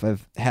my life,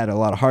 I've had a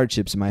lot of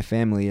hardships, and my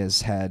family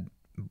has had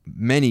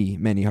many,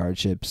 many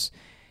hardships,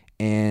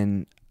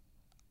 and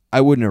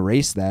I wouldn't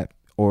erase that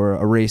or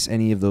erase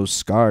any of those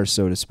scars,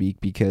 so to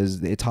speak,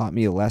 because it taught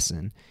me a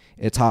lesson.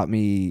 It taught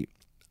me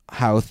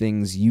how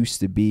things used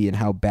to be and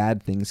how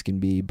bad things can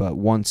be. But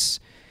once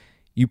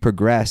you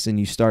progress and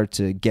you start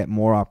to get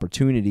more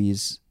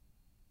opportunities,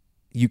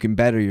 you can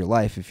better your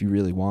life if you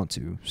really want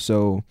to.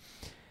 So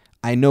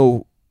I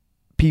know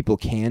people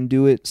can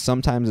do it.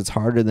 Sometimes it's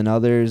harder than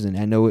others, and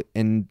I know it,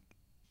 and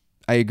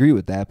I agree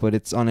with that, but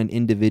it's on an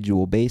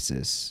individual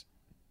basis,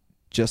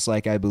 just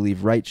like I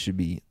believe rights should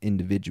be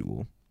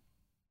individual.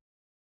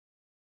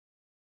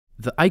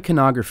 The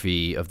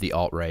iconography of the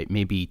alt-right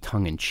may be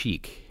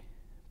tongue-in-cheek,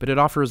 but it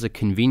offers a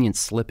convenient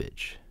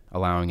slippage,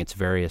 allowing its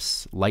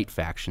various light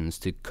factions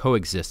to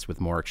coexist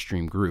with more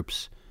extreme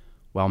groups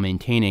while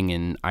maintaining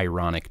an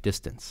ironic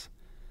distance.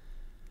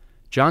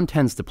 John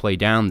tends to play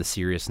down the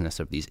seriousness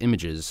of these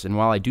images, and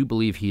while I do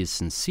believe he is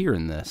sincere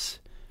in this,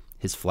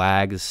 his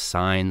flags,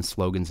 signs,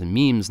 slogans, and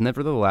memes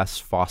nevertheless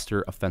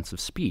foster offensive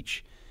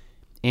speech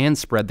and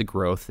spread the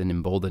growth and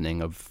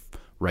emboldening of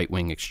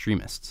right-wing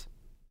extremists.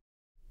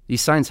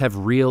 These signs have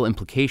real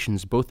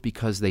implications both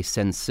because they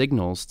send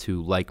signals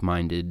to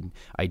like-minded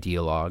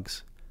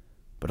ideologues,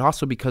 but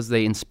also because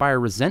they inspire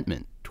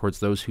resentment towards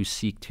those who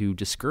seek to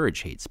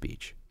discourage hate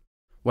speech.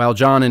 While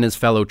John and his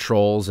fellow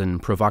trolls and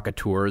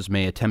provocateurs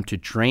may attempt to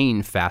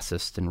drain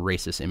fascist and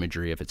racist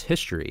imagery of its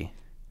history,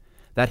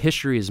 that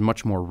history is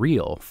much more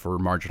real for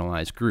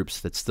marginalized groups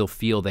that still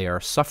feel they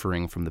are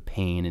suffering from the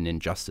pain and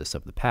injustice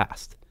of the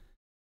past.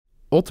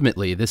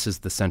 Ultimately, this is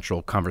the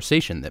central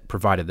conversation that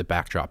provided the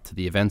backdrop to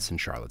the events in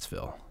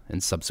Charlottesville,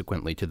 and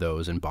subsequently to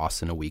those in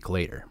Boston a week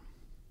later.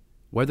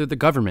 Whether the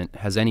government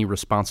has any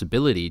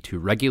responsibility to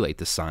regulate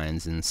the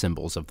signs and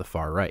symbols of the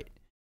far right.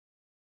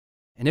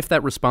 And if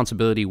that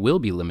responsibility will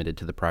be limited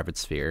to the private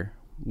sphere,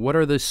 what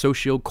are the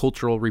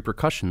socio-cultural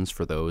repercussions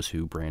for those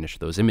who brandish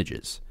those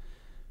images?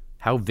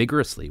 How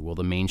vigorously will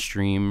the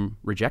mainstream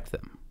reject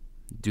them?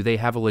 Do they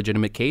have a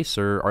legitimate case,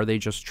 or are they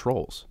just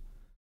trolls?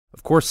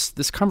 Of course,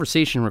 this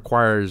conversation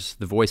requires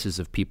the voices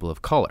of people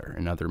of color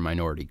and other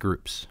minority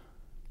groups.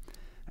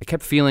 I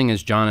kept feeling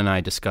as John and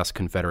I discussed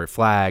Confederate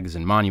flags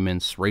and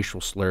monuments,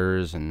 racial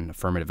slurs, and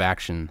affirmative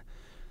action,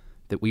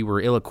 that we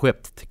were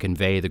ill-equipped to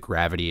convey the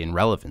gravity and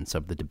relevance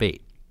of the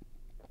debate.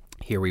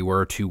 Here we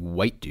were, two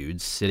white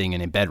dudes sitting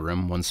in a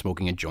bedroom, one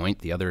smoking a joint,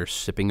 the other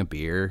sipping a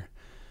beer,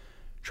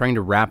 trying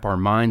to wrap our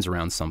minds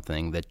around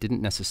something that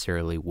didn't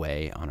necessarily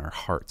weigh on our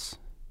hearts.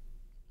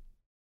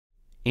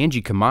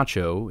 Angie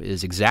Camacho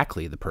is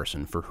exactly the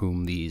person for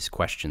whom these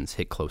questions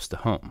hit close to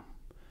home.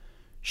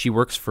 She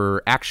works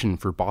for Action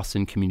for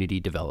Boston Community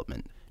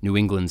Development, New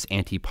England's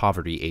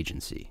anti-poverty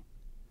agency.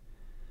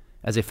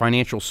 As a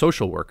financial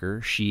social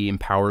worker, she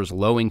empowers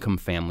low-income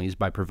families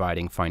by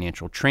providing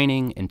financial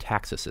training and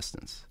tax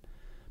assistance.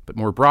 But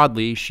more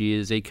broadly, she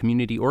is a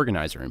community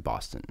organizer in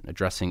Boston,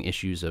 addressing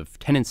issues of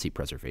tenancy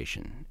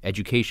preservation,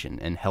 education,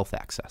 and health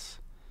access.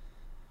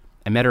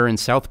 I met her in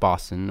South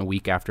Boston a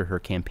week after her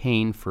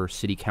campaign for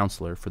city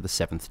councilor for the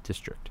 7th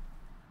District.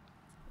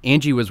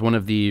 Angie was one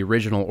of the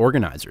original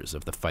organizers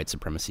of the Fight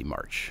Supremacy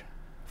March.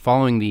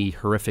 Following the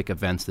horrific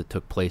events that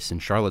took place in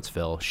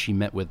Charlottesville, she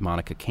met with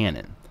Monica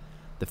Cannon,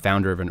 the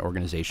founder of an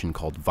organization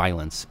called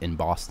Violence in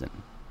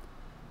Boston.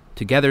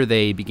 Together,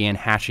 they began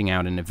hashing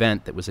out an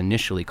event that was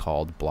initially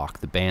called Block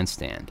the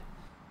Bandstand.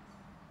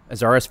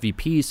 As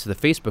RSVPs to the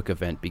Facebook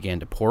event began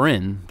to pour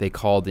in, they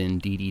called in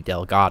Didi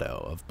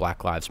Delgado of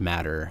Black Lives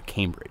Matter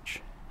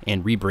Cambridge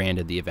and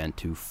rebranded the event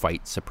to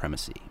Fight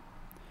Supremacy.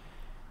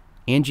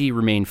 Angie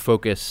remained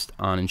focused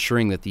on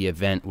ensuring that the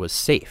event was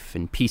safe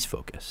and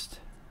peace-focused,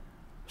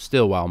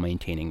 still while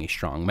maintaining a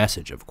strong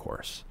message, of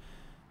course.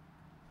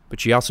 But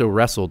she also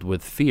wrestled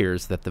with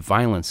fears that the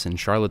violence in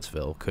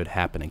Charlottesville could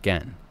happen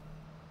again.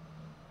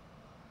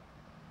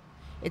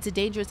 It's a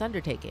dangerous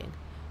undertaking.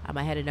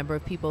 I had a number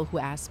of people who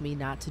asked me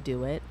not to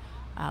do it,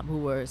 who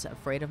were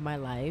afraid of my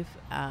life,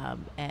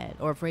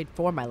 or afraid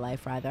for my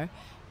life, rather.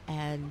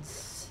 And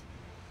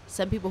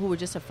some people who were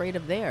just afraid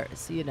of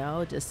theirs,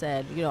 just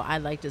said,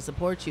 I'd like to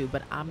support you,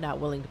 but I'm not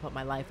willing to put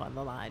my life on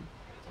the line.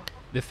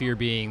 The fear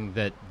being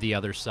that the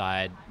other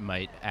side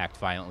might act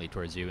violently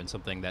towards you, and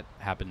something that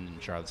happened in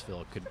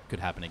Charlottesville could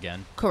happen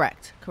again?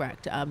 Correct.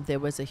 There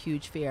was a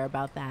huge fear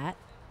about that.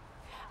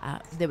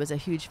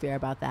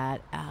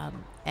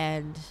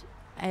 And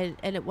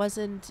it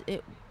wasn't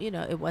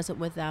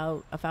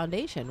without a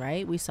foundation,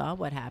 right? We saw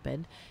what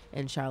happened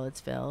in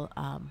Charlottesville,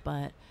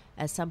 but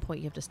at some point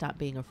you have to stop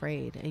being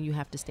afraid and you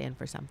have to stand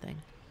for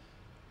something.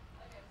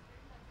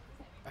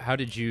 How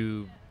did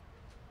you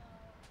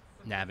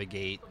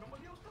navigate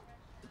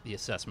the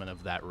assessment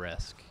of that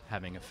risk?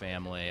 Having a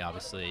family,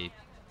 obviously,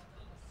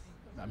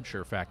 I'm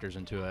sure factors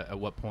into it. At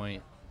what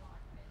point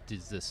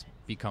does this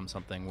become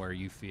something where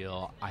you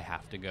feel I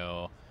have to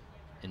go?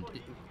 And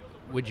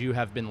would you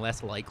have been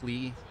less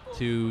likely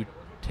to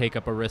take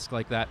up a risk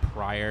like that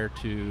prior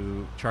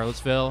to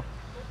Charlottesville?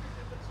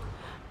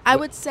 I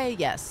would say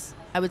yes.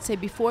 I would say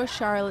before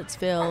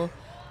Charlottesville,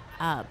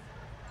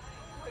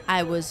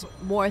 I was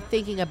more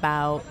thinking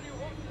about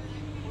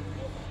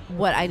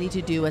what I need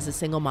to do as a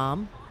single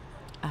mom.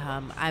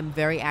 I'm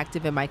very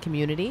active in my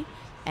community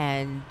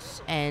and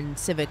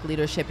civic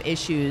leadership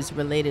issues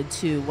related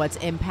to what's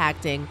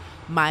impacting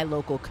my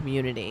local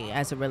community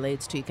as it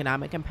relates to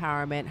economic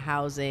empowerment,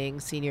 housing,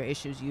 senior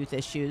issues, youth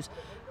issues,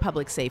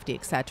 public safety,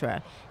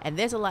 etc. And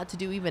there's a lot to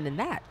do even in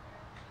that.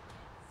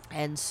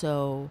 And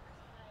so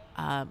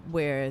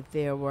where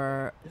there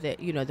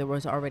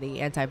was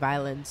already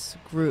anti-violence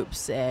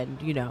groups and,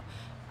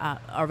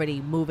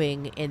 already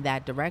moving in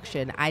that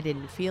direction, I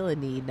didn't feel a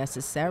need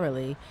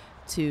necessarily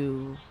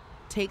to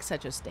take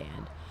such a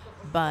stand.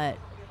 But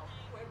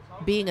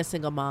being a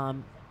single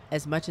mom,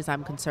 as much as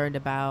I'm concerned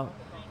about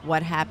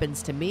what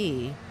happens to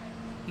me,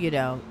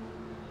 and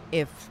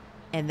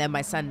then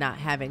my son not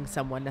having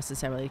someone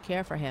necessarily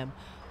care for him,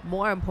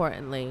 more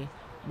importantly,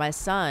 my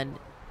son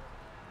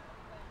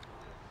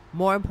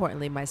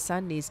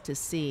needs to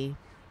see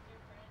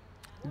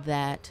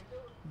that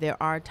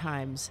there are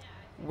times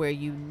where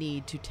you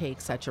need to take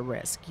such a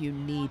risk. You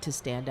need to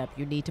stand up.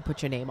 You need to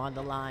put your name on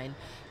the line.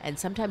 And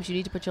sometimes you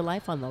need to put your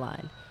life on the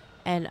line.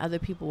 And other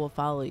people will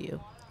follow you.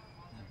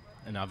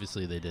 And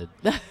obviously they did.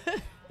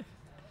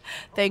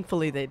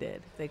 Thankfully they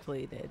did.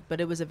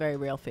 But it was a very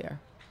real fear.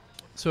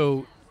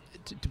 So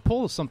to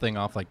pull something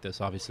off like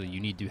this, obviously you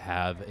need to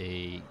have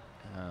a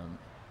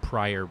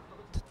prior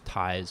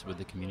ties with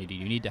the community.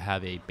 You need to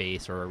have a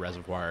base or a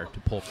reservoir to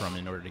pull from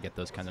in order to get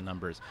those kind of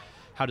numbers.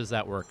 How does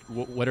that work?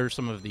 What are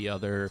some of the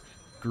other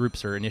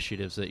groups or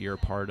initiatives that you're a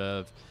part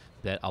of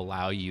that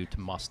allow you to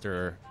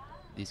muster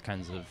these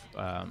kinds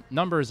of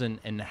numbers,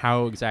 and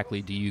how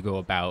exactly do you go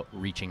about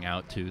reaching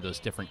out to those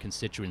different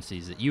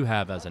constituencies that you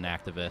have as an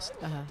activist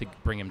to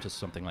bring them to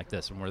something like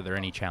this? And were there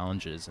any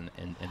challenges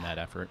in that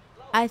effort?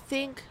 I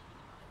think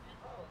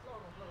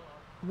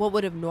what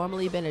would have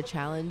normally been a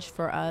challenge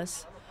for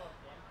us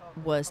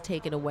was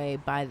taken away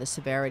by the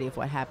severity of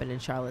what happened in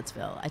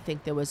Charlottesville. I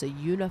think there was a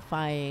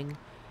unifying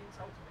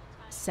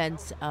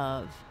sense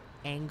of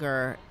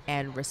anger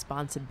and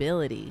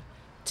responsibility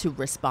to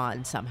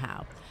respond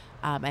somehow.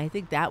 I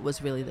think that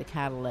was really the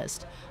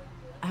catalyst.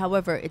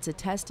 However, it's a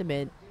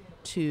testament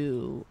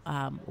to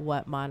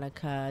what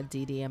Monica,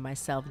 Dee Dee, and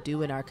myself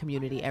do in our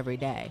community every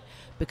day,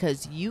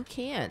 because you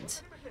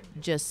can't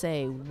just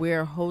say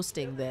we're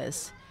hosting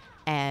this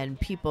and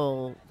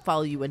people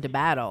follow you into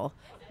battle,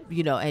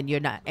 and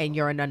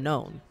you're an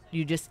unknown.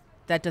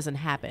 That doesn't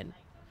happen.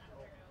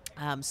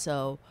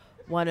 So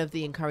one of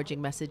the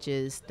encouraging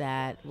messages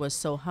that was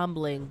so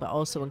humbling but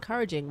also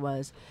encouraging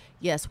was,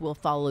 yes, we'll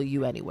follow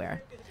you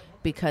anywhere,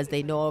 because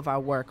they know of our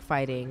work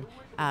fighting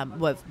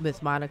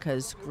with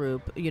Monica's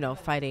group,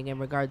 fighting in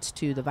regards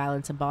to the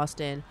violence in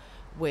Boston,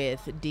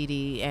 with Dee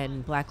Dee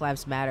and Black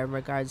Lives Matter in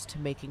regards to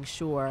making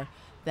sure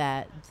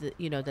that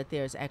that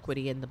there's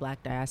equity in the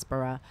Black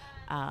diaspora,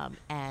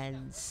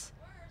 and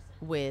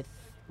with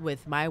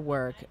my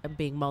work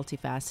being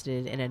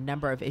multifaceted in a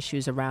number of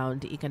issues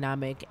around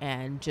economic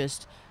and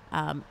just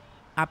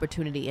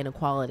opportunity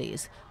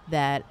inequalities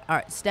that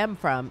stem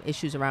from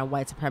issues around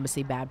white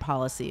supremacy, bad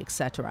policy,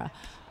 etc.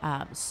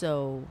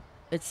 So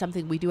it's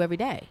something we do every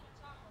day,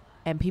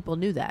 and people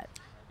knew that.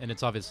 And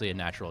it's obviously a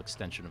natural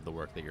extension of the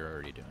work that you're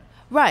already doing.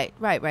 Right.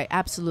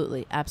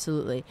 Absolutely.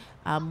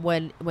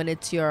 When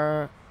it's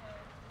your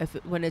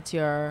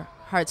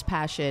heart's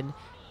passion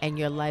and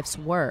your life's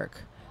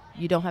work,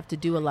 you don't have to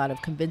do a lot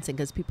of convincing,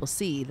 because people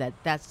see that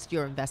that's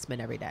your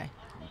investment every day.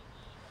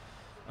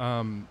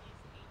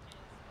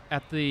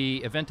 At the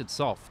event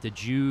itself,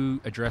 did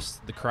you address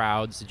the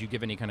crowds? Did you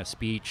give any kind of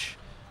speech?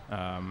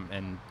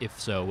 And if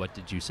so, what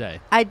did you say?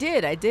 I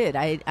did.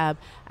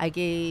 I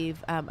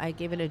gave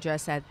an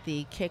address at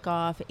the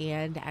kickoff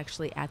and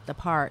actually at the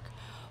park.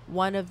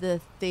 One of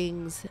the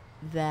things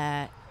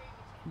that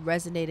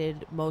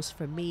resonated most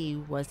for me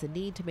was the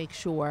need to make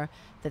sure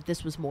that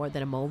this was more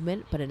than a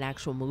moment, but an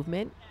actual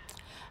movement.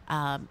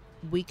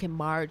 We can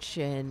march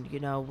and,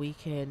 we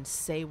can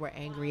say we're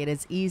angry, and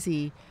it's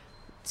easy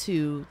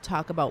to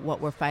talk about what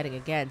we're fighting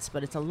against,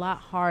 but it's a lot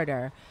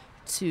harder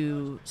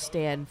to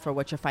stand for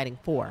what you're fighting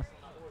for.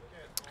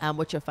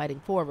 What you're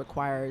fighting for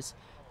requires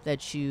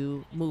that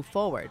you move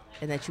forward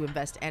and that you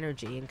invest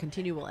energy and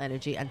continual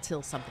energy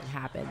until something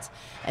happens.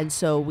 And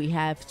so we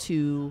have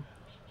to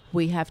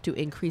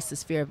increase the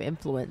sphere of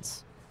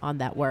influence on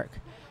that work.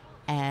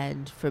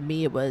 And for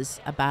me, it was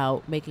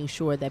about making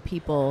sure that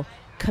people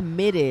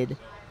committed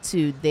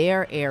to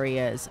their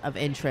areas of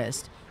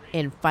interest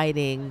in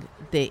fighting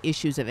the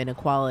issues of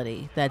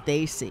inequality that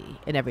they see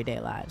in everyday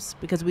lives,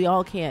 because we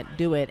all can't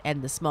do it,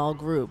 and the small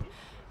group,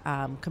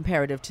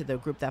 comparative to the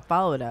group that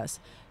followed us,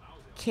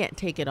 can't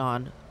take it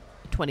on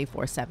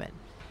 24/7.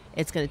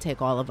 It's going to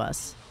take all of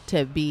us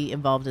to be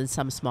involved in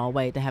some small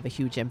way to have a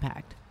huge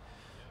impact.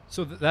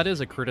 So that is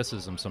a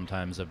criticism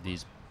sometimes of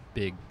these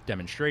big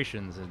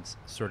demonstrations. It's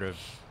sort of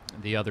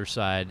the other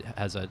side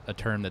has a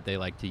term that they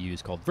like to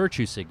use called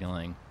virtue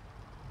signaling,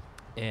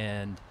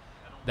 and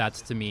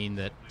that's to mean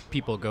that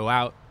people go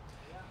out,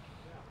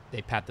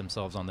 they pat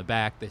themselves on the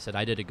back, they said,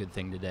 I did a good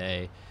thing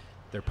today.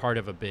 They're part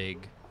of a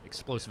big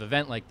explosive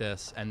event like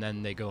this, and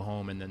then they go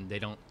home, and then they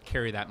don't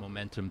carry that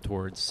momentum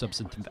towards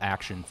substantive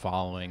action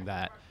following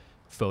that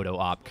photo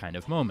op kind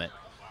of moment.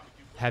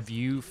 Have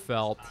you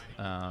felt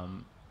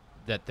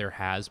that there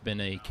has been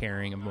a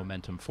carrying of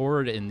momentum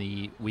forward in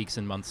the weeks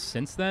and months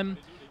since then?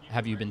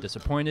 Have you been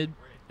disappointed?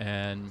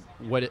 And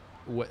what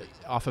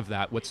off of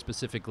that, what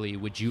specifically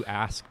would you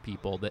ask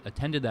people that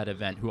attended that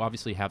event, who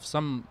obviously have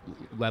some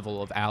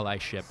level of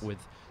allyship with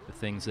the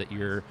things that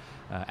you're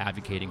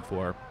advocating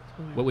for?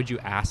 What would you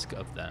ask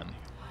of them?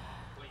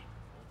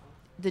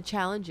 The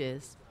challenge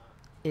is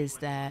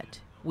that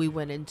we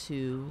went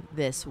into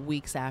this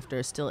weeks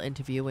after, still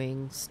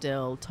interviewing,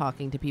 still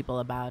talking to people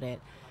about it.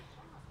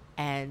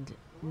 And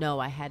no,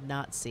 I had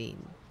not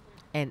seen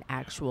an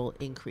actual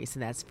increase in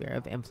that sphere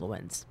of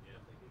influence.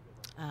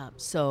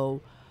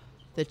 So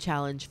the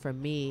challenge for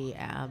me,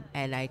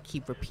 and I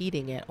keep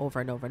repeating it over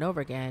and over and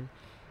over again,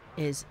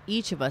 is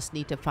each of us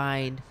need to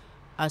find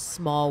a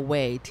small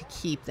way to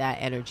keep that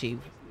energy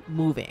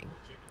moving,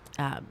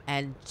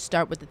 and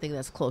start with the thing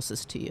that's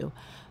closest to you.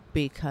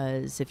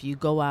 Because if you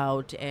go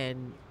out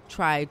and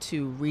try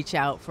to reach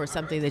out for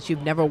something that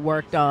you've never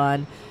worked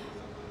on,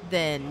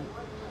 then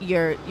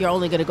you're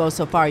only going to go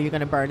so far. You're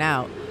going to burn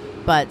out.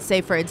 But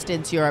say, for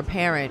instance, you're a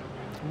parent.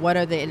 What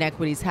are the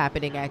inequities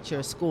happening at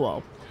your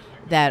school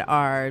that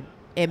are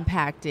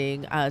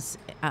impacting us,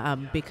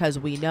 because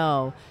we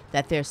know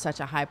that there's such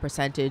a high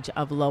percentage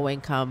of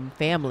low-income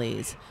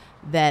families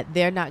that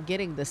they're not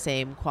getting the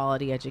same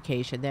quality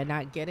education. They're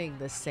not getting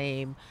the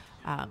same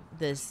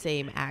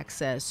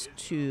access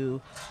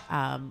to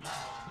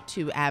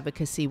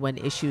advocacy when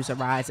issues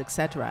arise,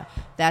 etc.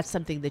 That's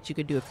something that you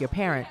can do if you're a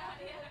parent.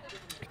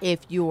 If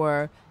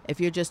you're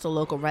just a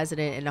local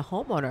resident and a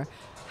homeowner,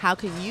 how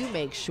can you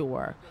make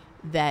sure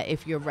that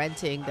if you're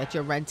renting, that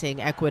you're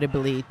renting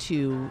equitably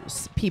to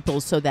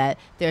people so that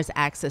there's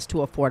access to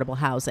affordable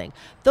housing?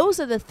 Those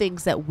are the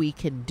things that we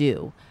can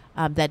do,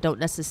 that don't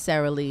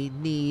necessarily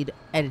need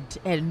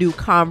a new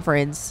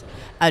conference,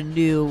 a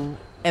new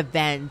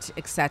event,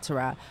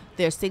 etc.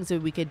 There's things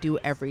that we could do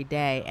every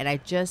day, and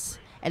it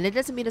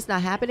doesn't mean it's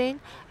not happening.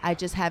 I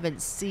just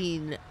haven't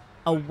seen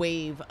a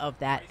wave of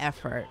that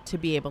effort to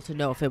be able to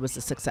know if it was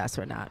a success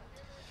or not.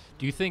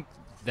 Do you think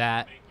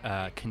that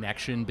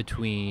connection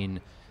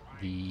between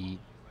the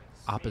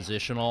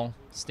oppositional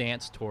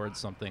stance towards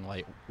something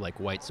like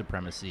white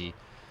supremacy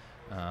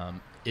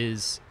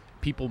is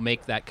people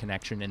make that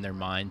connection in their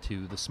mind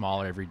to the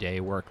smaller everyday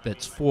work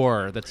that's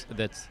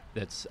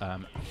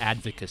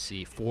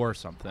advocacy for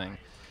something?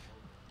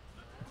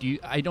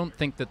 I don't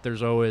think that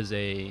there's always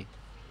a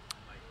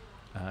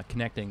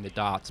connecting the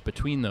dots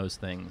between those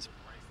things.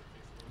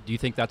 Do you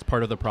think that's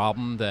part of the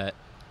problem, that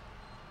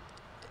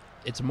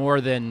it's more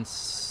than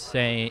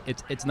saying,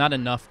 it's not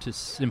enough to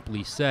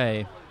simply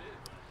say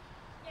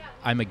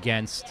I'm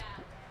against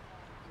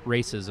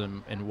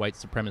racism and white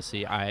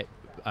supremacy?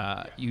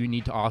 You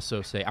need to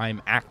also say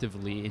I'm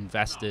actively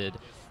invested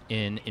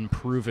in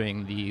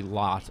improving the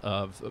lot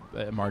of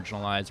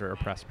marginalized or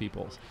oppressed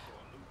peoples.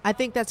 I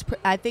think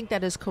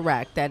that is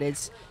correct. That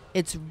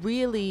it's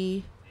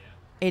really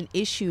an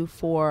issue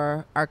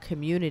for our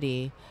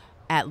community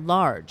at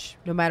large,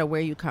 no matter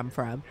where you come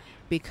from,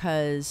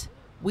 because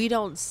we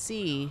don't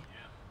see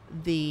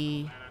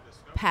the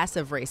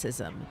passive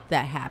racism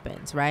that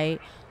happens, right?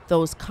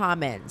 Those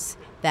comments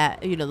that,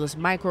 those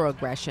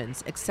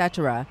microaggressions,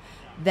 etc.,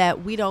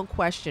 that we don't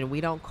question, we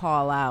don't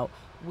call out,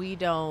 we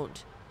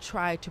don't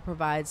try to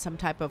provide some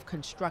type of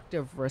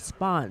constructive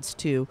response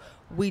to.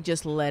 We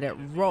just let it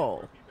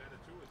roll,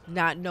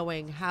 not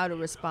knowing how to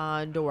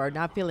respond or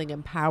not feeling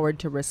empowered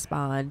to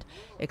respond,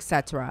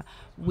 etc.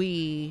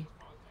 We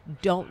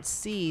don't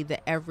see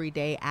the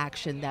everyday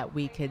action that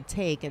we can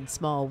take in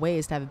small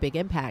ways to have a big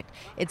impact.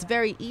 It's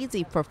very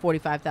easy for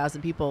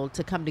 45,000 people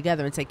to come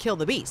together and say, kill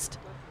the beast,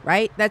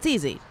 right? That's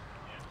easy.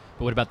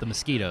 But what about the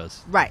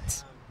mosquitoes?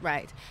 Right.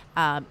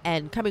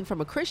 And coming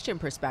from a Christian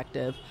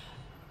perspective,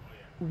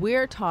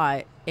 we're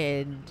taught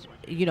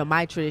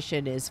my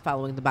tradition is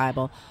following the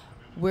Bible.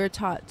 We're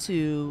taught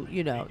to,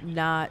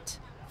 not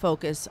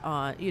focus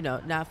on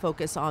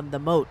the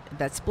mote,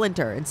 that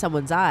splinter in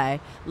someone's eye,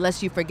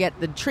 lest you forget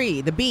the tree,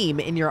 the beam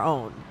in your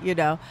own,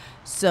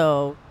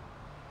 So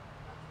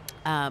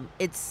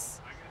it's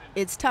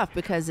tough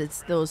because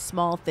it's those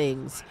small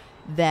things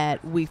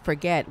that we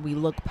forget, we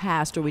look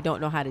past, or we don't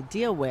know how to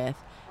deal with,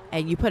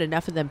 and you put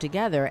enough of them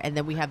together, and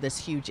then we have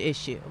this huge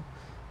issue.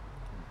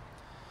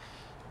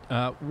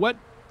 How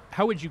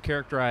would you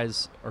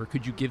characterize, or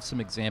could you give some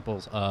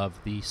examples of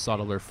the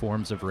subtler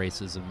forms of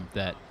racism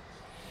that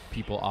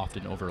people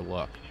often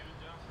overlook?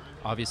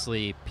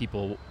 Obviously,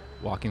 people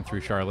walking through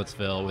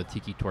Charlottesville with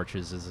tiki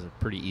torches is a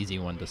pretty easy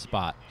one to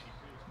spot.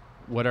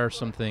 What are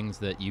some things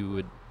that you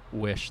would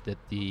wish that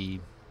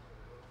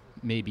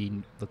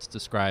let's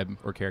describe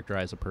or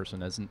characterize a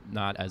person as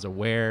not as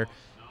aware,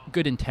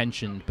 good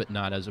intentioned, but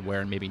not as aware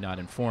and maybe not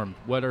informed?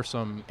 What are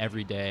some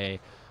everyday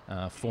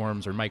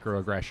forms or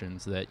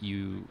microaggressions that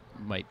you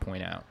might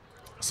point out?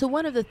 So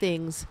one of the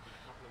things,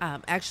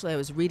 actually I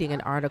was reading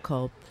an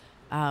article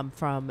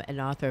from an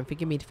author, and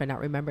forgive me for not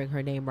remembering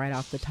her name right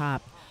off the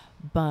top,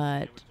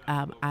 but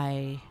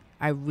I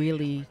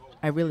really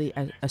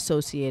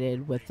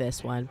associated with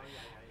this one.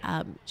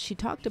 She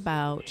talked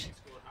about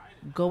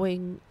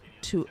going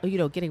to,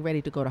 getting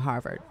ready to go to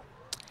Harvard.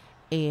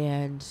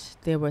 And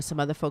there were some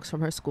other folks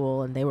from her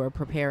school, and they were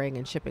preparing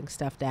and shipping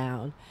stuff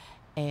down.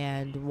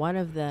 And one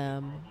of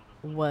them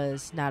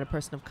was not a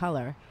person of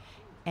color.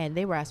 And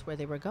they were asked where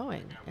they were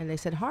going. And they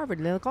said Harvard.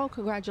 And they're like, oh,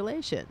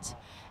 congratulations.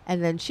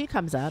 And then she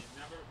comes up,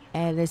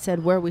 and they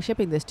said, where are we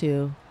shipping this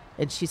to?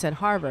 And she said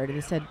Harvard. And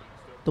they said,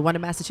 the one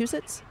in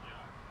Massachusetts?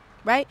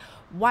 Right?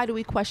 Why do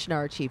we question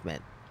our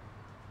achievement?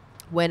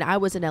 When I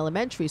was in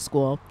elementary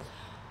school,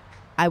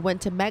 I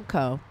went to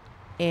Medco,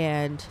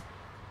 and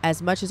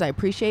as much as I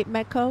appreciate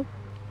Medco,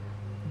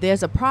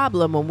 there's a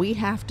problem when we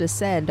have to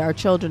send our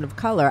children of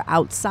color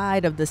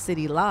outside of the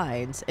city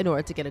lines in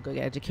order to get a good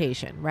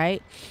education,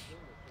 right?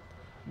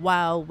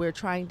 While we're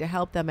trying to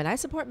help them, and I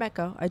support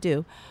Medco, I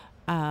do,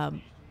 I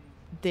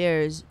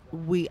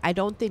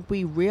don't think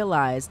we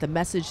realize the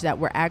message that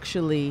we're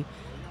actually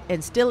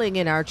instilling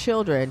in our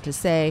children to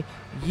say,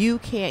 you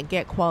can't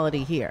get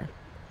quality here.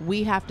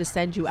 We have to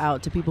send you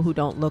out to people who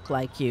don't look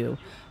like you,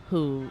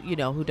 who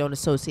don't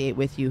associate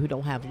with you, who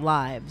don't have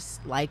lives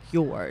like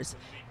yours,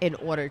 in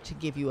order to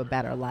give you a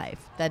better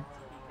life.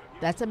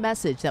 That's a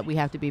message that we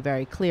have to be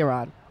very clear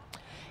on.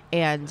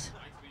 And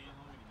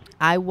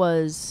I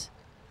was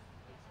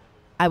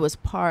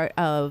part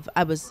of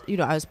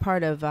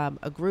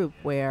a group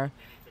where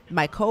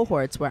my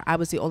cohorts, where I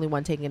was the only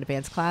one taking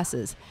advanced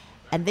classes,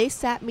 and they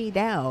sat me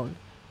down.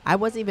 I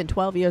wasn't even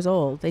 12 years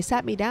old. They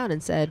sat me down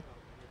and said,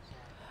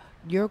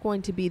 you're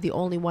going to be the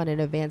only one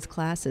in advanced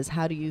classes.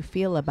 How do you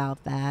feel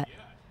about that?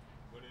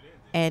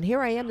 And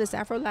here I am, this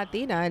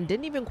Afro-Latina, and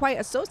didn't even quite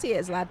associate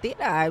as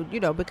Latina,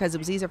 because it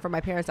was easier for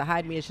my parents to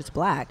hide me as just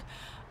black.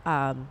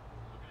 And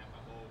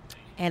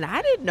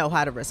I didn't know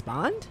how to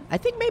respond. I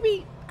think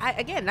maybe,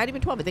 again, not even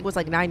 12. I think it was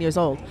like 9 years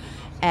old.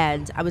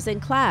 And I was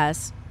in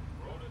class,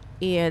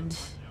 and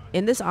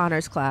in this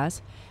honors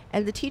class,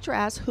 and the teacher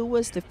asked who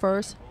was the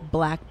first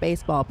black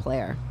baseball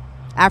player,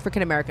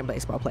 African-American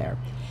baseball player.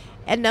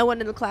 And no one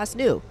in the class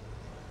knew.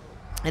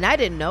 And I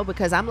didn't know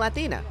because I'm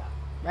Latina,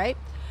 right?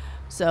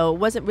 So it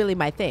wasn't really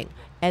my thing.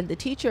 And the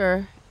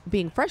teacher,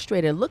 being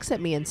frustrated, looks at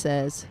me and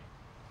says,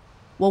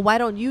 well, why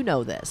don't you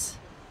know this?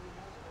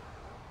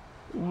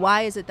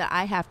 Why is it that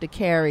I have to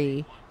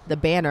carry the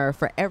banner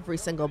for every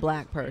single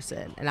black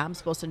person, and I'm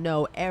supposed to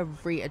know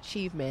every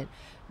achievement?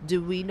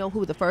 Do we know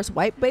who the first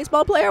white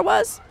baseball player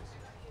was?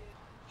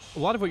 A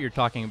lot of what you're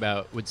talking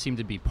about would seem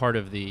to be part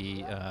of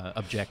the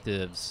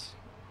objectives,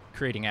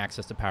 creating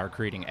access to power,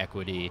 creating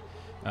equity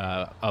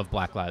of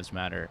Black Lives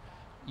Matter.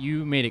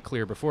 You made it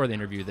clear before the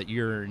interview that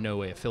you're in no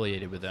way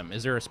affiliated with them.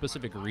 Is there a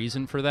specific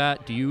reason for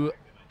that? Do you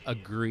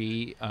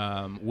agree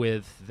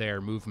with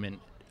their movement,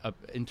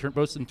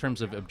 both in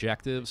terms of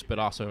objectives, but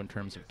also in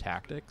terms of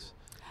tactics?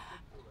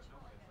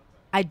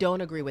 I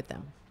don't agree with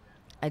them.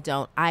 I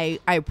don't. I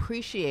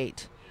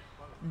appreciate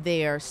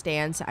their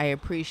stance. I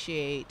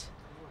appreciate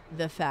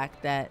the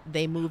fact that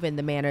they move in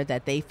the manner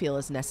that they feel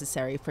is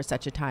necessary for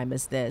such a time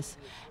as this.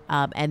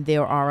 And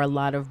there are a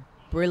lot of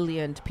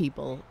brilliant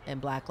people in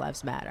Black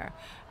Lives Matter.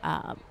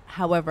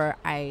 However,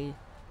 I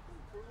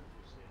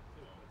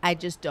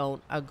just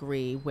don't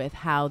agree with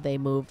how they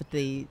move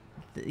we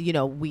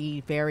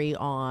vary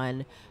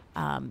on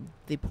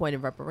the point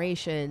of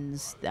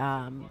reparations,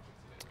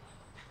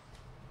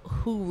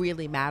 who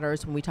really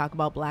matters when we talk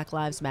about Black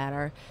Lives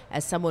Matter.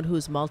 As someone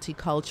who's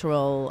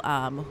multicultural,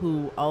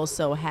 who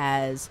also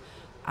has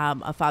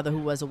a father who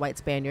was a white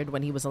Spaniard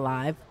when he was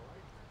alive,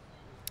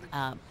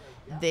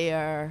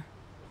 there's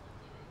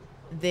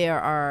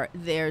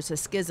a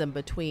schism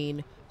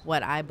between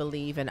what I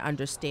believe and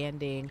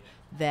understanding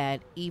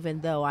that even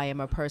though I am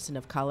a person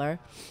of color,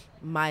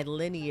 my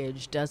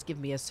lineage does give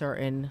me a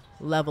certain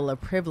level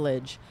of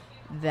privilege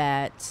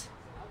that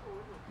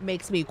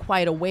makes me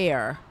quite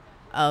aware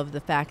of the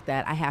fact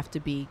that I have to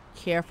be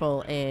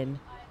careful in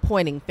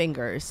pointing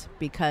fingers,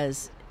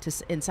 because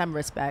in some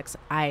respects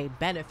I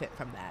benefit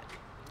from that.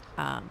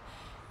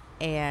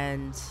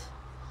 And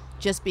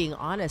just being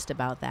honest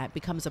about that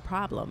becomes a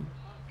problem.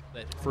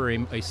 For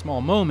a small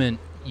moment,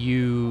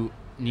 you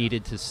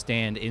needed to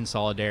stand in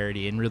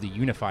solidarity and really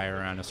unify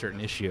around a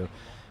certain issue.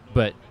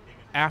 But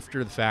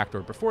after the fact,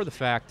 or before the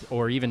fact,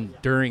 or even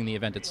during the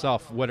event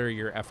itself, what are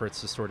your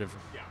efforts to sort of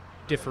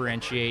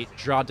differentiate,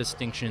 draw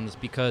distinctions?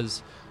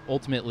 Because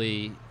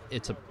ultimately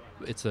it's a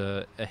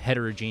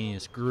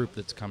heterogeneous group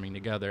that's coming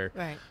together.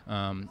 Right.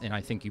 And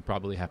I think you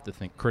probably have to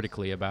think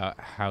critically about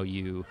how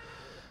you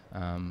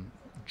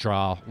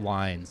draw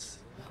lines.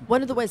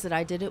 One of the ways that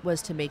I did it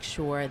was to make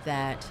sure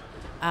that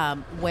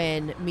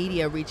when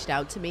media reached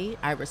out to me,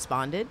 I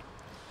responded,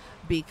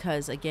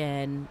 because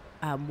again,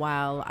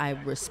 while I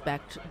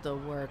respect the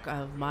work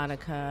of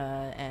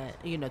Monica,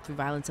 through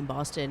Violence in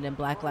Boston and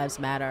Black Lives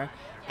Matter,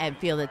 and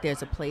feel that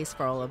there's a place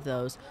for all of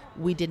those,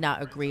 we did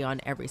not agree on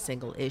every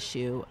single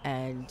issue,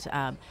 and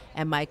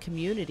my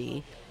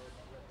community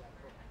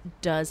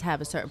does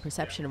have a certain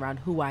perception around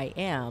who I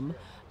am,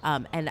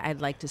 and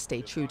I'd like to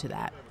stay true to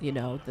that.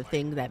 The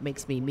thing that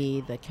makes me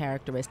me, the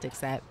characteristics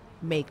that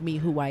make me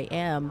who I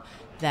am,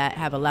 that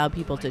have allowed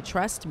people to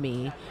trust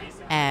me,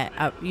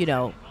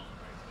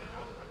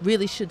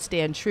 really should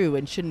stand true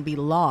and shouldn't be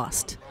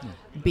lost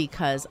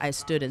because I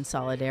stood in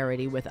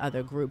solidarity with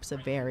other groups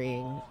of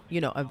varying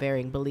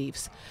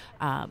beliefs.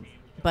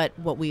 But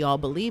what we all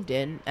believed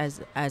in,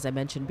 as I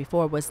mentioned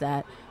before, was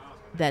that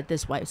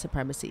this white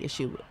supremacy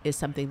issue is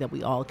something that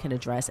we all can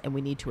address and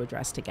we need to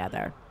address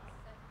together.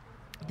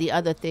 The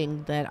other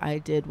thing that I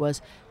did was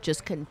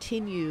just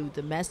continue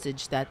the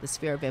message that the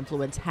sphere of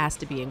influence has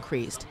to be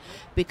increased,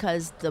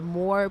 because the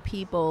more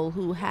people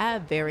who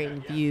have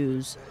varying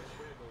views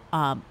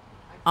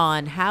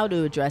on how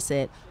to address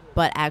it,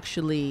 but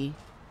actually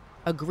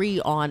agree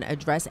on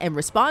address and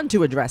respond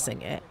to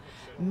addressing it,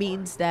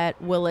 means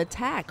that we'll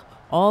attack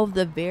all of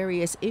the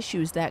various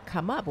issues that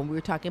come up. When we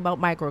were talking about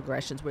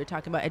microaggressions, we were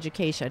talking about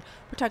education,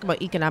 we're talking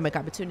about economic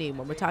opportunity,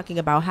 when we're talking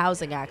about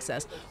housing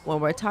access, when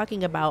we're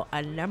talking about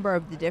a number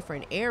of the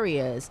different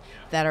areas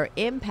that are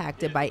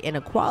impacted by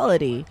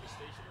inequality,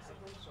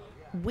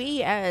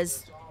 we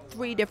as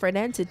 3 different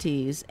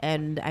entities,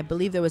 and I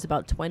believe there was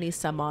about 20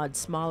 some odd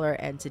smaller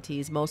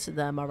entities, most of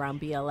them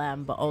around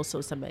BLM, but also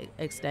some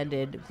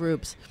extended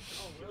groups,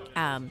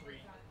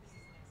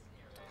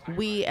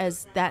 we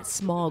as that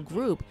small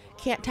group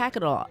can't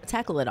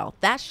tackle it all.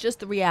 That's just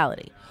the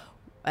reality.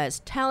 As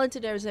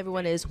talented as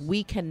everyone is,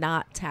 we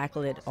cannot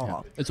tackle it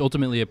all. It's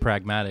ultimately a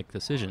pragmatic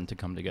decision to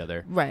come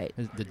together. Right.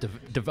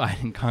 Divide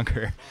and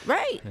conquer.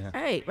 Right,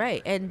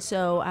 right. And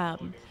so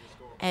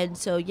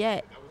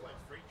yet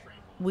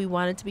we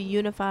want it to be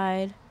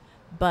unified,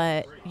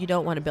 but you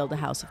don't want to build a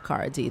house of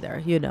cards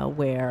either,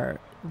 where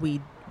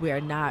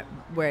we're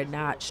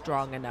not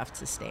strong enough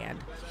to stand.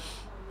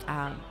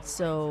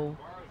 So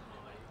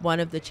one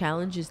of the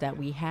challenges that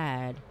we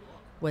had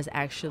was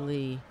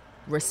actually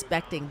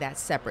respecting that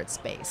separate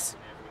space,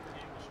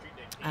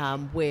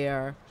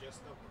 where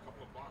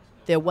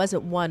there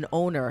wasn't one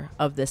owner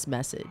of this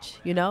message.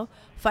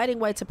 Fighting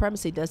white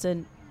supremacy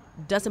doesn't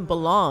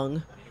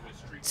belong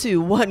to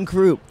one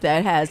group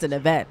that has an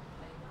event.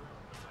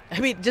 I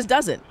mean, it just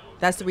doesn't.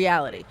 That's the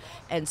reality.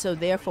 And so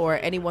therefore,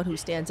 anyone who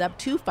stands up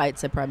to fight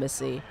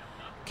supremacy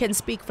can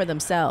speak for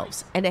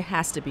themselves, and it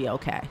has to be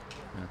okay.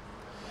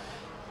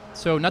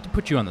 So not to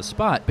put you on the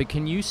spot, but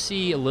can you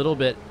see a little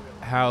bit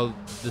how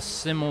the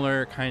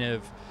similar kind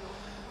of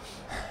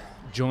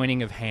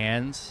joining of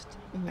hands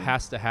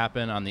has to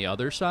happen on the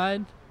other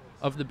side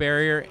of the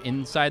barrier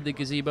inside the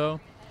gazebo,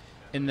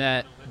 in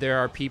that there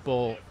are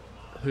people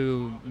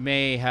who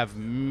may have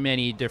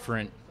many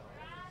different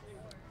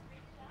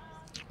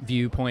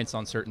viewpoints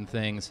on certain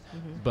things,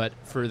 but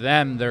for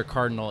them, their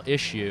cardinal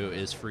issue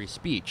is free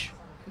speech.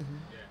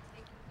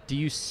 Do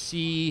you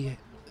see...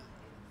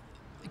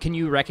 Can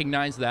you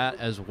recognize that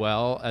as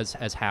well as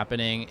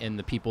happening in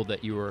the people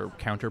that you were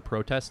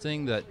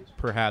counter-protesting, that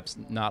perhaps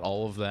not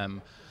all of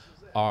them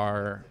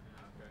are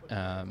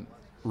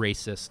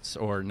racists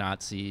or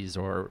Nazis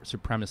or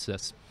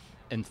supremacists?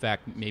 In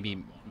fact,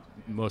 maybe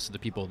most of the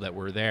people that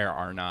were there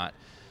are not.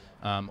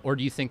 Or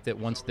do you think that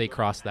once they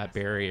crossed that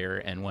barrier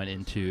and went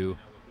into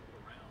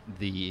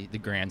the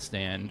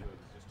grandstand,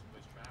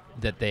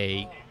 that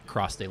they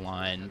crossed a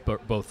line,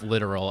 both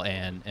literal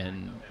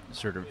and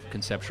sort of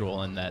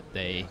conceptual, in that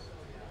they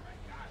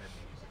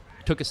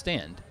took a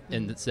stand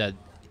and said,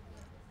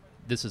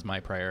 this is my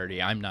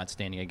priority, I'm not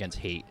standing against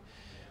hate?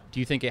 Do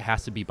you think it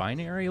has to be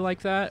binary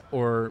like that?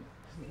 Or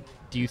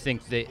do you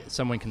think that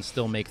someone can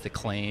still make the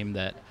claim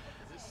that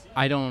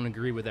I don't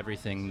agree with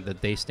everything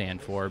that they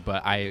stand for,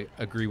 but I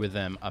agree with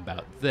them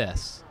about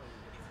this?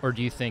 Or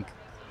do you think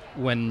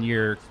when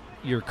your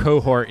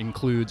cohort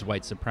includes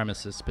white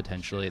supremacists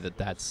potentially,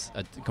 that's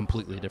a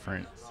completely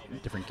different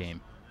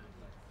game?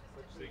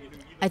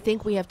 I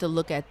think we have to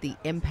look at the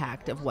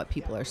impact of what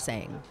people are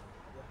saying.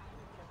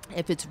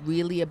 If it's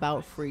really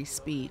about free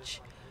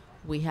speech,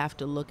 we have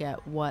to look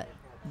at what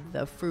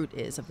the fruit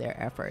is of their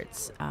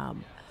efforts.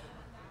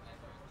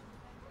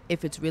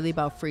 If it's really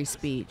about free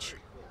speech,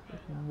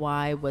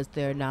 why was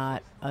there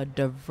not a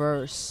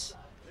diverse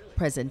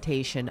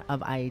presentation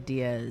of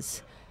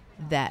ideas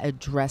that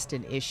addressed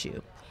an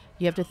issue?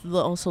 You have to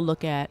also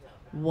look at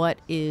what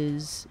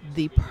is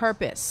the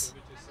purpose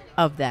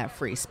of that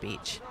free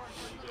speech.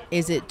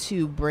 Is it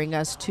to bring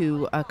us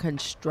to a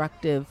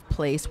constructive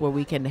place where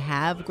we can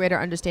have greater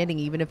understanding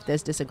even if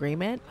there's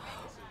disagreement?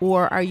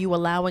 Or are you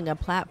allowing a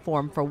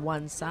platform for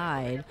one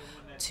side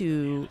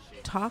to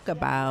talk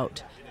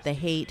about the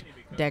hate,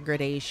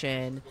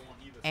 degradation,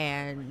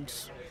 and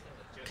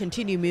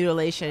continued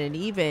mutilation and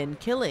even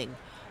killing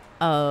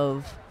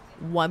of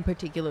one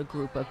particular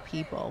group of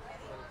people?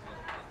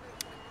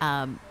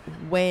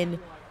 When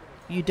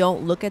you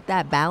don't look at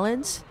that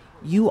balance,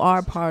 you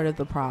are part of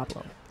the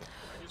problem.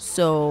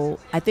 So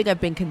I think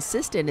I've been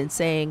consistent in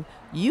saying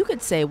you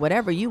could say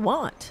whatever you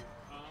want,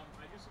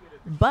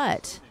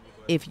 but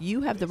if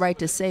you have the right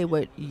to say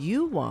what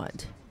you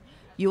want,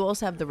 you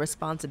also have the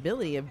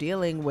responsibility of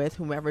dealing with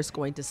whomever's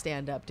going to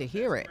stand up to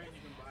hear it.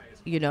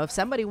 If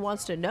somebody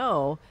wants to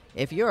know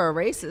if you're a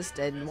racist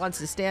and wants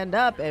to stand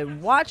up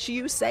and watch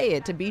you say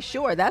it to be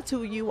sure that's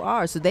who you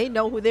are, so they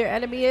know who their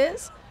enemy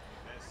is.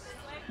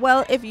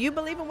 Well, if you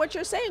believe in what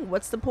you're saying,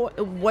 what's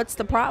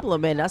the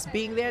problem in us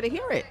being there to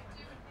hear it?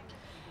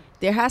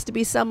 there has to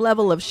be some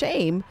level of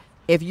shame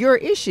if your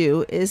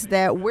issue is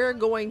that we're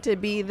going to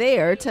be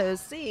there to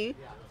see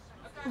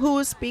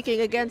who's speaking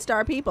against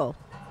our people.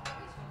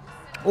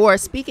 Or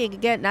speaking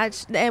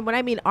against, and when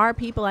I mean our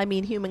people, I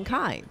mean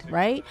humankind,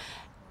 right?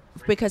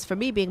 Because for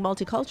me, being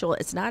multicultural,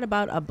 it's not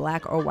about a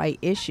black or white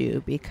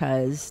issue,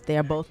 because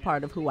they're both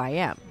part of who I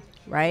am,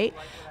 right?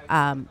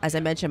 As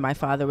I mentioned, my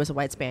father was a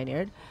white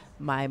Spaniard.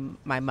 My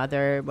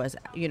mother was,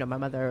 my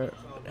mother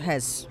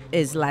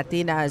is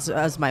Latina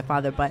as my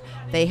father, but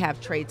they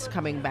have traits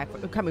coming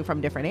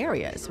from different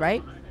areas,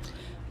 right?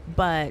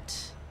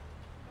 But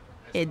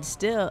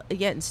still,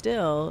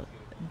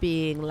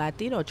 being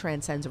Latino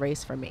transcends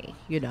race for me.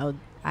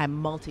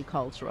 I'm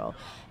multicultural.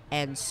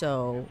 And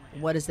so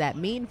what does that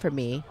mean for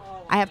me?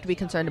 I have to be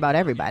concerned about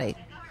everybody,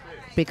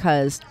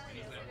 because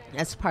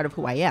that's part of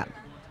who I am.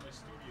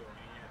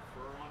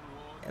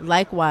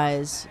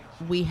 Likewise,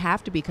 we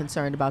have to be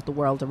concerned about the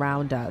world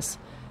around us,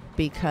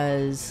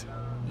 because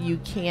you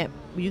can't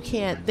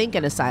think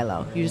in a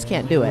silo. You just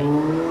can't do it.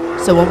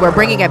 So when we're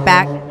bringing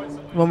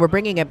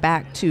it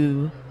back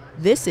to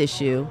this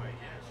issue,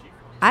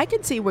 I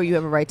can see where you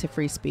have a right to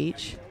free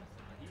speech,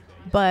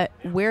 but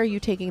where are you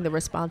taking the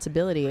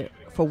responsibility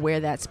for where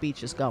that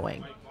speech is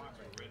going,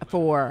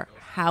 for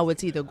how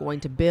it's either going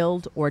to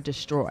build or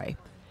destroy,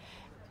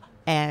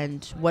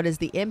 and what is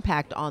the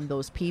impact on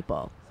those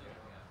people?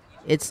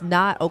 It's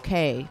not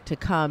okay to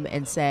come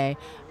and say,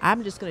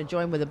 I'm just going to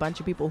join with a bunch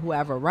of people who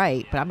have a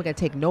right, but I'm going to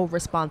take no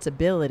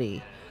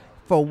responsibility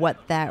for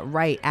what that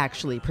right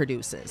actually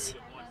produces.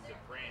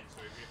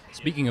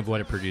 Speaking of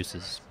what it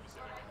produces,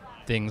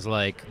 things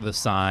like the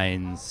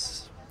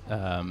signs,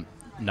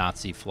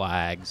 Nazi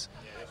flags,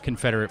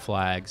 Confederate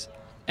flags,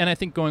 and I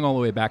think going all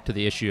the way back to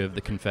the issue of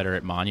the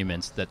Confederate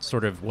monuments, that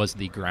sort of was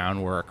the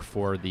groundwork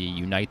for the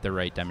Unite the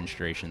Right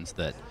demonstrations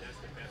that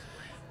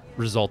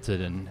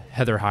resulted in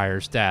Heather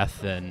Heyer's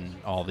death and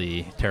all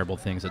the terrible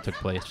things that took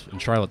place in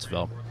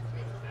Charlottesville.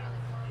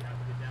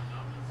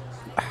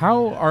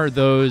 How are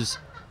those,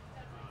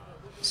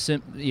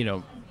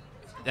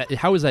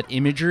 how is that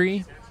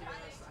imagery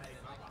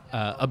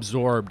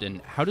absorbed,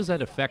 and how does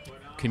that affect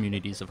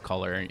communities of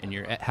color? And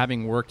you're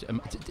having worked,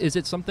 is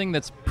it something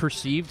that's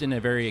perceived in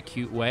a very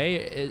acute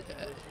way?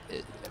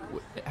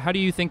 How do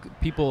you think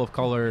people of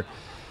color,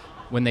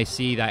 when they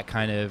see that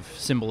kind of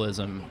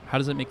symbolism, how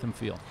does it make them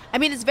feel? I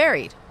mean, it's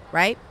varied,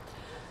 right?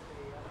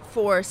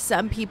 For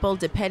some people,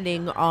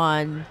 depending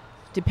on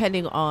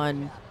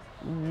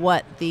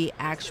what the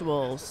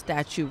actual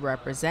statue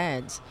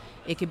represents,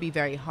 it can be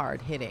very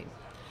hard hitting.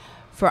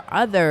 For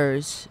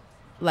others,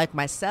 like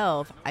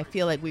myself, I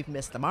feel like we've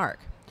missed the mark,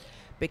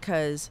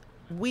 because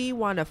we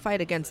want to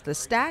fight against the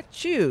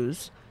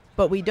statues,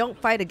 but we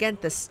don't fight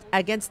against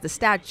the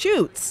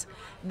statutes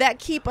that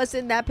keep us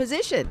in that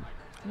position.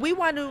 We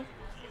want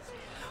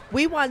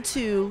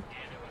to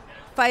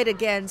fight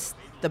against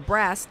the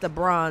brass, the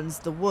bronze,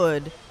 the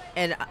wood,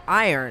 and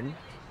iron,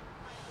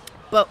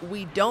 but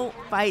we don't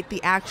fight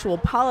the actual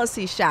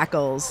policy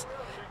shackles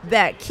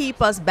that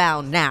keep us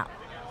bound now.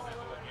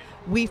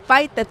 We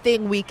fight the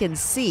thing we can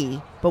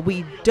see, but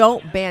we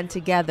don't band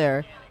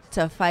together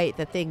to fight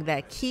the thing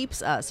that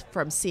keeps us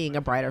from seeing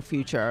a brighter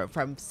future,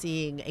 from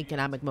seeing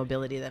economic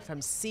mobility,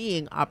 from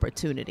seeing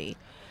opportunity.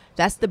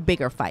 That's the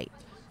bigger fight.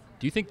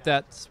 Do you think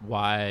that's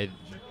why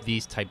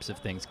these types of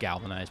things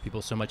galvanize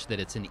people so much,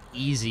 that it's an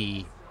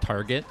easy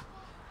target?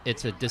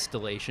 It's a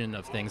distillation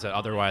of things that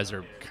otherwise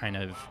are kind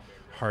of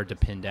hard to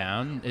pin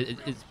down.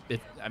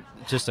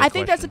 Just a I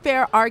think that's a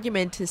fair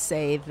argument to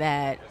say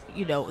that,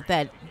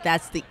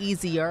 that's the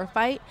easier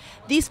fight.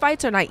 These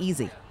fights are not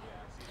easy.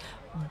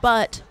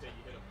 But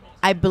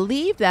I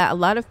believe that a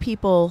lot of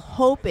people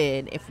hope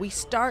if we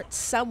start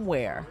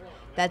somewhere,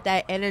 that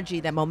energy,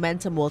 that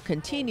momentum will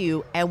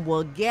continue, and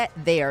we'll get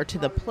there to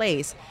the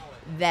place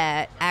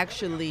that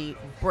actually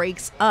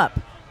breaks up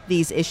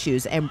these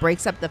issues and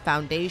breaks up the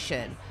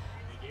foundation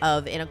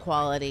of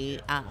inequality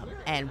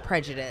and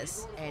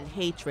prejudice and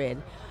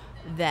hatred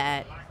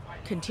that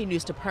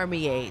continues to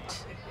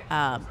permeate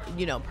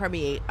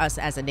us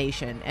as a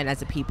nation and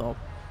as a people.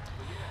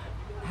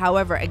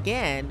 However,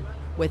 again,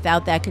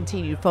 without that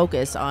continued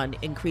focus on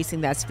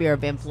increasing that sphere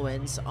of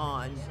influence,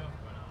 on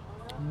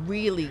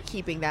really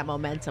keeping that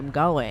momentum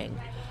going,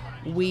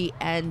 we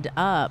end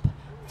up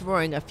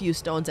throwing a few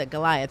stones at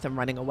Goliath and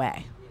running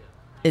away,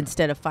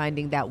 instead of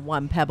finding that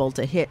one pebble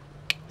to hit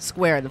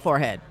square in the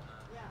forehead.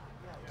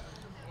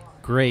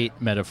 Great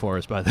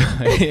metaphors, by the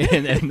way,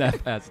 in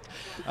that past.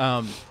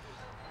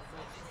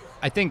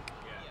 I think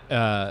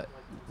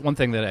one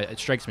thing that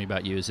strikes me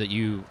about you is that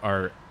you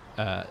are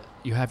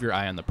you have your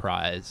eye on the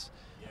prize.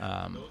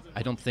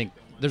 I don't think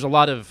there's a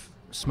lot of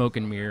smoke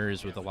and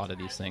mirrors with a lot of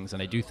these things,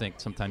 and I do think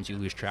sometimes you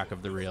lose track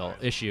of the real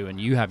issue, and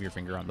you have your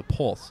finger on the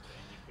pulse.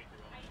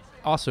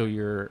 Also,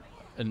 you're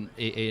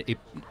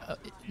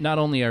not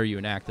only are you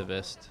an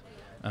activist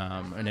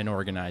and an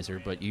organizer,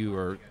 but you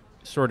are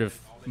sort of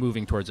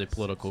moving towards a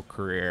political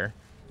career.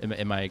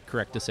 Am I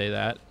correct to say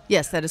that?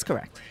 Yes, that is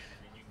correct.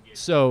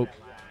 So,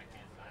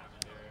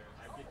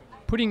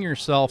 putting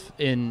yourself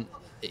in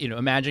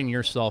imagine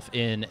yourself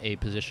in a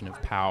position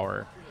of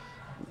power.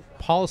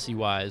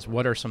 Policy-wise,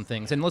 what are some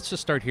things? And let's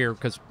just start here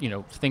because,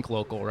 think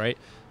local, right?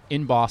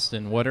 In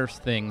Boston, what are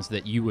things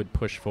that you would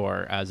push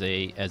for as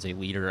a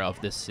leader of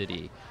this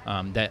city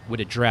that would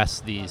address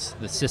the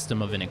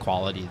system of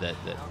inequality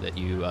that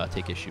you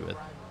take issue with?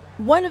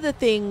 One of the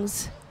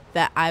things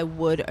that I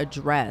would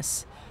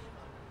address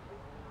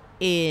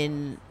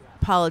in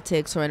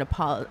politics or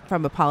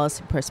from a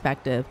policy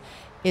perspective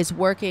is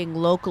working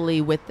locally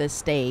with the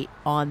state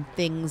on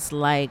things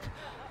like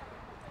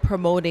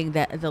promoting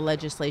the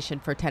legislation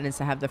for tenants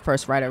to have the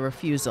first right of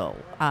refusal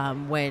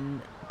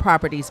when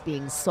properties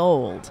being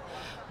sold.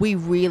 We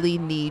really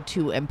need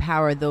to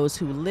empower those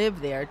who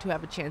live there to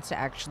have a chance to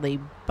actually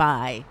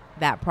buy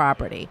that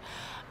property.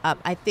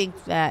 I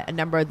think that a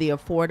number of the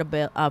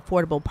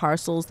affordable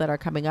parcels that are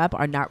coming up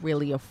are not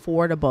really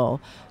affordable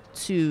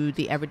to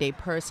the everyday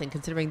person,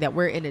 considering that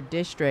we're in a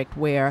district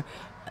where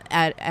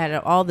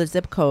at all the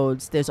zip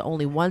codes, there's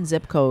only one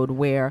zip code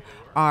where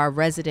our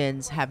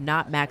residents have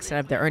not maxed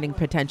out their earning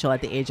potential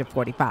at the age of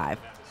 45.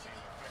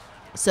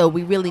 So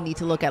we really need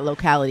to look at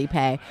locality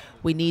pay.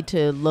 We need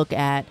to look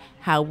at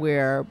how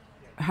we're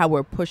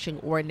pushing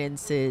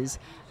ordinances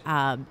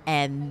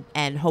and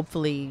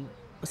hopefully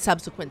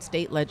subsequent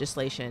state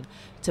legislation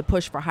to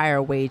push for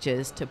higher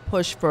wages, to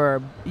push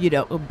for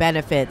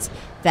benefits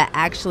that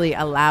actually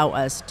allow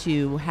us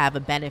to have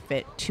a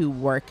benefit to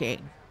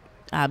working,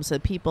 so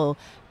that people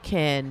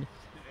can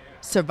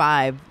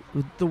survive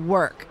the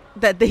work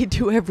that they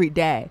do every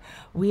day.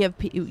 We have,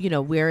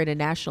 we're in a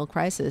national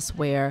crisis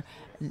where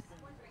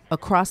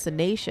across the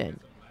nation,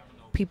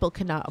 people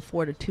cannot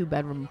afford a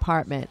 2-bedroom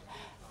apartment.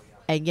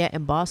 And yet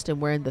in Boston,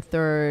 we're in the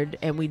third,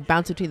 and we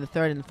bounce between the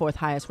third and the fourth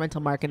highest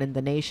rental market in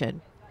the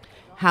nation.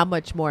 How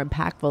much more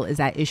impactful is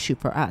that issue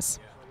for us?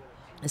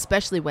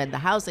 Especially when the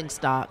housing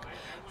stock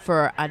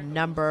for a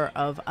number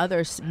of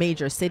other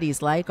major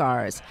cities like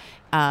ours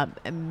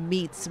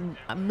meets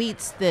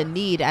the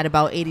need at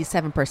about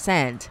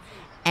 87%,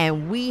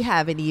 and we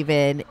haven't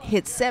even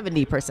hit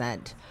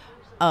 70%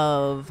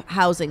 of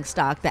housing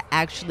stock that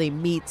actually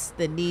meets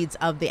the needs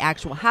of the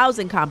actual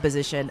housing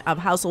composition of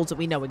households that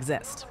we know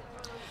exist.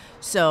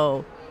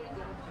 So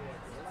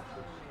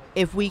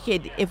if we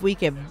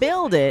could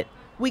build it,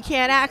 we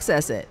can't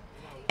access it.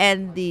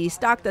 And the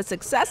stock that's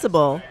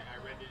accessible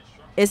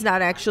is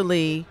not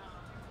actually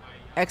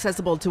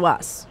accessible to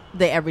us,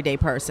 the everyday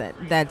person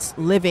that's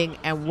living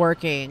and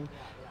working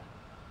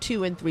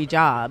 2 and 3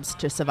 jobs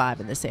to survive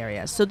in this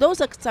area. So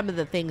those are some of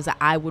the things that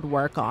I would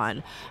work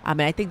on.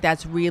 And I think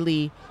that's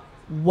really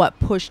what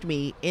pushed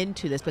me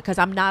into this, because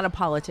I'm not a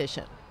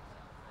politician.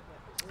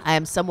 I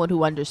am someone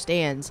who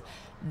understands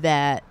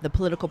that the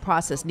political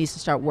process needs to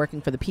start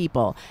working for the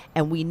people,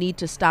 and we need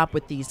to stop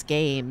with these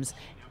games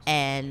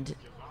and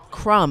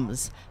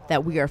crumbs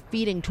that we are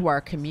feeding to our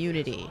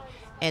community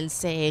and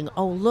saying,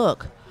 oh,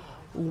 look,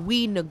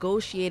 we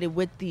negotiated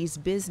with these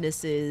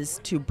businesses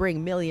to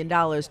bring $1 million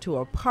to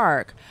a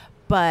park,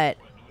 but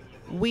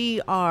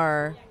we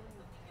are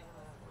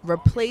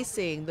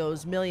replacing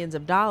those millions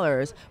of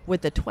dollars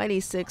with a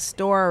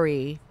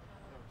 26-story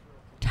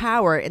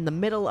tower in the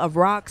middle of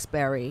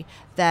Roxbury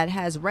that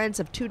has rents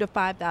of $2,000 to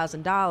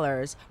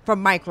 $5,000 for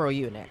micro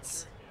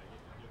units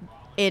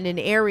in an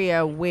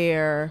area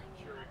where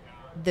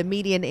the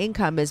median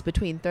income is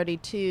between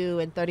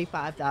 $32,000 and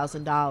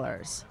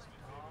 $35,000.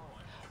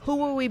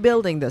 Who are we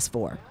building this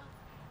for?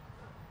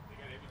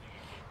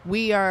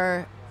 We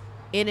are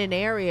in an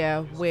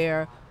area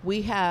where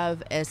we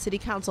have a city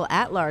council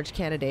at-large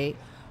candidate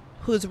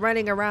who's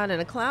running around in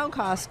a clown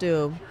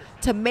costume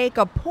to make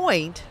a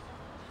point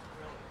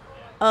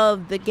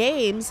of the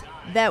games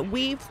that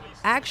we've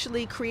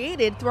actually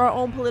created through our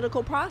own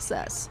political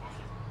process.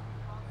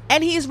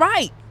 And he's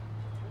right.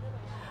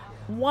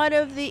 One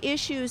of the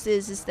issues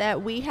is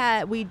that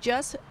we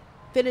just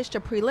finished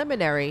a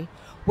preliminary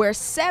where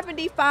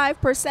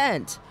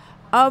 75%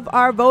 of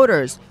our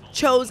voters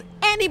chose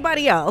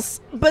anybody else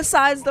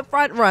besides the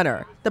front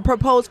runner, the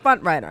proposed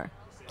front runner.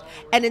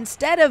 And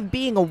instead of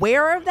being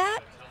aware of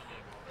that,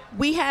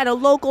 we had a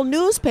local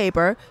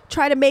newspaper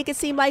try to make it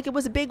seem like it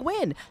was a big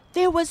win.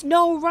 There was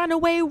no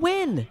runaway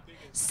win.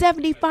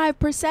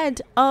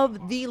 75%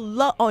 of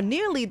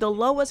nearly the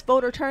lowest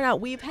voter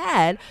turnout we've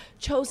had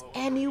chose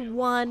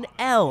anyone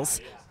else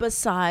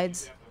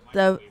besides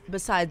the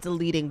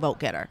leading vote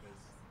getter.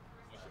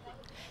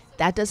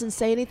 That doesn't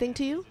say anything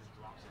to you?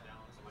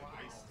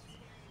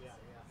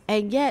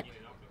 And yet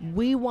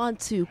we want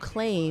to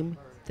claim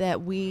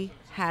that we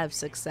have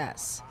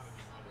success.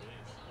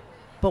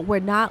 But we're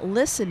not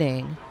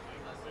listening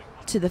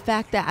to the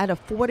fact that out of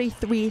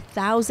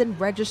 43,000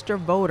 registered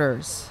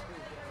voters,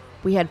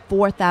 we had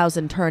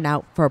 4,000 turn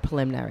out for a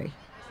preliminary.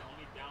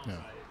 Yeah.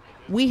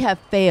 We have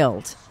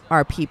failed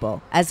our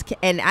people,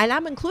 and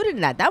I'm included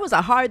in that. That was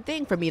a hard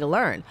thing for me to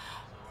learn.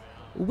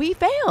 We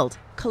failed.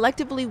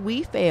 Collectively,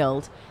 we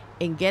failed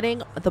in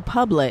getting the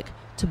public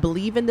to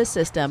believe in the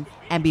system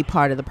and be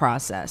part of the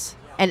process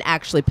and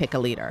actually pick a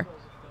leader.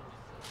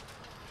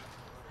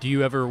 Do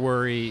you ever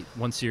worry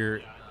once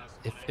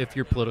if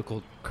your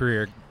political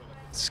career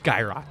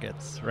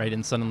skyrockets, right?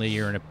 And suddenly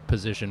you're in a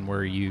position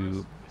where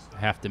you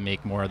have to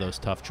make more of those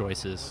tough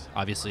choices.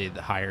 Obviously,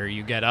 the higher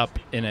you get up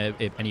in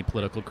any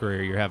political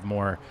career, you have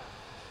more,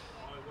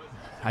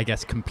 I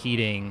guess,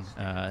 competing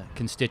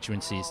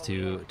constituencies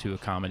to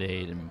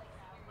accommodate. And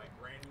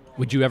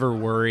would you ever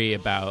worry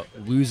about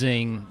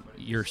losing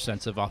your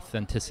sense of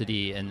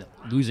authenticity and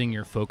losing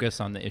your focus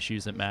on the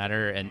issues that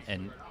matter?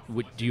 And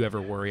do you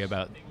ever worry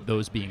about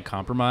those being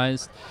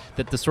compromised?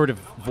 That the sort of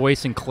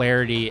voice and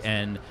clarity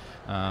and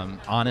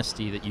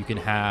honesty that you can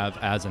have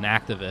as an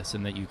activist,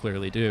 and that you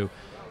clearly do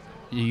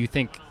you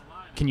think,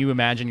 can you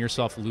imagine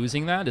yourself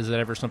losing that? Is that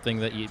ever something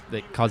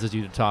that causes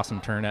you to toss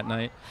and turn at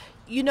night?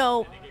 You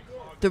know,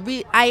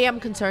 I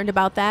am concerned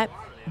about that,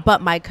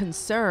 but my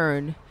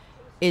concern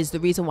is the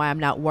reason why I'm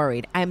not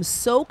worried. I'm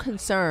so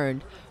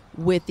concerned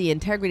with the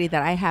integrity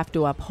that I have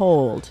to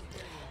uphold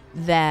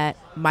that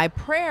my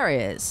prayer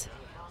is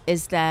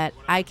that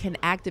I can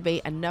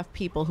activate enough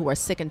people who are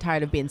sick and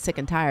tired of being sick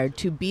and tired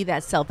to be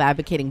that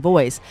self-advocating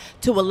voice,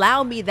 to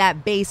allow me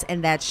that base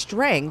and that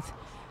strength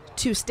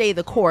to stay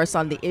the course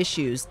on the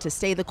issues, to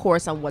stay the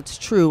course on what's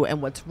true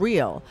and what's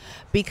real.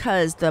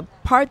 Because the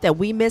part that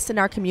we miss in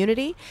our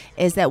community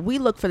is that we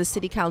look for the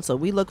city council,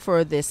 we look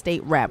for the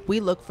state rep, we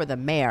look for the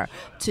mayor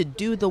to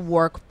do the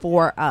work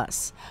for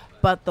us.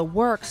 But the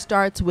work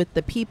starts with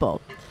the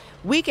people.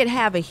 We can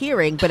have a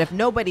hearing, but if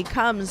nobody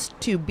comes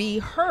to be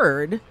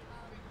heard,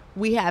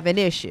 we have an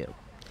issue.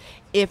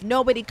 If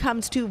nobody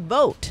comes to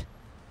vote,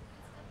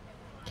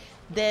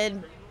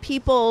 then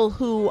people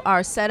who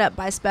are set up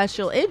by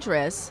special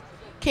interests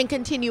can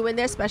continue in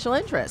their special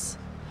interests.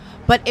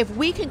 But if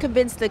we can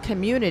convince the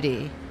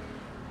community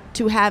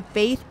to have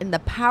faith in the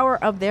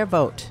power of their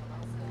vote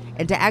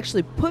and to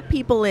actually put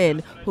people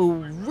in who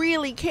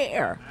really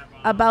care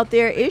about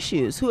their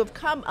issues, who have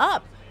come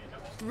up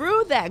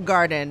through that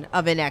garden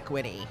of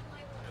inequity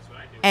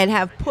and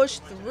have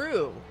pushed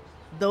through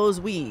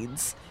those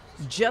weeds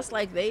just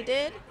like they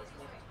did,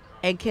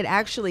 and can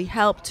actually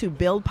help to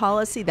build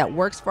policy that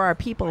works for our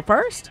people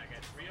first,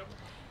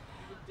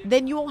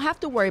 then you won't have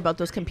to worry about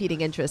those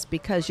competing interests,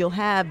 because you'll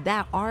have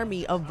that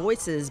army of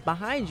voices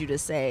behind you to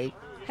say,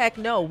 heck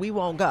no, we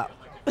won't go.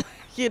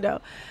 You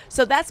know?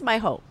 So that's my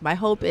hope. My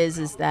hope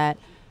is that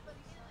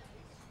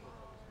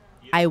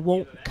I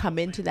won't come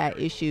into that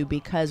issue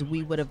because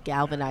we would have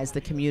galvanized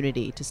the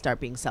community to start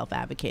being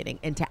self-advocating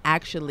and to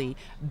actually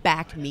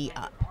back me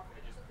up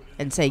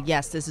and say,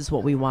 yes, this is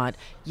what we want.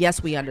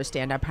 Yes, we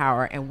understand our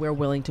power and we're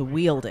willing to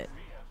wield it.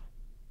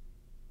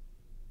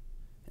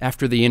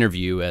 After the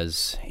interview,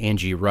 as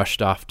Angie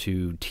rushed off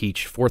to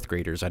teach fourth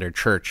graders at her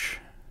church,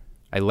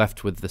 I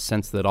left with the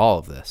sense that all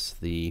of this,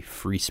 the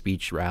free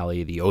speech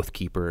rally, the Oath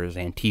Keepers,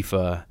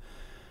 Antifa,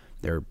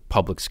 their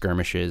public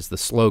skirmishes, the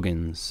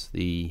slogans,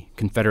 the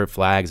Confederate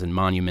flags and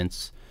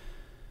monuments,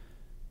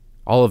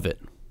 all of it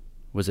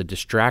was a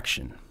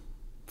distraction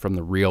from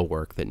the real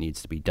work that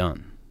needs to be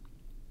done.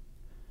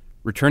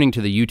 Returning to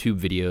the YouTube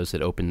videos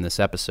that opened this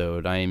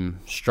episode,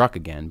 I'm struck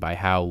again by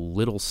how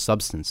little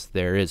substance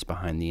there is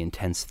behind the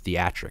intense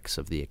theatrics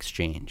of the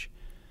exchange.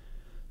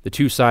 The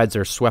two sides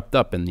are swept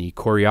up in the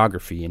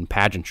choreography and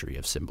pageantry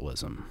of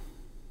symbolism,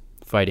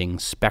 fighting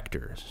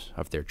specters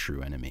of their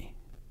true enemy,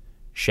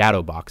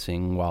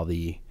 shadowboxing while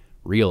the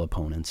real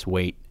opponents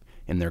wait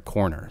in their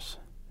corners,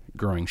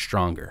 growing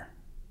stronger,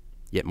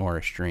 yet more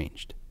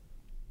estranged.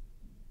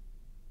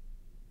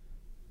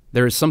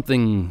 There is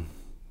something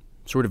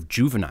sort of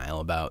juvenile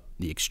about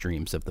the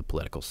extremes of the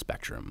political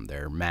spectrum,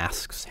 their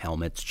masks,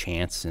 helmets,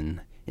 chants,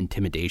 and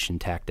intimidation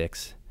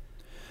tactics.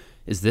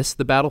 Is this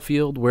the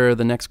battlefield where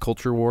the next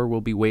culture war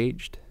will be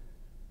waged?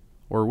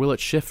 Or will it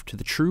shift to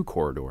the true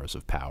corridors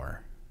of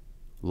power?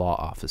 Law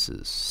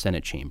offices,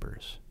 Senate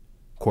chambers,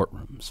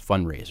 courtrooms,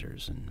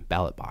 fundraisers, and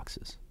ballot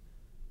boxes.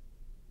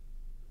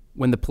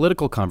 When the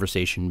political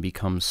conversation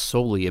becomes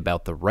solely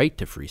about the right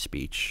to free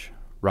speech,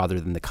 rather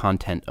than the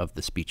content of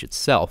the speech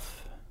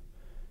itself,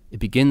 it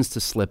begins to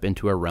slip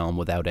into a realm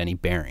without any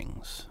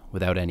bearings,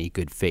 without any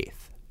good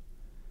faith.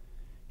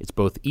 It's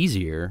both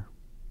easier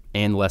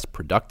and less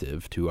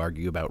productive to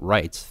argue about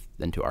rights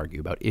than to argue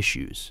about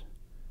issues.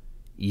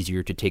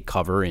 Easier to take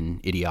cover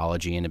in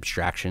ideology and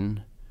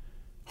abstraction,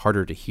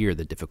 harder to hear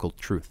the difficult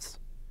truths.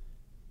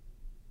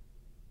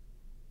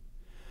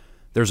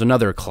 There's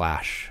another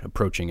clash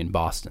approaching in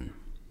Boston.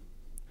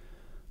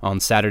 On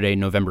Saturday,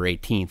 November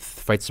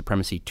 18th, White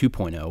Supremacy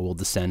 2.0 will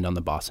descend on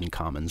the Boston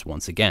Commons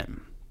once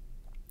again,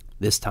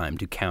 this time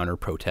to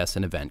counter-protest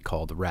an event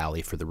called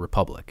Rally for the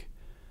Republic.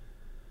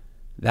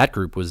 That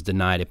group was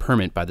denied a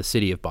permit by the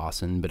city of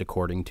Boston, but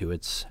according to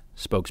its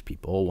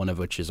spokespeople, one of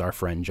which is our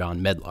friend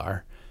John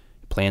Medlar,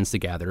 it plans to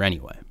gather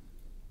anyway.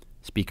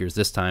 Speakers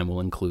this time will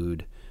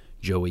include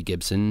Joey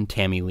Gibson,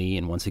 Tammy Lee,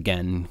 and once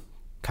again,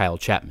 Kyle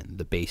Chapman,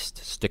 the based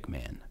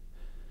stickman.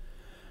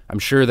 I'm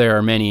sure there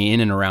are many in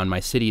and around my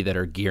city that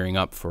are gearing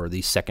up for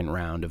the second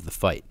round of the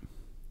fight.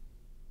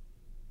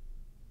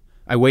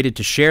 I waited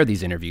to share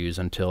these interviews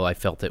until I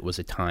felt it was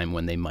a time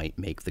when they might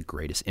make the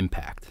greatest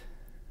impact,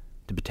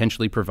 to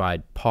potentially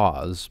provide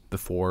pause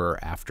before or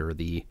after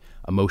the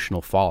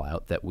emotional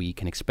fallout that we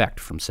can expect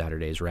from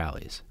Saturday's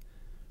rallies.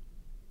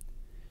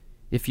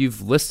 If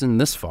you've listened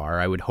this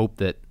far, I would hope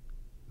that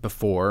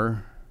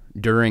before,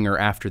 during, or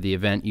after the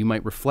event, you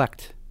might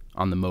reflect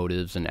on the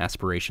motives and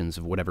aspirations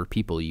of whatever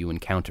people you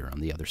encounter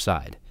on the other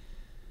side.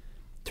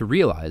 To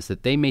realize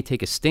that they may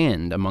take a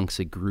stand amongst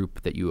a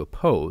group that you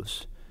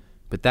oppose,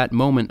 but that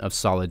moment of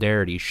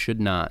solidarity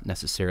should not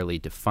necessarily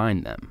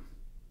define them.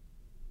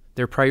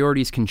 Their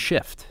priorities can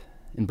shift,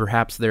 and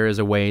perhaps there is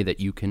a way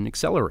that you can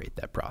accelerate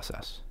that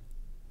process.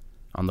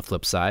 On the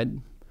flip side,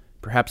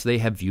 perhaps they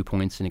have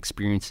viewpoints and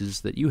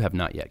experiences that you have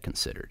not yet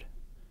considered.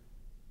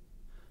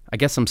 I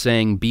guess I'm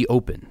saying be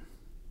open.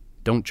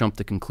 Don't jump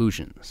to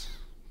conclusions.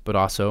 But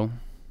also,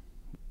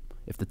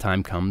 if the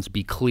time comes,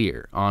 be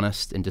clear,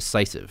 honest, and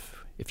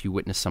decisive if you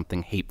witness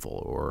something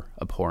hateful or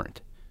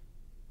abhorrent.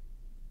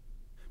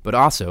 But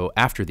also,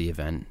 after the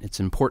event, it's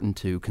important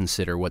to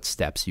consider what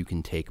steps you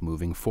can take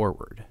moving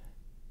forward.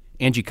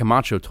 Angie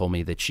Camacho told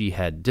me that she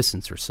had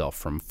distanced herself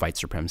from Fight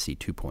Supremacy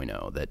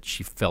 2.0, that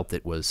she felt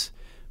it was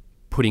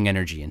putting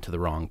energy into the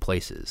wrong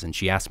places, and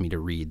she asked me to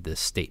read this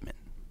statement.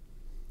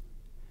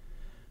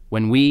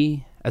 When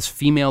we, as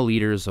female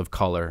leaders of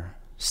color,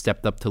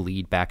 stepped up to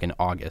lead back in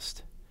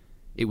August,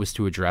 it was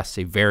to address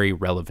a very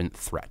relevant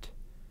threat.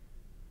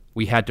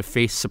 We had to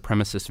face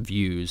supremacist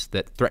views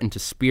that threatened to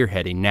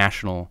spearhead a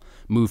national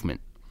movement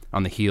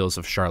on the heels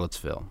of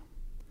Charlottesville,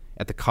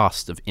 at the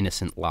cost of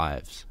innocent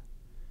lives.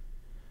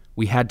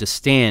 We had to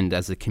stand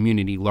as a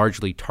community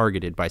largely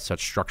targeted by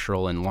such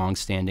structural and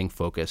long-standing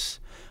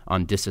focus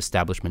on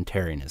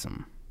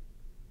disestablishmentarianism.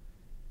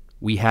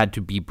 We had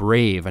to be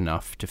brave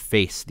enough to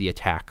face the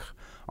attack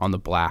on the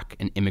Black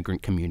and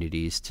immigrant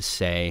communities, to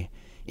say,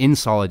 in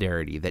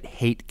solidarity, that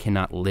hate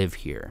cannot live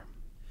here.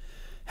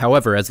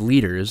 However, as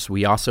leaders,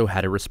 we also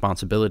had a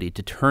responsibility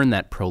to turn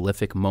that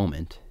prolific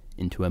moment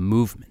into a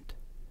movement.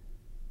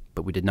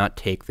 But we did not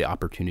take the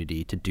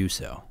opportunity to do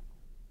so.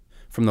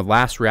 From the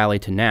last rally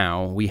to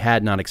now, we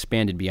had not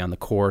expanded beyond the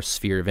core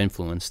sphere of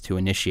influence to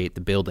initiate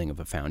the building of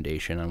a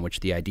foundation on which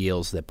the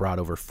ideals that brought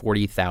over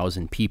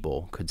 40,000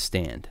 people could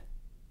stand.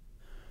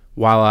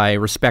 While I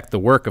respect the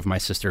work of my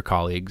sister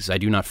colleagues, I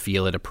do not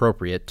feel it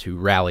appropriate to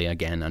rally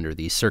again under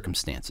these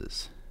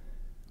circumstances.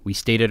 We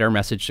stated our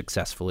message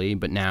successfully,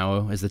 but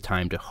now is the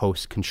time to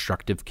host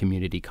constructive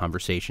community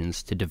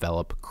conversations to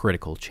develop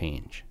critical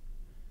change.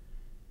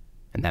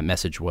 And that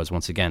message was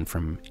once again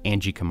from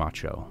Angie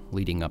Camacho,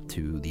 leading up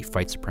to the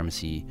Fight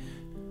Supremacy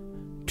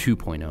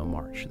 2.0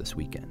 march this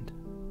weekend.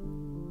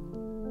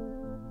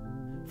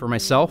 For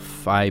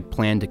myself, I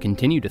plan to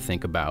continue to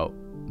think about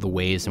the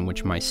ways in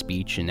which my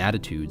speech and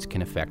attitudes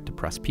can affect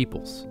oppressed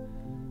peoples,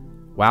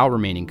 while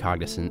remaining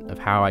cognizant of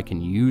how I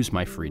can use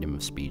my freedom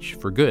of speech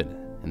for good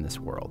in this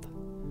world.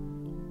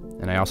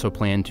 And I also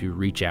plan to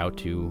reach out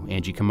to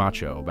Angie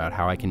Camacho about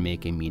how I can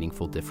make a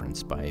meaningful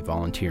difference by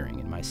volunteering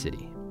in my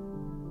city.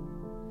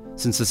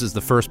 Since this is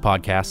the first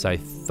podcast, I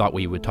thought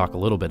we would talk a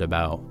little bit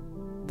about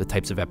the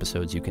types of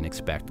episodes you can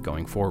expect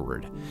going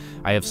forward.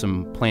 I have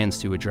some plans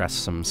to address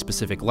some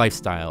specific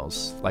lifestyle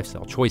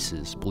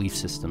choices, belief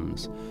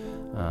systems,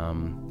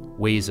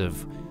 ways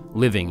of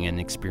living and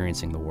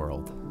experiencing the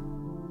world.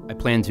 I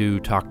plan to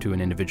talk to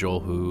an individual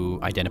who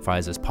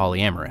identifies as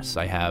polyamorous.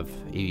 I have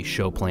a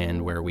show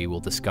planned where we will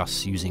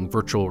discuss using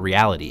virtual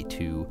reality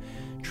to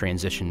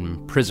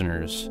transition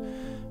prisoners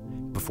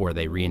before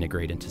they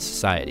reintegrate into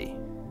society.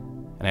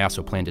 And I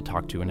also plan to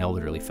talk to an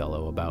elderly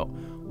fellow about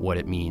what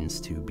it means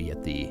to be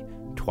at the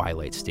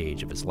twilight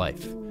stage of his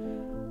life.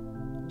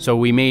 So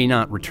we may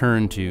not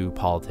return to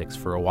politics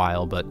for a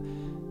while, but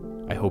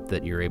I hope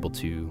that you're able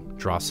to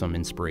draw some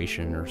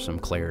inspiration or some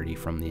clarity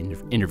from the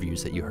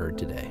interviews that you heard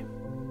today.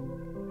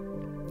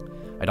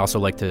 I'd also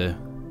like to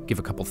give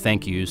a couple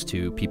thank yous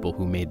to people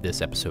who made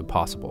this episode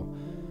possible.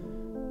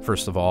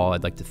 First of all,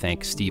 I'd like to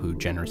thank Steve, who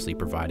generously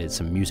provided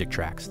some music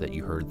tracks that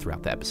you heard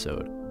throughout the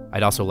episode.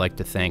 I'd also like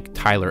to thank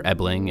Tyler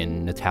Ebling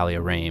and Natalia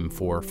Rame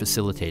for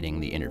facilitating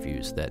the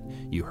interviews that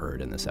you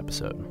heard in this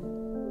episode.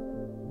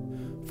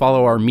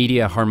 Follow our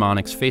Media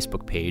Harmonics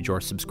Facebook page or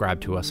subscribe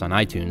to us on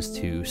iTunes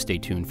to stay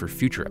tuned for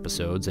future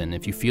episodes. And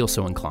if you feel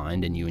so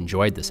inclined and you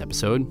enjoyed this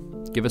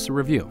episode, give us a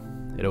review.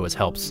 It always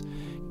helps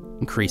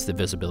increase the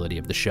visibility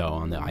of the show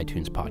on the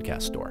iTunes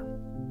podcast store.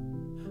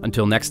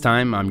 Until next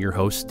time, I'm your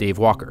host, Dave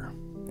Walker,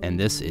 and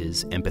this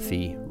is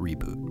Empathy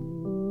Reboot.